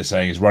term is that they're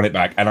saying is run it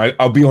back, and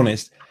I'll be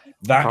honest,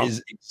 that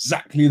is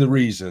exactly the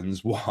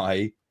reasons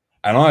why.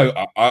 And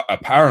I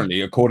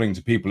apparently, according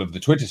to people of the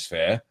Twitter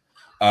sphere,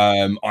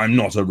 I'm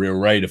not a real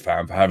Raider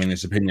fan for having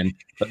this opinion,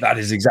 but that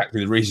is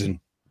exactly the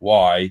reason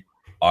why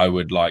I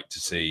would like to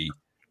see,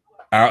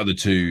 out of the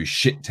two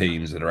shit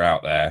teams that are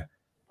out there,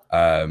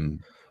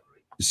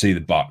 see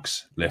the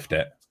Bucks lift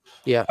it.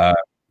 Yeah,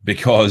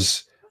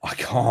 because I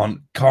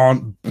can't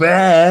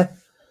bear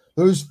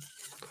those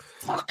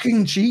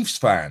fucking Chiefs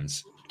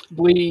fans.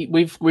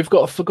 We've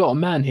got a forgotten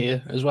man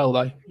here as well,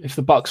 though. If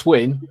the Bucks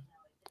win,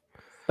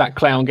 that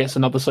clown gets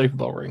another Super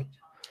Bowl ring.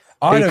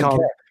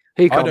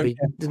 He can't be.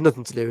 There's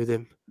nothing to do with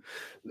him.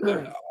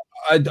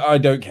 I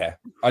don't care.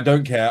 I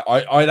don't care.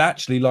 I'd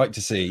actually like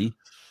to see,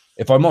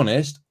 if I'm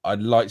honest,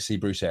 I'd like to see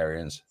Bruce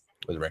Arians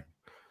with a ring.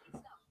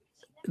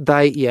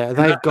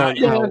 They've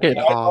gone out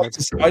hard.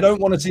 I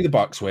don't want to see the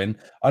Bucks win.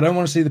 I don't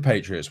want to see the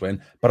Patriots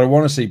win, but I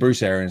want to see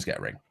Bruce Arians get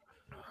a ring.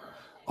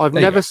 I've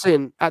never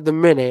seen at the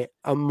minute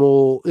a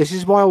more. This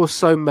is why I was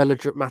so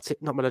like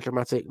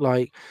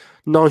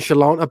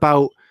nonchalant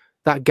about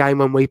that game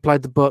when we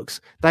played the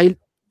Bucks.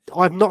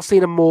 I've not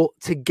seen a more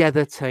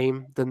together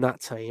team than that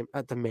team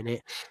at the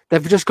minute.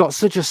 They've just got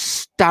such a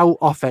stout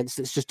offense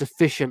that's just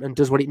efficient and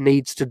does what it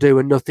needs to do,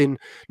 and nothing,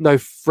 no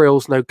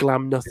frills, no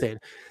glam, nothing.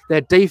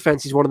 Their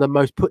defense is one of the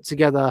most put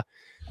together,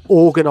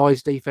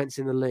 organized defense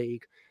in the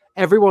league.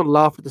 Everyone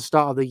laughed at the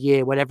start of the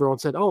year when everyone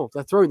said, "Oh,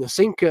 they're throwing the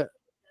sink at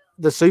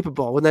the Super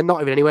Bowl," and they're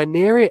not even anywhere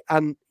near it,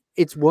 and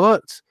it's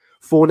worked.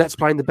 Fournette's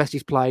playing the best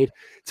he's played.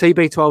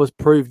 TB12 has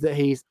proved that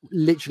he's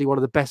literally one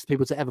of the best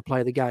people to ever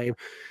play the game.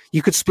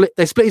 They split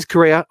his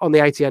career on the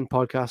ATN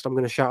podcast. I'm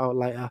going to shout out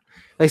later.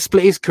 They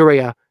split his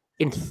career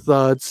in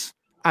thirds,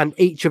 and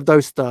each of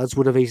those thirds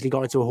would have easily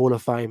got into a Hall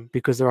of Fame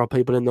because there are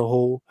people in the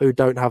Hall who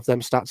don't have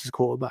them stats as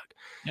quarterback.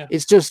 Yeah.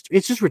 It's just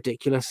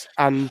ridiculous.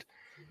 And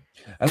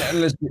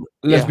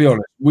let's be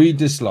honest, we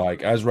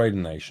dislike, as Raider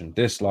Nation,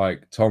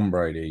 Tom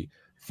Brady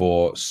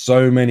for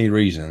so many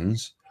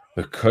reasons.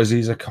 Because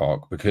he's a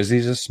cock, because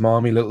he's a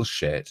smarmy little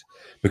shit,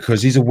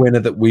 because he's a winner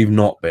that we've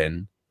not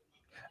been,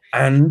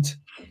 and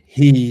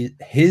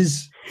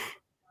his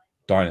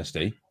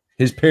dynasty,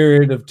 his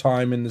period of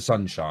time in the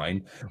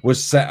sunshine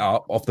was set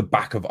up off the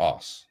back of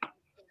us.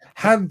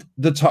 Had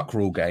the Tuck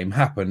Rule game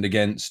happened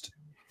against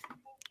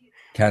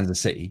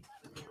Kansas City,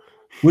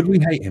 would we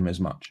hate him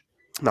as much?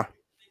 No.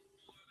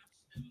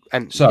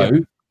 And so,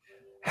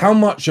 how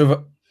much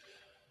of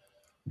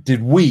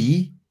did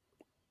we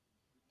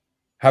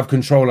have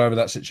control over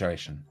that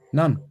situation?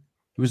 None.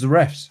 It was the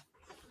refs.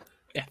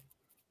 Yeah.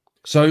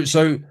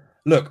 So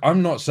look,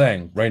 I'm not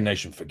saying Raider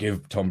Nation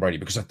forgive Tom Brady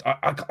because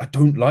I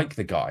don't like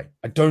the guy.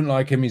 I don't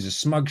like him. He's a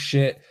smug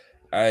shit.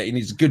 He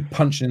needs a good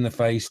punch in the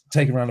face,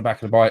 take him around the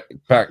back of the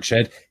back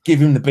shed,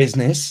 give him the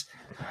business.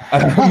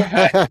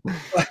 I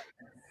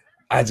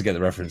had to get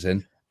the reference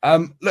in.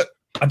 Look,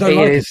 I don't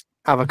like his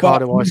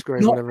avocado ice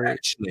cream. Whatever.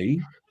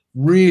 Actually,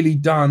 really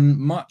done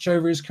much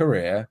over his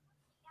career,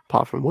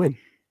 apart from win.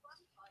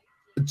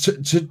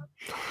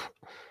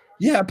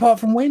 Apart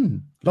from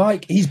win.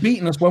 Like, he's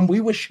beaten us when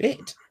we were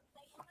shit.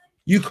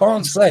 You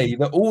can't say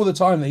that all the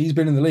time that he's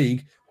been in the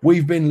league,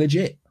 we've been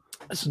legit.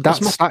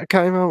 That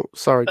came out.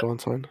 Sorry, go on,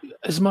 Tom.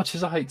 As much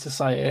as I hate to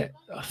say it,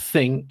 I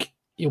think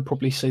you'll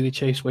probably see the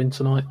Chiefs win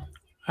tonight.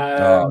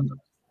 Do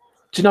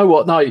you know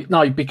what?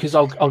 No, because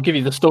I'll give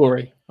you the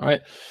story.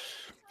 Right,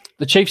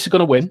 the Chiefs are going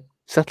to win.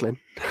 Settle in.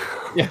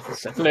 Yeah,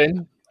 settle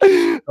in.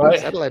 Right.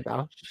 Settle in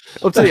now.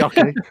 Up to the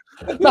hockey.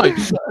 No,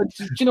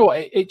 do you know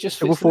what? It just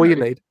fits before you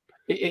need.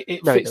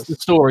 It fits the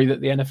story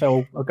that the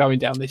NFL are going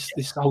down this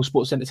whole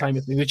sports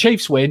entertainment thing. The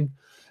Chiefs win.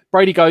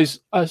 Brady goes,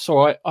 oh, it's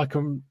all right. I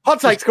can. Hot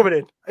takes coming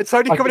in. It's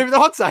only coming in with the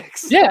hot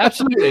takes. Yeah,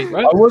 absolutely.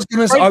 Right? I was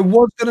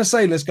gonna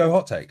say, let's go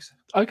hot takes.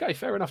 Okay,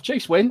 fair enough.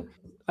 Chiefs win.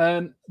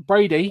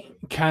 Brady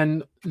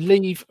can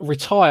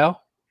retire.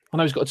 I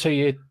know he's got a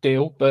 2-year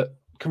deal, but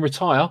can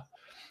retire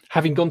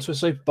having gone to a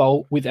Super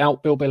Bowl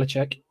without Bill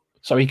Belichick.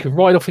 So he can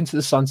ride off into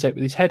the sunset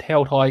with his head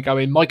held high,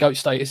 going, my GOAT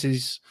status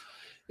is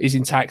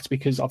intact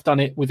because I've done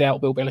it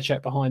without Bill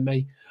Belichick behind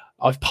me.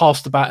 I've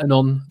passed the baton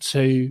on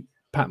to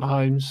Pat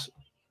Mahomes.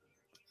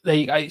 There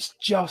you go. It's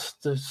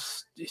just a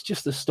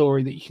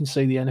story that you can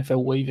see the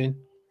NFL weaving.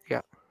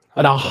 Yeah.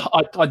 And I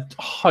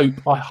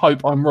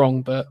hope I'm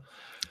wrong, but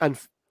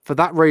for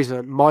that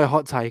reason, my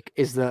hot take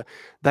is that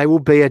there will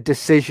be a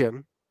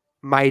decision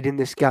made in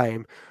this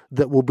game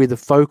that will be the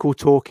focal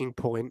talking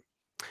point.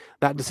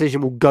 That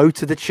decision will go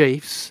to the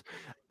Chiefs,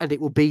 and it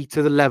will be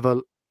to the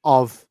level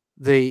of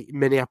the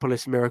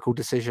Minneapolis Miracle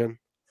decision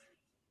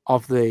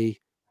of the.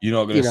 You're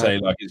not going to say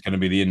like it's going to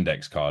be the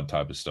index card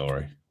type of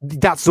story.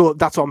 That's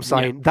what I'm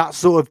saying. Yeah. That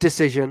sort of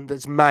decision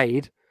that's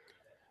made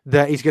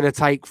that is going to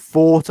take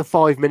 4 to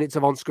 5 minutes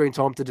of on-screen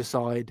time to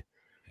decide.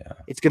 Yeah.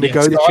 It's going to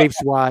go the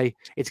Chiefs' way.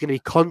 It's going to be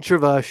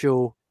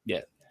controversial.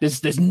 Yeah.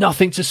 There's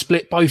nothing to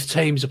split both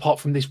teams apart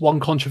from this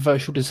one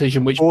controversial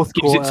decision, which fourth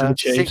gives quarter, it to the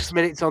Chiefs. 6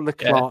 minutes on the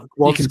clock,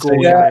 one score.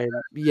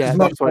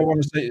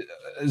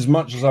 As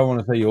much as I want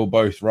to say you're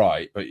both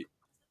right, but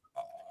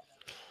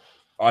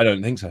I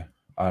don't think so.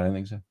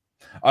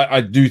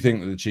 I do think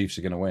that the Chiefs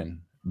are going to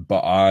win,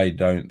 but I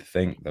don't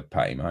think that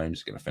Patty Mahomes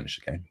is going to finish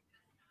the game.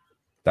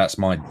 That's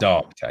my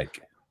dark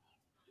take.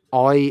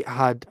 I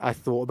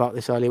thought about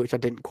this earlier, which I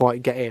didn't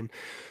quite get in.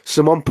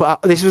 Someone put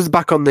out, this was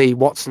back on the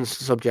Watson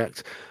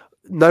subject.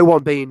 No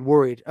one being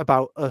worried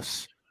about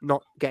us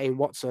not getting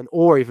Watson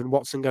or even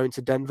Watson going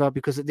to Denver,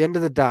 because at the end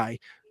of the day,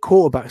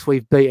 quarterbacks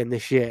we've beaten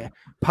this year,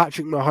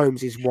 Patrick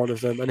Mahomes is one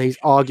of them, and he's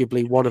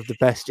arguably one of the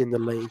best in the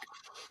league.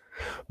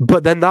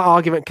 But then that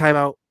argument came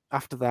out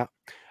after that.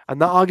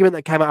 And that argument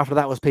that came out after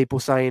that was people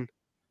saying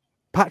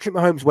Patrick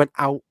Mahomes went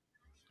out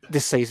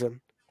this season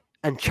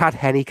and Chad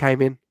Henne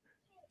came in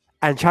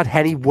and Chad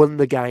Henne won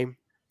the game.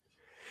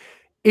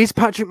 Is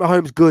Patrick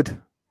Mahomes good,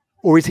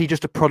 or is he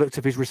just a product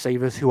of his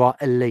receivers who are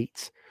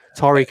elite?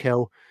 Tyreek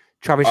Hill,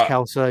 Travis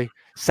Kelce,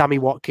 Sammy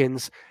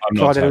Watkins,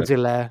 Clyde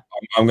Edwards-Helaire.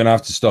 I'm going to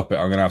have to stop it.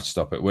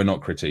 We're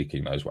not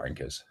critiquing those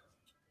wankers.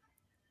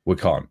 We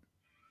can't.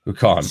 We've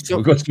got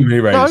too many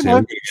Raiders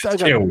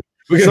here.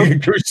 We're going to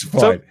get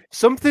crucified.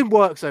 Something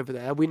works over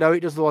there. We know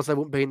it does, otherwise they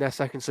wouldn't be in their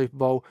second Super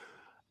Bowl.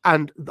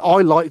 And I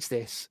liked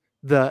this,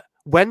 that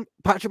when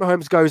Patrick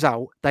Mahomes goes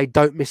out, they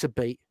don't miss a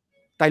beat.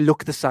 They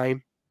look the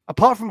same.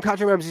 Apart from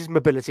Patrick Mahomes'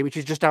 mobility, which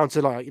is just down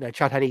to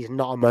Chad Henne is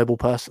not a mobile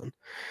person.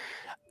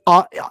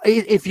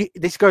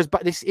 This goes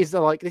back, this is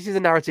the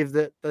narrative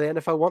that the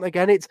NFL want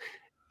again.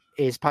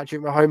 Is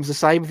Patrick Mahomes the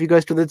same if he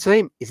goes to the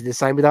team? Is he the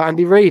same without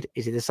Andy Reid?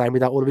 Is he the same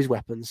without all of his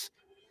weapons?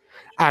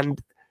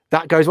 And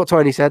that goes what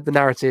Tony said, the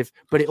narrative,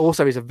 but it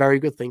also is a very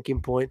good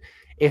thinking point.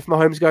 If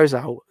Mahomes goes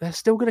out, they're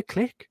still going to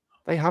click.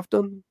 They have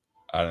done.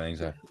 I don't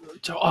think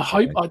so.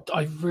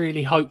 I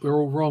really hope we're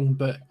all wrong,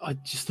 but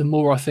the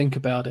more I think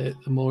about it,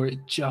 the more it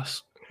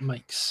just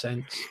makes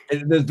sense.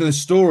 The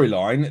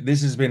storyline,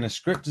 this has been a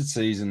scripted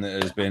season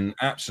that has been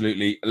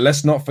absolutely,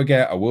 let's not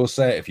forget, I will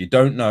say it, if you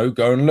don't know,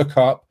 go and look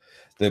up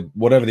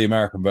whatever the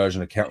American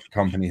version of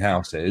Company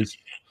House is,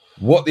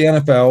 what the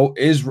NFL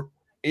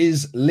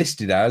is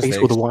listed as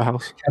the White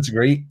House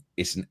category.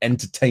 It's an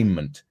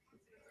entertainment.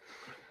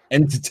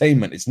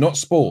 It's not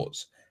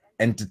sports.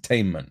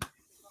 Entertainment.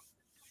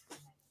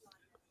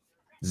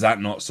 Does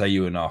that not say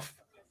you enough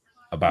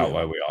about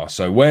where we are?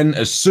 So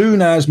as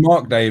soon as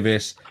Mark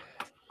Davis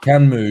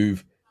can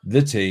move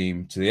the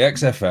team to the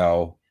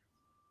XFL,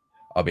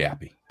 I'll be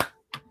happy.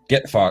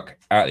 Get the fuck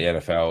out of the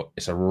NFL.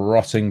 It's a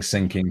rotting,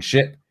 sinking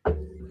ship.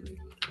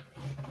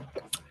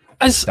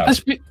 As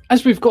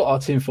we've got our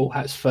tinfoil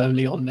hats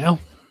firmly on now,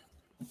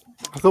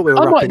 I thought we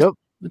were wrapping up.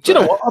 Do you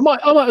know what? I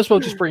might as well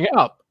just bring it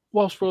up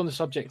whilst we're on the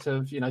subject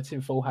of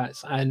tinfoil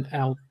hats and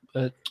our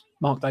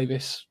Mark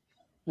Davis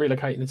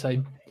relocating the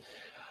team.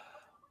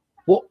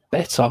 What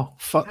better?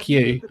 Fuck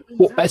you.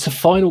 What better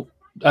final?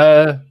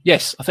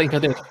 Yes, I think I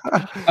did.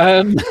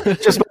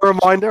 Just a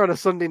reminder on a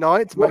Sunday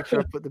night to make sure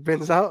I put the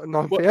bins out at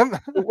 9 p.m.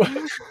 What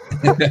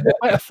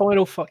better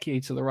final fuck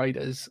you to the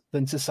Raiders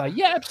than to say,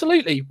 yeah,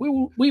 absolutely,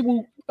 we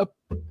will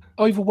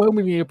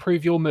overwhelmingly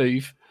approve your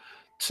move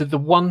to the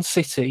one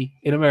city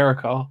in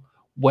America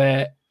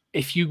where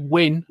if you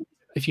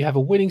have a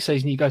winning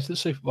season, you go to the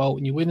Super Bowl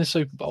and you win the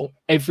Super Bowl,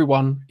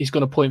 everyone is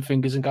going to point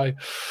fingers and go,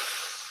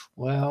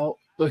 well,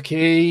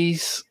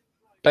 bookies,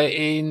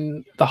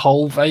 betting, the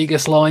whole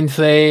Vegas line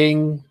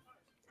thing.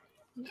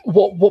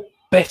 What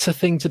better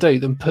thing to do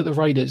than put the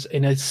Raiders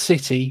in a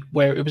city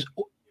where it was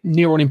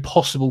near on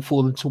impossible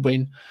for them to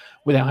win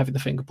without having the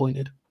finger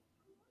pointed?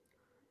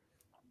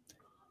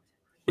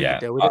 Yeah.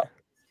 Deal with it.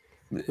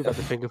 We've got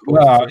the finger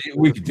pointed.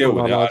 We could deal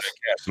with it. I don't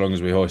care as long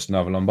as we hoist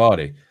another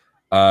Lombardi.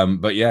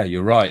 But yeah,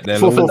 you're right.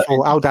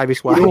 4-4-4, Al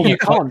Davis way.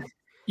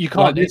 You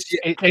can't.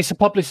 It's a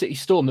publicity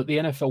storm that the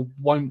NFL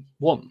won't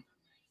want.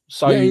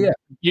 So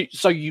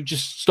you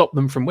just stop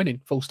them from winning.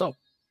 Full stop.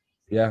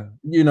 Yeah,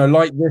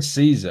 like this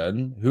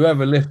season,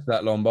 whoever lifts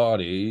that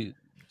Lombardi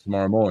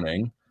tomorrow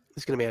morning,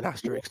 it's going to be an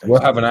asterisk.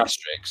 We'll have an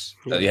asterisk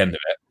at the end of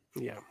it.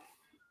 Yeah,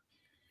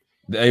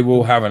 they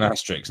will have an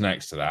asterisk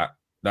next to that.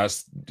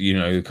 That's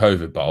the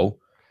COVID Bowl.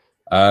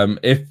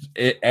 If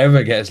it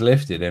ever gets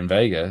lifted in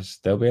Vegas,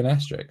 there'll be an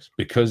asterisk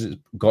because it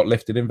got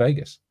lifted in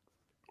Vegas.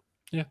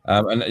 Yeah.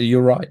 And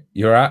you're right.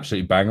 You're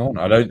absolutely bang on.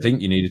 I don't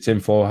think you need a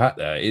tinfoil hat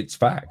there. It's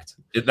fact.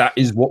 That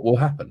is what will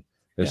happen.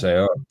 They say,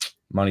 "Oh,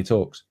 money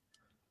talks."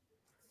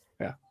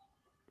 Yeah.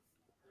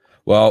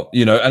 Well,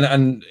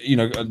 and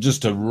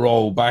just to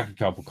roll back a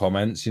couple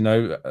comments,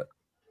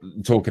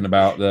 talking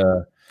about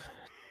the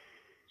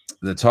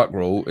tuck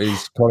rule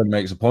is Colin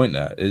makes a point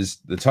there is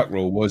the tuck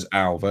rule was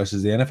Al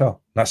versus the NFL.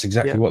 That's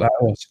exactly what that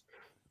was.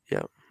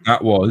 Yeah.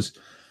 That was.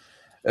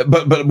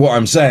 But what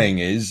I'm saying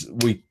is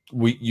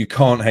you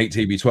can't hate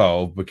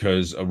TB12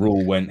 because a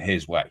rule went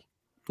his way.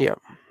 Yeah.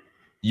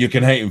 You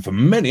can hate him for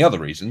many other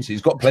reasons.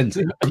 He's got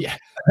plenty. Yeah.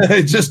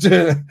 Just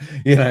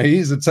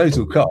he's a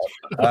total cop.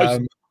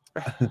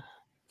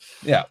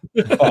 Yeah.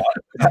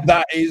 But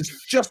that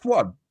is just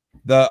one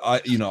that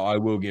I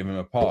will give him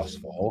a pass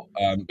for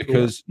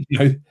because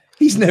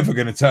he's never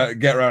going to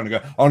get around and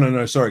go, "Oh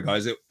no, sorry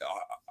guys, it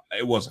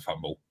was a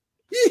fumble."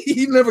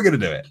 He's never going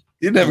to do it.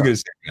 You're never going to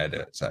see him do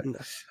it. So,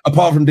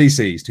 apart from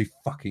DC, he's too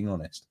fucking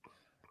honest.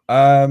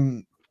 But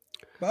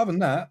other than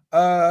that,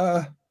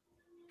 I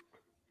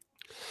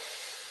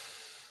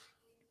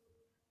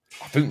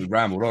think we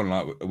rambled on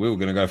like we were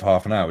going to go for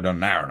half an hour. We've done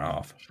an hour and a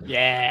half.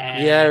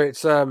 Yeah.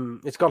 It's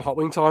gone hot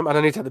wing time, and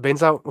I need to take the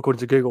bins out according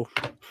to Google.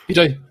 You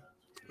do.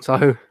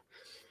 So,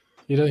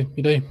 you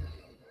do.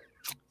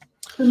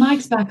 The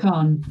mic's back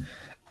on.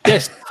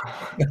 Yes.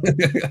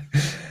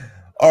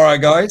 All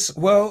right, guys.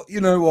 Well, you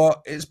know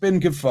what? It's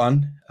been good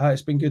fun.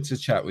 It's been good to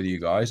chat with you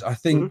guys. I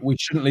think we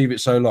shouldn't leave it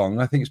so long.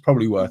 I think it's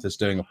probably worth us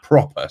doing a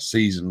proper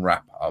season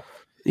wrap up.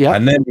 Yeah.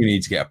 And then we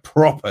need to get a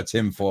proper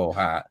tinfoil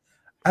hat.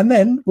 And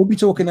then we'll be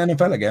talking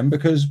NFL again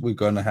because we're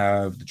going to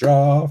have the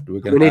draft.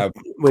 We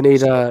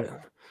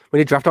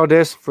need draft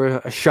ideas for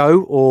a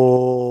show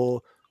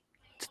or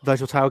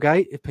virtual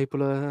tailgate if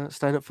people are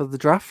staying up for the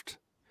draft.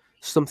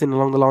 Something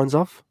along the lines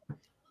of.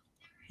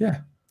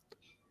 Yeah.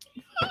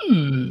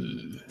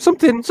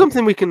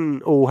 Something we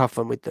can all have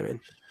fun with doing.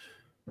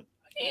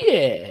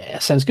 Yeah,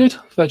 sounds good.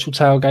 Virtual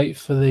tailgate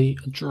for the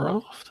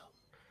draft.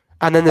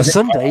 And then the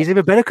Sunday is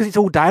even better because it's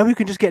all day. We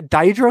can just get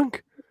day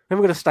drunk. Then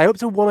we're going to stay up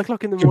till 1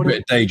 o'clock in the morning. A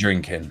bit of day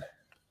drinking.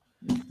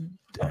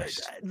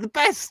 Nice. The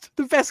best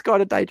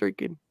kind of day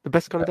drinking. The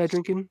best kind of day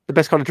drinking. The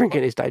best kind of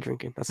drinking is day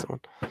drinking. That's the one.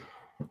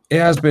 It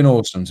has been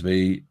awesome to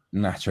be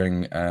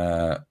nattering,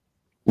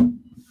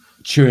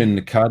 chewing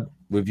the cud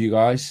with you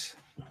guys.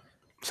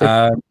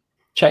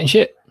 Chatting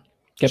shit.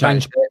 Get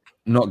banged. Shit,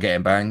 not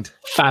getting banged.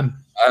 Fam.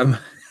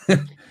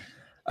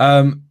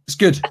 It's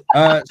good.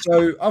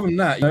 So other than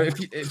that,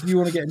 if you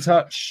want to get in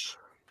touch,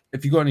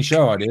 if you got any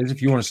show ideas,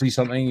 if you want to see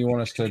something, you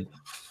want us to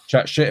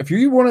chat shit, if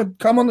you want to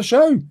come on the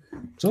show,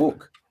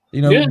 talk.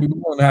 We'd be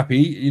more than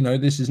happy.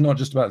 This is not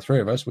just about the three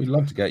of us. We'd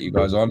love to get you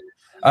guys on.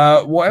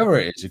 Whatever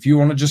it is, if you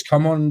want to just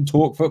come on and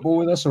talk football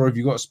with us, or if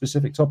you've got a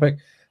specific topic,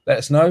 let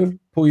us know.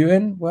 Pull you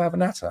in. We'll have a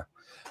natter.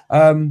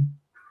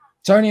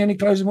 Tony, any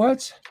closing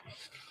words?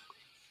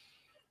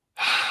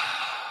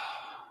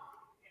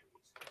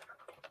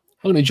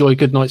 I'm going to enjoy a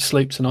good night's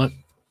sleep tonight.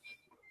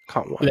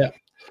 Can't wait.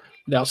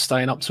 Without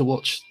staying up to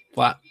watch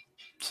that.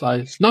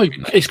 So, no,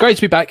 it's great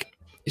to be back.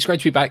 It's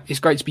great to be back. It's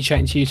great to be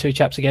chatting to you two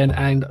chaps again,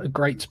 and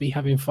great to be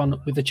having fun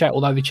with the chat,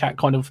 although the chat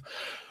kind of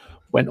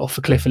went off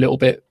a cliff a little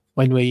bit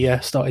when we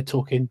started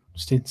talking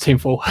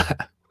tinfoil.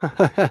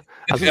 But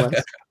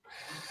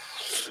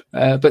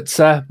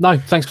no,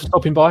 thanks for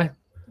stopping by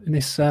in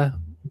this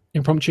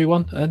impromptu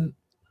one, and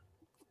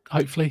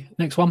hopefully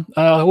next one.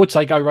 I would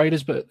say go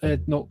Raiders, but they're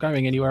not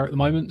going anywhere at the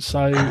moment.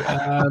 So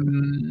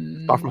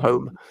apart from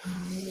home,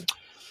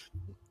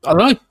 I don't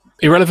know.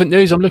 Irrelevant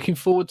news. I'm looking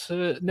forward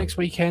to next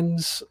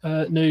weekend's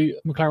new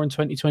McLaren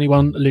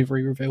 2021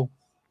 livery reveal.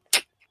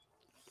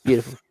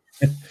 Beautiful.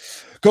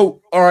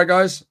 Cool. All right,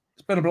 guys.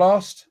 It's been a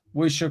blast.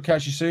 We shall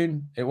catch you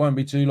soon. It won't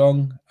be too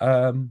long.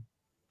 Go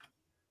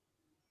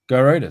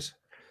Raiders.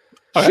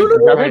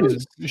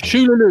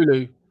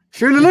 Shoolalulu.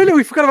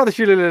 We forgot about the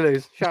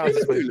Shoolalulus. Shout out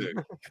to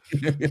Smooth.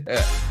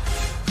 Yeah.